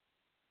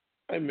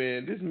 Hey,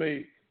 man,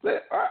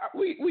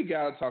 we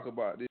got to talk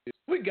about this.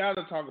 We got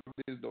to talk about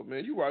this, though,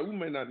 man. You're right.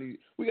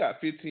 We got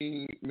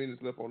 15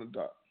 minutes left on the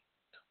dot.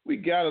 We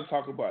got to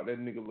talk about that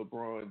nigga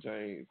LeBron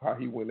James, how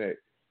he went at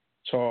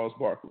Charles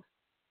Barkley.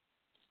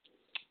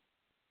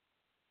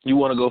 You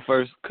want to go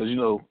first? Because, you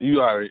know,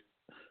 you already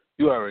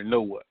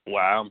know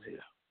why I'm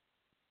here.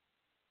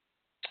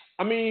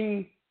 I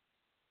mean,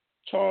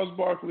 Charles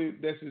Barkley,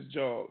 that's his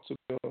job, to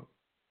be a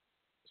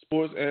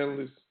sports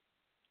analyst,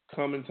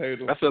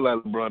 commentator. I feel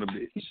like LeBron a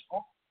bitch.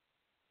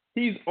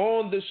 He's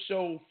on the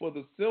show for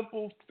the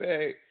simple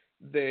fact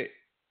that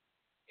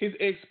his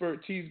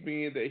expertise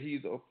being that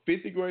he's a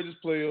 50th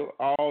greatest player of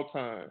all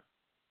time,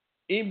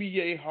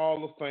 NBA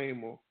Hall of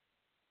Famer,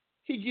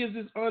 he gives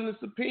his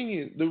honest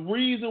opinion. The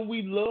reason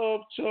we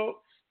love Chuck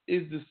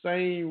is the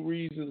same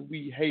reason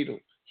we hate him.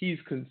 He's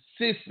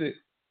consistent.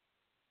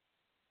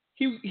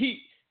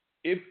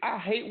 If I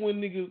hate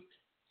when niggas,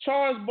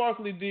 Charles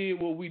Barkley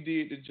did what we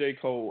did to J.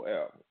 Cole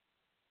album.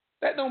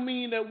 That don't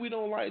mean that we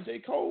don't like J.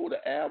 Cole.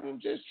 The album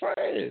just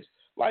trash.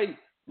 Like,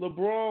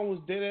 LeBron was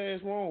dead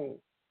ass wrong.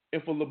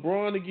 And for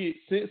LeBron to get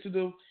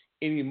sensitive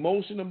and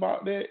emotional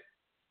about that,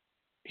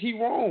 he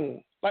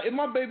wrong. Like, if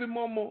my baby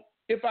mama,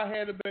 if I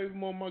had a baby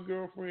mama, my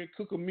girlfriend,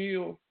 cook a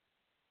meal,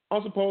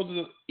 I'm supposed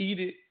to eat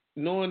it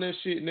knowing that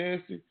shit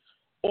nasty,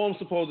 or I'm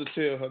supposed to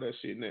tell her that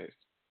shit nasty.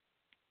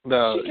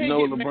 No, you know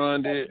what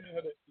LeBron did?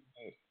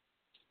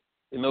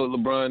 You know what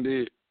LeBron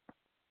did?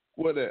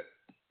 What that?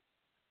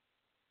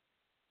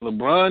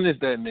 LeBron is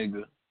that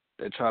nigga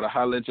that try to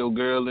holler at your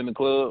girl in the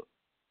club,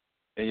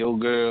 and your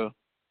girl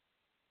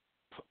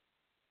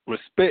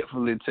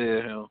respectfully tell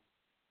him,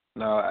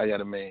 "Nah, I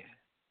got a man."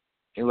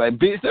 He's like,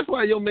 "Bitch, that's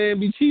why your man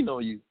be cheating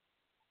on you."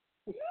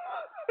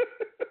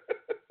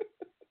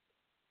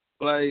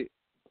 Like,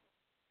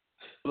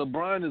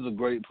 LeBron is a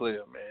great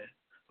player, man.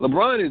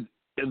 LeBron is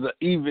an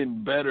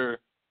even better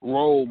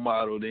role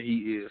model than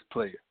he is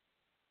player.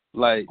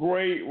 Like,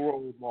 great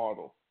role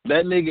model.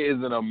 That nigga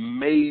is an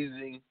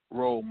amazing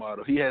role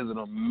model. He has an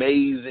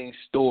amazing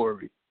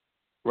story,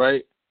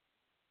 right?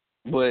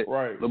 But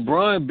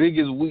LeBron's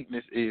biggest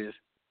weakness is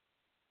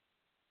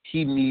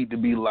he need to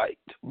be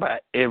liked by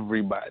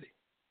everybody.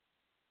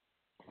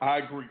 I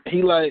agree.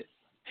 He like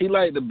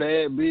the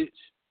bad bitch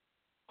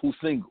who's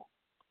single,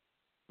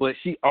 but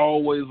she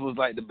always was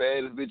like the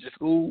baddest bitch at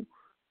school.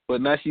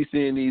 But now she's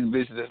seeing these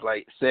bitches that's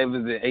like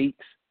 7s and 8s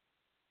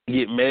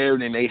get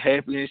married and they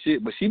happy and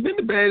shit. But she been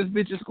the baddest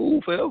bitch at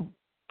school forever.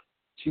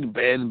 She the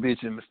baddest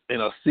bitch in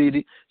her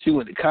city. She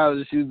went to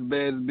college. She was the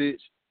baddest bitch.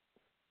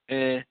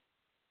 And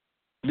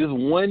this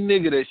one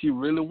nigga that she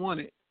really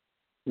wanted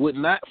would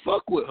not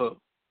fuck with her.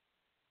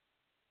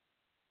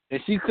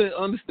 And she couldn't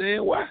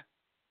understand why.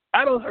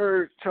 I done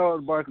heard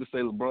Charles Barkley say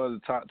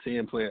LeBron's a top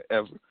 10 player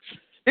ever.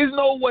 There's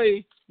no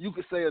way you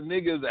could say a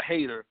nigga is a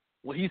hater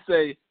when he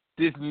say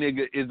this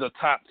nigga is a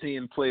top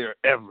 10 player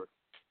ever.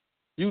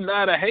 You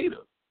not a hater.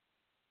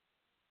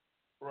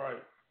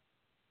 Right.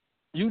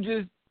 You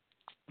just,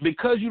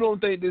 because you don't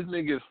think this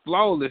nigga is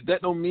flawless,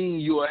 that don't mean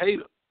you're a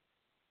hater.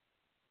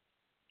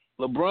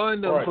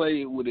 LeBron done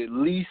played with at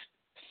least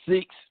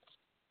 6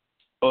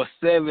 or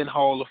 7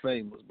 Hall of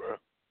Famers, bro.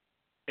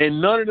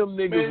 And none of them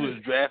niggas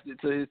was drafted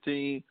to his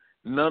team.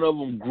 None of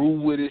them grew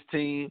with his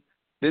team.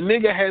 The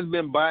nigga has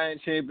been buying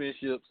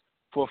championships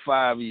for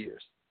 5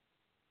 years.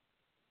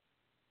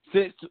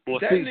 6 or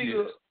 6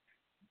 years.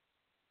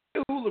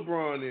 Who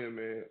LeBron is,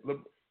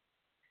 man?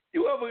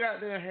 You ever got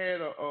there and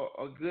had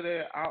a good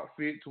ass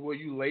outfit to where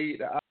you laid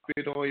the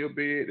outfit on your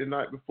bed the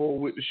night before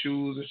with the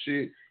shoes and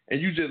shit,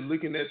 and you just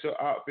looking at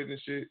your outfit and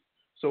shit?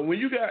 So when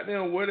you got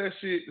there and wear that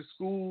shit to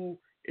school,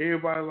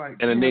 everybody like,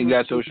 and a nigga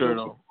got your shirt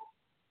on.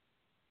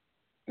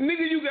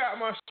 Nigga, you got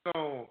my shit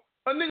on.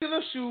 A nigga,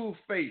 the shoes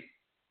fake.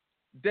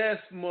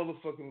 That's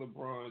motherfucking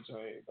LeBron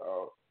James,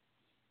 dog.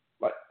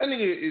 Like, that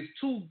nigga is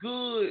too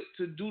good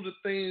to do the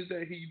things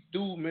that he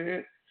do,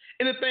 man.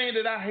 And the thing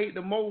that I hate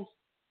the most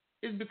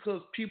is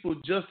because people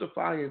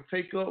justify and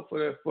take up for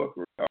that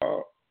fucker,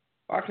 dog.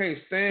 I can't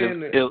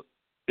stand that.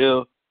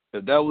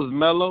 If that was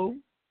Melo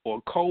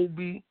or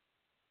Kobe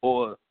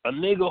or a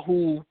nigga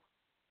who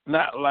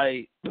not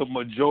like the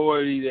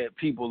majority that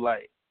people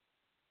like,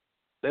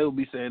 they would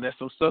be saying that's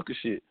some sucker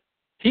shit.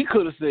 He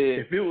could have said,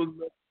 if it was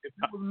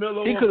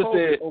Melo, he could have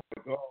said, oh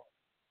my God.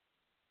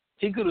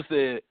 He could have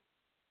said,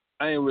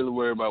 I ain't really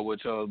worried about what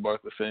Charles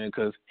Barkley saying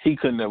because he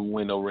couldn't never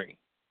win no ring.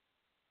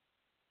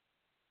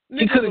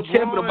 He could have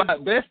kept it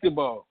about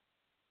basketball.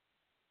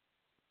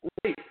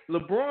 Wait,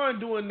 LeBron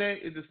doing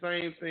that is the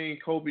same thing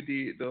Kobe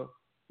did, the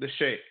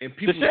Shaq. And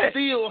people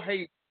still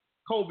hate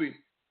Kobe.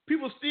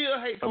 People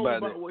still hate Kobe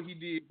about what he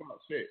did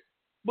about Shaq.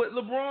 But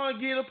LeBron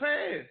get a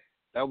pass.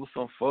 That was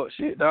some fuck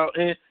shit, dog.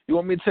 And you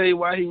want me to tell you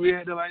why he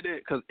reacted like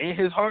that? Because in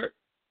his heart,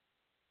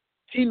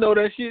 he know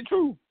that shit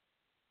true.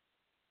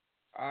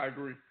 I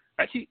agree.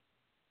 Like he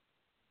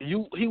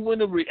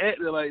wouldn't have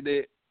reacted like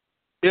that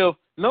if,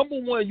 number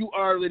one, you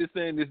already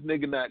saying this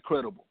nigga not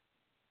credible.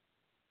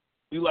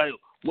 You like,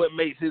 what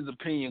makes his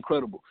opinion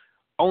credible?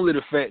 Only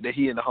the fact that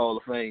he in the Hall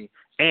of Fame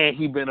and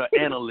he been an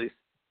analyst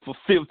for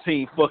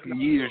 15 fucking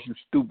years, you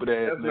stupid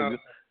ass nigga.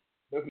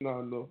 That's not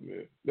enough,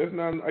 man. That's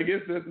not. I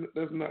guess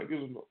that's not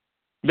good enough.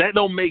 That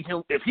don't make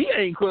him. If he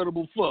ain't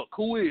credible, fuck,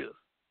 who is?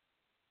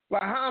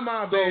 Like, how am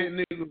I a bad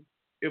nigga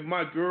if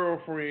my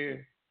girlfriend,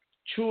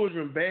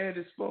 children bad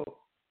as fuck,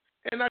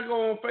 and I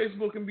go on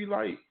Facebook and be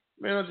like,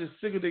 man, I'm just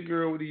sick of that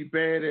girl with these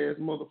badass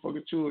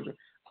motherfucking children.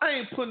 I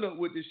ain't putting up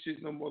with this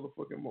shit no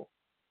motherfucking more.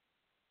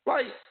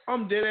 Like,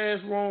 I'm dead ass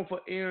wrong for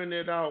airing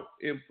that out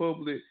in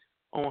public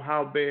on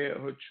how bad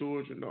her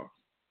children are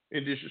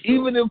and disrespect.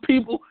 Even if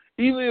people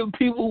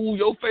who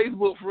your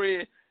Facebook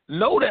friend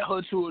know that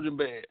her children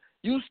bad,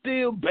 you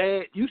still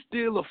bad. You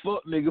still a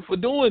fuck nigga for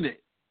doing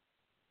it.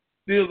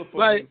 Still the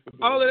like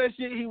all of that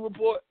shit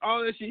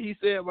all that shit he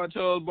said about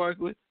Charles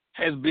Barkley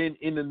has been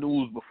in the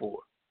news before.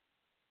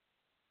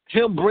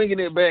 Him bringing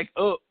it back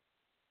up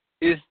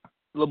is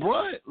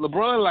LeBron.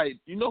 LeBron, like,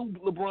 you know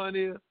who LeBron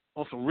is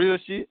on some real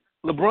shit?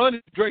 LeBron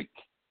is Drake.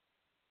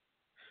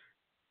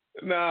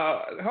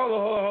 Nah, hold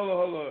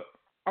on.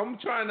 I'm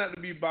trying not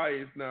to be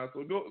biased now,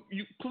 so go.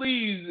 You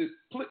please.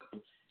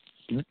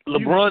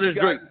 LeBron is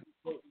Drake.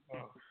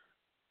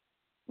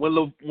 When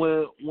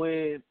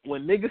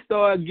niggas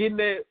started getting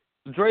that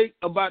Drake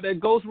about that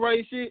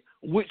ghostwriting shit,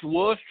 which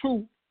was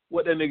true,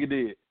 what that nigga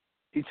did,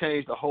 he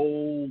changed the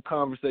whole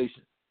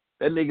conversation.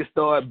 That nigga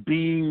started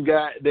beating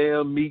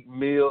goddamn Meek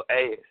Mill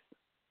ass.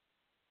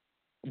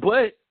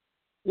 But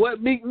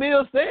what Meek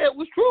Mill said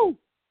was true.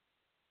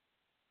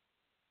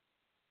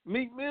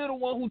 Meek Mill the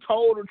one who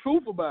told the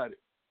truth about it.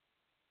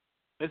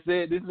 And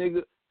said this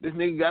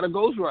nigga got a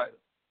ghostwriter.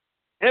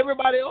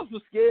 Everybody else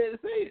was scared to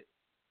say it.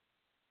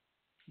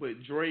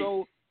 But Drake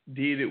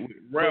did it with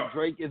rap.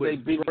 Drake is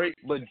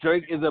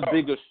a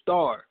bigger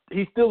star.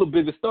 He's still a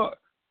bigger star.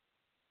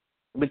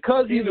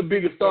 Because he's a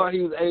bigger star,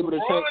 he was able to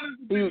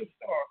change.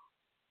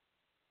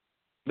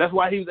 That's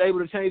why he was able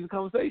to change the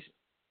conversation.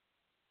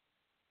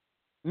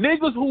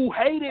 Niggas who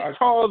hated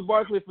Charles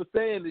Barkley for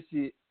saying this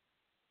shit,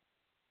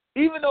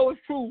 even though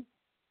it's true,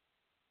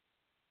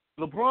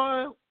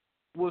 LeBron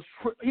was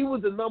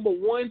the number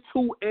 1,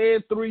 2,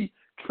 and 3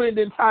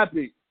 trending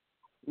topic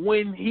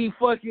when he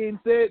fucking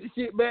said the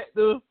shit back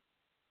to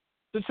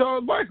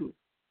Charles Barkley.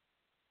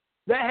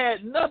 That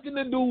had nothing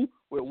to do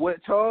with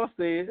what Charles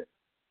said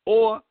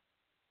or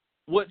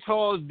what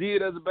Charles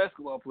did as a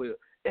basketball player.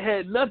 It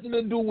had nothing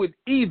to do with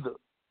either.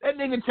 That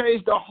nigga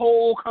changed the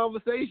whole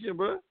conversation,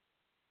 bro.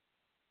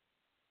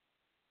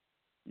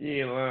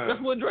 You ain't lying.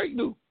 That's what Drake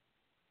do.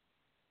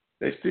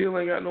 They still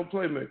ain't got no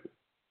playmaker.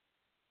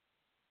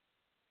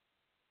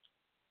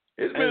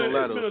 It's been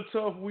a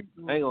tough week.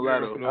 I ain't gonna lie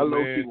though. I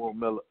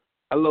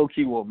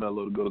low-key want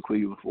Melo to go to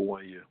Cleveland for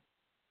 1 year.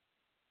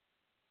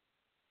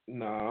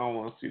 Nah, I don't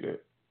want to see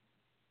that.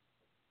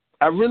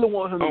 I really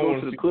want him to go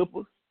to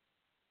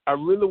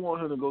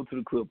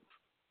the Clippers.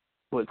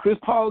 But Chris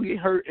Paul get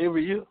hurt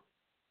every year.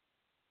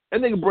 That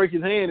nigga break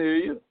his hand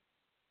every year.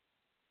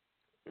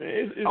 Man,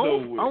 it's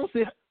over with.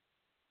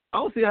 I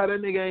don't see how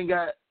that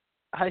nigga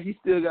how he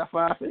still got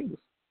 5 fingers.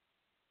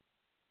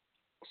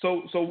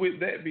 So with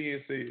that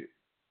being said,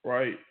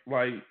 right,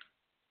 like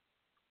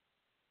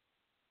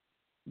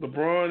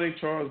LeBron and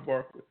Charles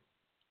Barkley,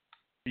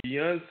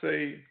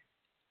 Beyonce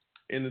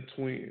and the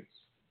twins.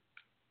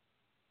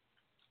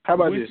 How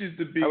about this?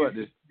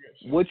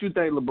 What you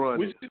think LeBron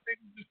Which is the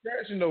biggest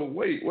distraction though?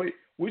 Wait.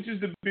 Which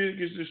is the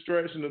biggest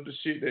distraction of the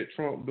shit that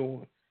Trump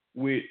doing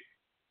with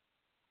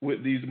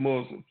these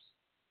Muslims?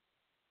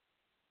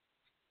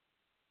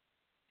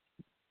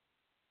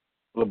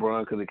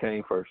 LeBron, because it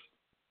came first.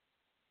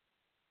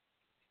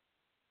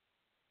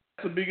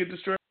 That's a bigger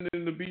distraction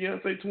than the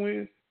Beyonce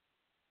twins?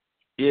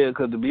 Yeah,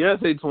 because the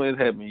Beyonce twins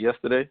happened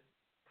yesterday.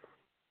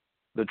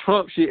 The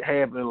Trump shit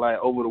happened like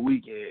over the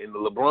weekend, and the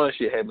LeBron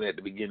shit happened at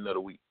the beginning of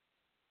the week.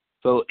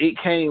 So it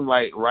came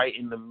like right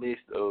in the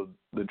midst of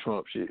the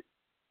Trump shit.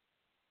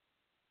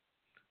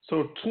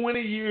 So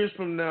 20 years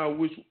from now,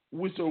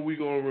 which are we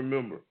gonna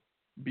remember?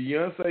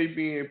 Beyonce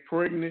being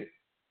pregnant,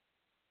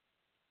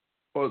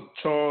 or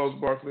Charles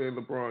Barkley and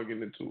LeBron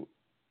getting into it?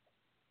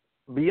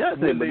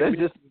 Beyonce, but that's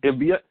just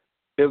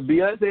if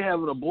Beyonce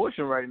have an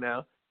abortion right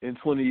now, in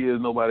 20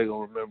 years nobody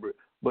gonna remember it.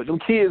 But them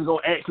kids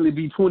gonna actually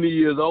be 20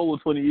 years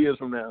old 20 years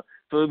from now,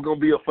 so it's gonna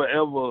be a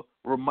forever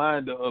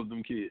reminder of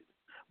them kids.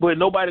 But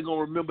nobody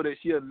gonna remember that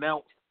she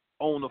announced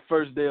on the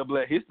first day of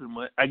Black History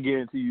Month. I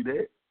guarantee you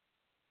that.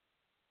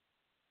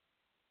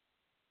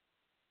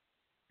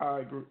 I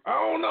agree. I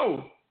don't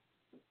know.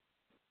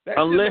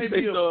 Unless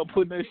they start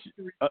putting that shit.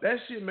 That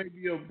shit may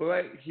be a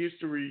Black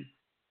History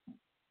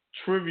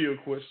trivia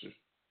question.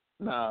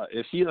 Nah,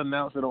 if she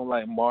announced it on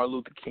like Martin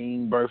Luther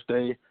King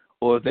birthday,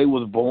 or if they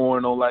was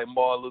born on like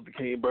Martin Luther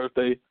King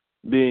birthday,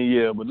 then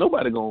yeah. But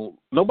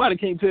nobody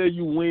can tell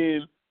you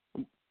when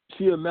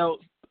she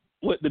announced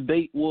what the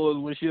date was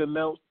when she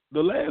announced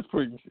the last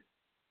pregnancy.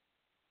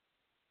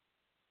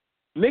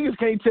 Niggas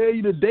can't tell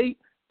you the date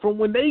from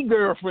when they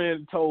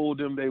girlfriend told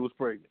them they was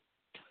pregnant.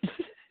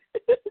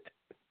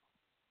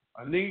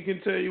 A nigga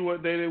can tell you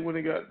what day they went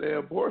and got their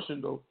abortion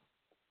though.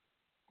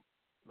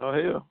 Oh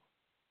hell.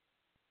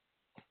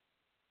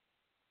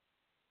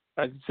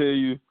 I can tell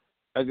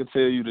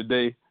you the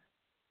day.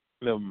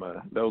 Never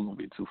mind. That was gonna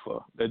be too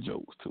far. That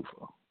joke was too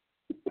far.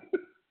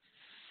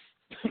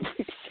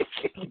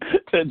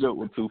 That joke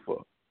was too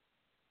far.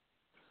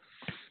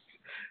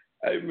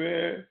 Hey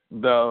man.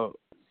 Dog.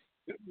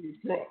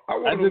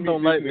 I just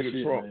don't like that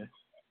shit, Trump. man.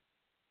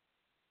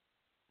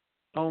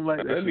 I don't like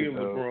that shit,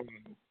 LeBron.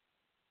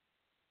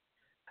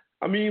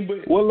 I mean,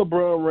 but what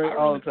LeBron rank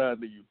all the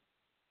time to you?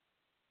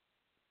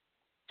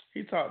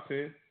 He top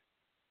 10.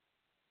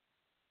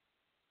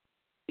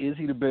 Is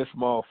he the best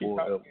small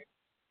forward ever?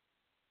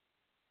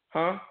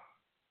 Huh?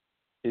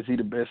 Is he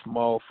the best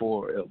small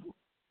forward ever?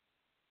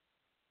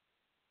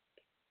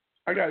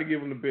 I got to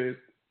give him the best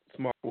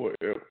small forward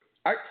ever.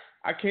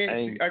 I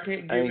can't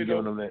give it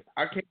up.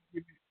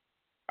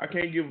 I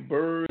can't give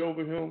Bird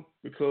over him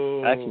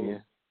because I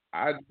can.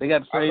 They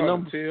got the same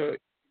numbers.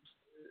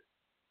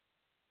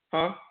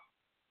 Huh?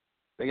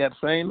 They got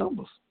the same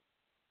numbers.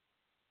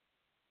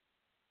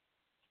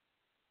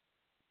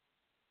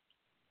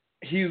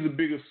 He's a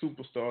bigger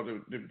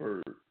superstar than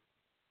Bird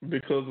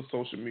because of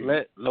social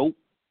media.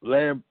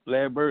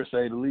 Larry Bird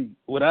say the league.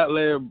 Without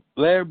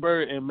Larry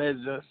Bird and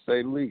Magic Johnson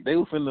say the league, they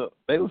were finna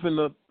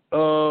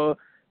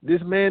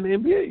disband the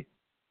NBA.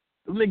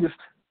 Them niggas,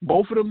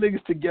 both of them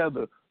niggas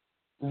together,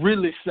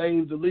 really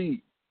saved the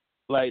league.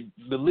 Like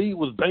the league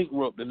was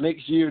bankrupt. The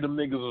next year, them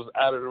niggas was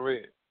out of the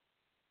red.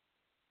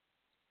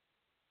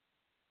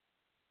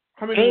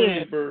 How many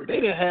rings Bird? They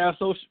didn't have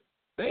social.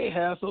 They didn't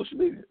have social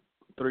media.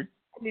 3.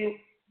 I mean,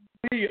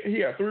 he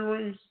had 3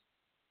 rings.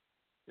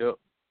 Yep.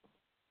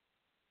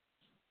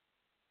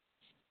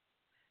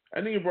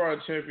 I think he brought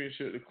a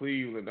championship to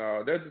Cleveland.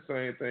 That's the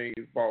same thing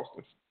as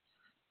Boston.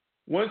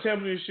 1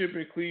 championship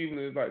in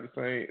Cleveland is like the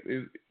same,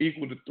 is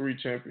equal to 3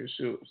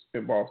 championships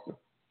in Boston.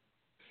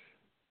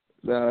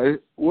 Nah,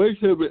 one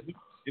championship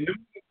in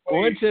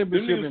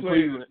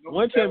Cleveland.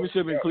 One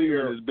championship in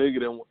Cleveland is bigger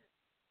than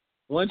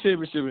one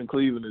championship in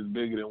Cleveland is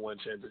bigger than 1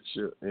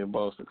 championship in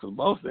Boston because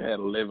Boston had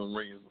 11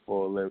 rings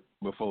before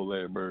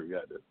Larry Bird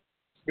got there.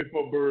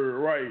 Before Bird,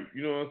 right?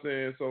 You know what I'm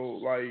saying? So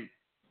like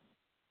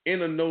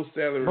in a no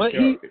salary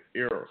cap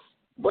era.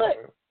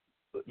 But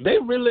they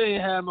really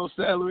ain't have no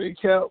salary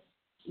cap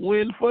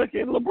when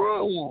fucking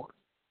LeBron won.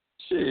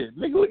 Shit,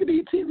 nigga, look at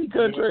these TV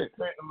contracts.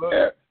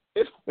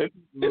 It's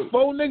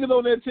 4 niggas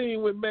on that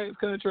team with max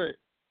contract.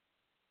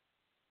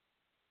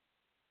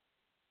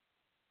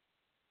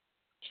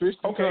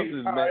 Tristan Thompson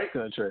is max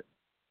contract.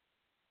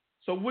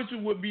 So which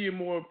would be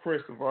more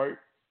impressive, right?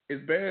 As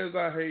bad as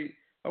I hate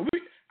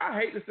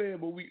to say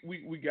it, but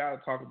we gotta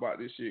talk about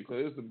this shit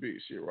because it's the big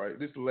shit, right?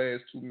 This is the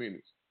last 2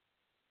 minutes.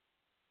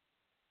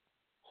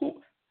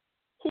 Who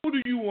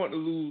do you want to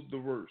lose the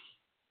worst?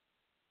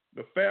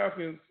 The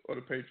Falcons or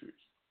the Patriots?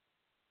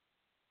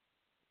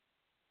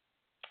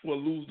 Will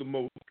lose the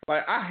most.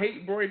 Like, I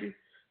hate Brady,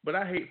 but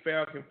I hate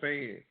Falcon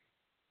fans.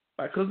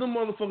 Like, because them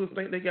motherfuckers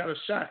think they got a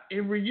shot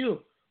every year.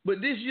 But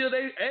this year,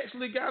 they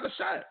actually got a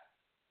shot.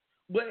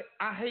 But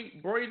I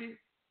hate Brady.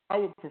 I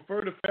would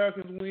prefer the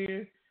Falcons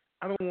win.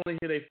 I don't want to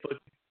hear they fucking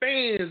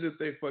fans if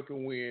they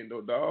fucking win,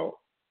 though, dog.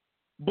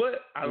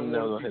 But I don't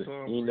want to see Tom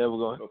Brady. You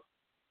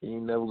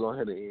ain't never going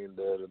to hear the end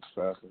of the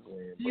Falcons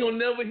win. You'll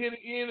never hear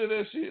the end of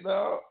that shit,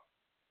 dog.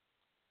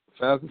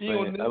 Falcons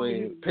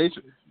fans,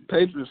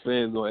 Patriots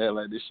fans gonna act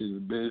like this shit is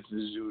business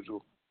as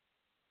usual.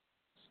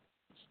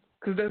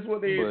 Because that's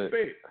what they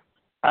expect.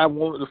 I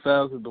want the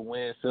Falcons to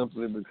win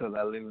simply because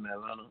I live in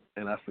Atlanta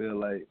and I feel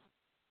like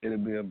it'll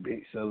be a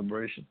big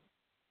celebration.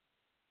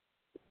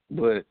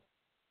 But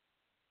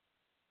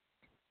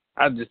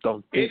I just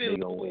don't think they're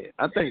gonna win.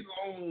 I think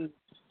they're gonna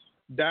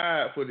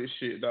die for this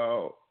shit,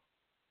 dog.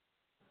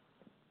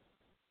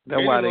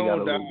 That's why they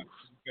gotta lose.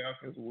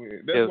 Falcons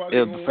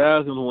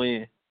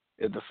win.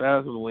 If the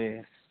Falcons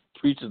win,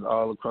 preachers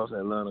all across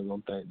Atlanta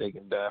gonna think they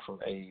can die from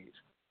AIDS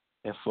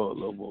and fuck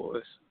little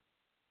boys.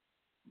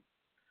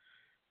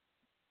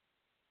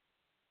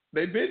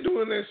 They been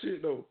doing that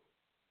shit though.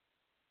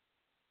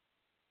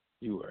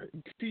 You right.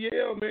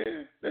 TL,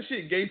 man, that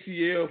shit gay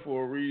TL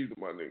for a reason,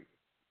 my nigga.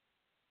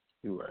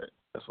 You right.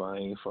 That's why I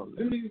ain't from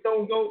there. Them niggas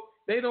don't go.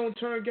 They don't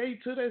turn gay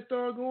till they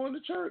start going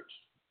to church.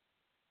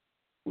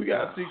 We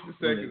got 60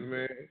 seconds,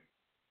 man.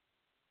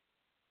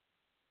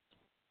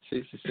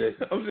 60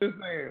 seconds. I'm just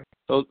saying.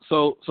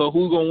 So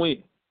who's gonna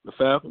win? The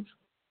Falcons?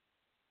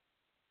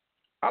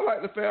 I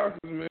like the Falcons,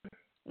 man.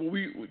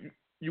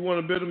 You want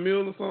a better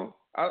meal or something?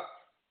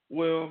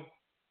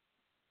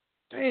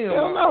 Damn.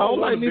 Hell no, I don't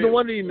like neither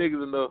one of these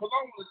niggas enough. I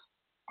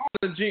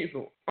want to jinx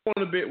them. I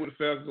want to bet with the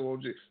Falcons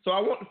on jinx. So I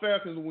want the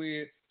Falcons to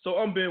win. So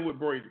I'm betting with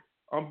Brady.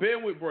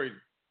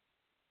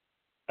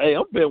 Hey,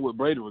 I'm betting with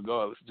Brady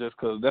regardless, just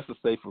because that's a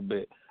safer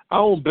bet. I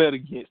don't bet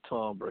against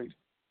Tom Brady.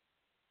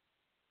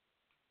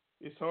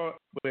 It's hard,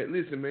 but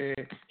listen, man,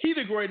 he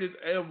the greatest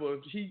ever.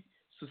 He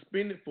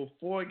suspended for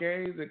 4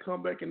 games and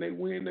come back and they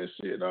win that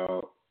shit,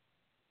 dog.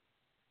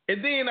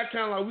 And then I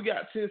kind of like, we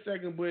got 10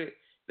 seconds, but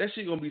that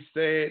shit gonna be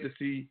sad to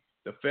see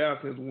the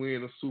Falcons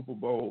win a Super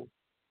Bowl.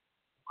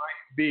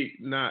 Might Big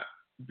not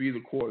be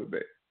the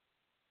quarterback.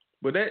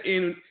 But that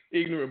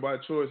ignorant by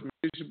choice, man.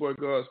 It's your boy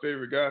God's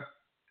favorite guy.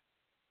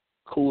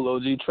 Cool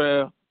OG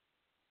Trav.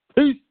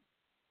 Peace.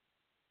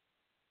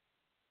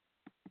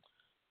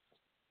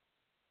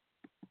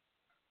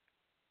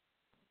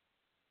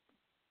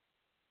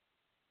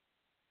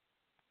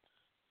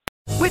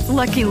 With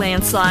Lucky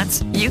Land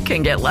Slots, you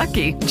can get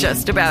lucky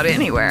just about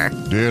anywhere.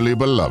 Dearly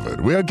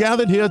beloved, we are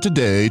gathered here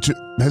today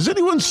to... Has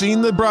anyone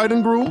seen the bride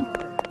and groom?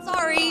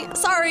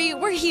 Sorry,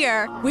 we're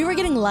here. We were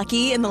getting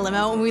lucky in the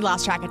limo and we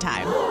lost track of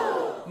time.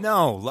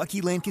 No,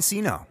 Lucky Land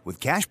Casino, with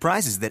cash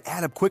prizes that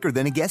add up quicker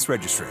than a guest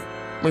registry.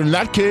 In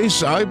that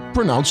case, I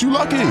pronounce you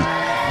lucky.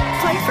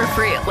 Play for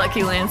free at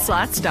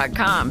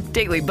LuckyLandSlots.com.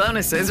 Daily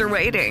bonuses are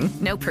waiting.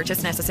 No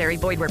purchase necessary.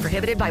 Void where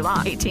prohibited by law.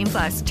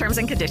 18+. Terms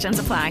and conditions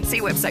apply.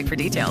 See website for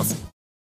details.